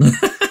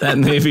that? That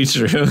may be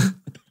true.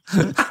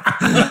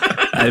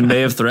 I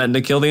may have threatened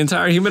to kill the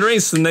entire human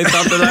race, and they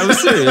thought that I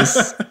was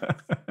serious.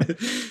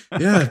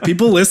 Yeah,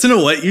 people listen to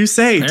what you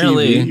say.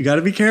 Apparently. TV. You got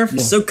to be careful.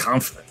 You're so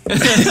confident.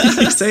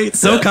 You say it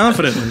so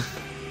confidently.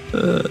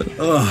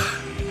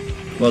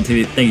 Well,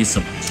 TV, thank you so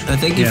much.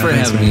 Thank you for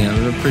having me.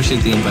 I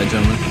appreciate the invite,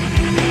 gentlemen.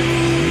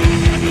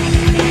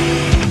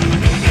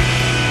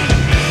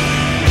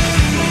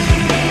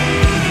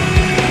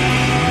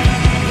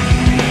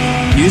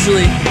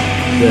 Usually,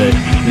 the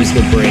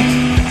musical break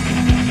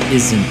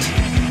isn't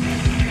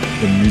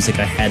the music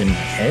I had in my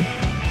head.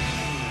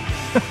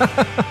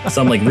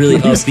 So I'm like really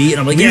upbeat, and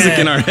I'm like, music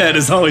in our head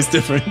is always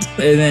different.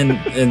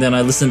 And then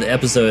I listened to the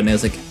episode, and I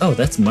was like, oh,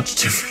 that's much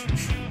different.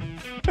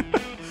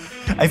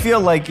 I feel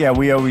like,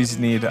 we always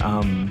need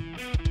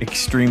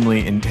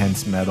extremely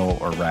intense metal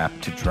or rap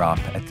to drop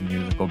at the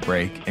musical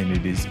break, and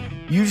it is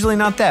usually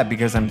not that,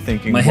 because I'm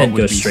thinking my head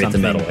goes straight to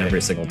metal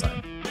every single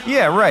time.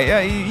 Yeah, right.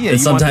 Yeah.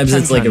 And sometimes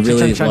it's like a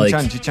really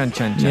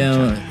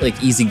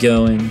like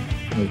easygoing,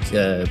 like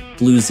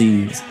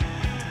bluesy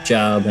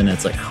job, and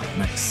it's like, oh,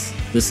 nice.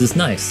 This is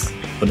nice,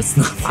 but it's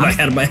not what I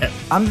had in my head.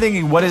 I'm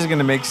thinking, what is going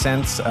to make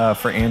sense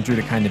for Andrew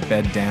to kind of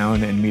bed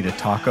down and me to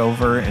talk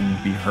over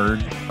and be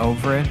heard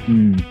over it?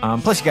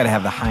 Plus, you got to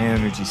have the high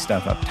energy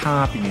stuff up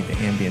top. You need the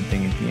ambient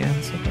thing at the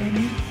end. So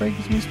music break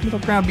is music middle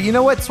ground. But you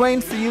know what,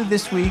 Swain? For you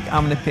this week,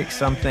 I'm going to pick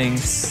something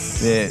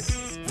that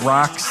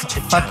rocks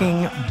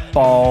fucking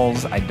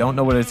balls. I don't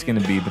know what it's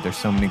going to be, but there's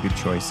so many good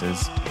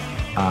choices.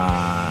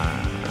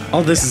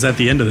 All this is at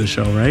the end of the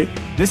show, right?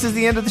 This is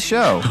the end of the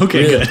show.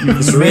 Okay, Really, good.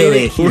 it's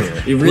really,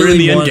 We're in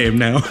the end game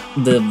now.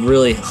 The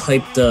really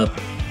hyped up,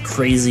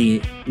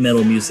 crazy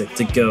metal music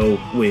to go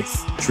with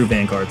True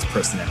Vanguard's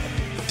personality.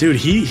 Dude,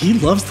 he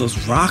loves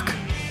those rock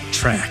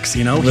tracks,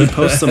 you know? He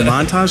posts a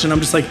montage, and I'm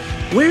just like,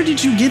 where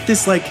did you get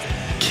this, like,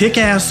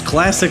 kick-ass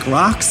classic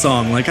rock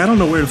song. Like, I don't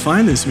know where to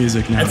find this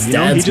music now. That's you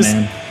know? Dad's,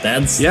 man.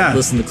 Dad's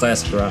listen to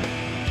classic rock.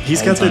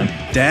 He's got the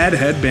dad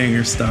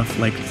headbanger stuff,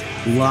 like,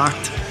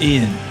 locked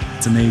in.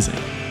 It's amazing.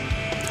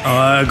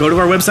 Go to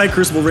our website,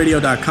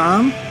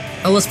 crucibleradio.com.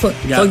 Oh, let's plug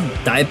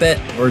Diet Bet.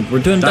 We're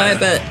doing Diet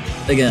Bet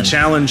again.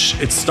 Challenge.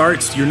 It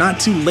starts. You're not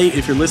too late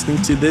if you're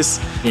listening to this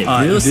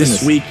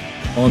this week.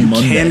 On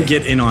Monday. You can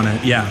get in on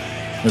it. Yeah.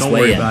 Don't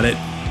worry about it.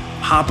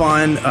 Hop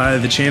on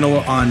the channel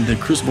on the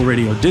Crucible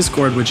Radio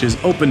Discord, which is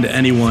open to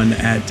anyone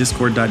at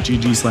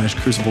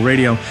discord.gg/Crucible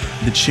Radio.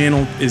 The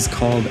channel is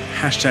called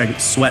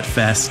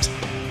 #SweatFest.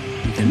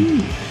 You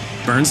can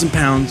burn some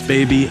pounds,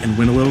 baby, and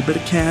win a little bit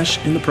of cash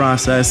in the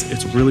process.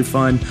 It's really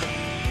fun.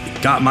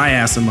 It got my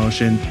ass in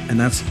motion, and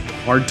that's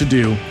hard to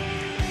do.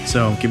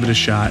 So give it a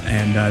shot,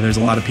 and there's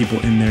a lot of people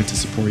in there to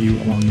support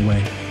you along the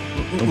way.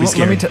 Don't be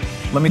scared.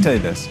 Let me tell you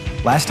this.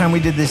 Last time we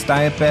did this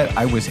diet bet,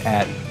 I was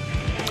at,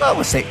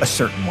 let's say, a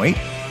certain weight.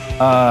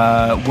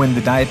 When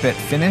the diet bet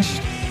finished,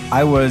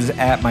 I was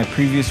at my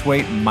previous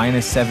weight,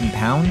 -7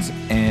 pounds,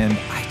 and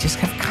I just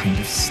have kind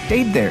of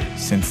stayed there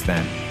since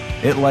then.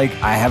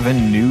 I have a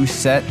new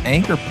set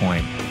anchor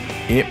point.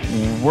 It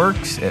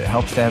works. It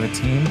helps to have a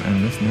team,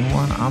 and this new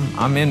one,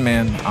 I'm in,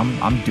 man.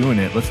 I'm doing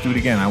it. Let's do it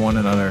again. I want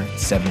another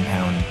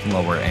 7-pound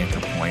lower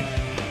anchor point.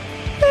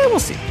 We'll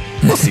see.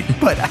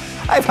 But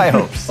I have high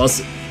hopes.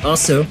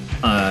 Also,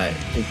 I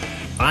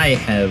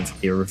have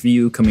a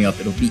review coming up.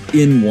 It'll be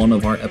in one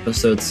of our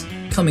episodes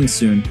coming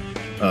soon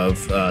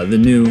of the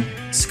new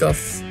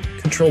SCUF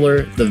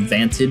controller, the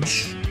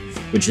Vantage,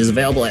 which is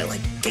available at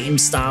like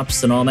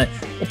GameStops and all that.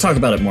 We'll talk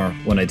about it more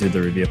when I do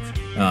the review.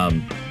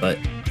 But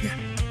yeah,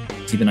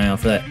 keep an eye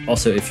out for that.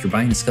 Also, if you're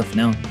buying a SCUF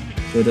now,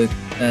 go to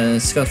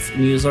SCUF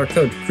and use our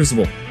code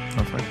Crucible.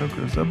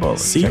 Crucible.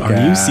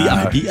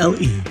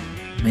 CRUCIBLE.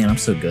 Man, I'm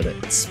so good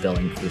at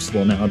spelling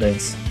Crucible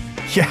nowadays.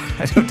 Yeah,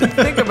 I don't have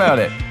to think about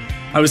it.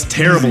 I was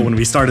terrible when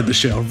we started the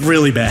show.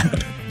 Really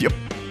bad. Yep.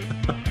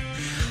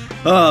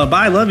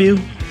 Bye. Love you.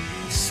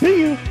 See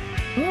you.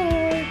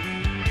 Bye.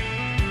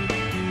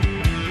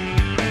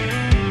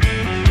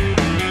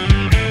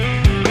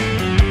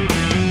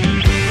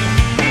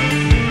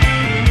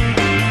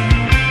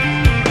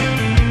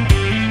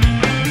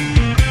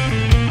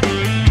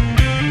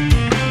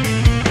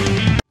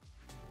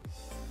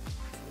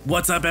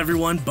 What's up,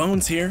 everyone?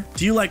 Bones here.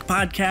 Do you like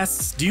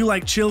podcasts? Do you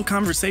like chill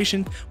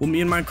conversation? Well,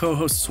 me and my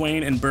co-hosts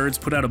Swain and Birds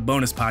put out a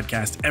bonus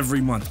podcast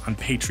every month on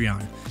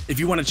Patreon.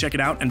 If you want to check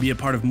it out and be a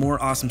part of more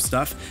awesome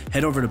stuff,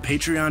 head over to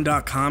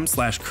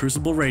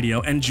patreon.com/Crucible Radio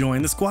and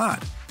join the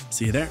squad.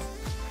 See you there.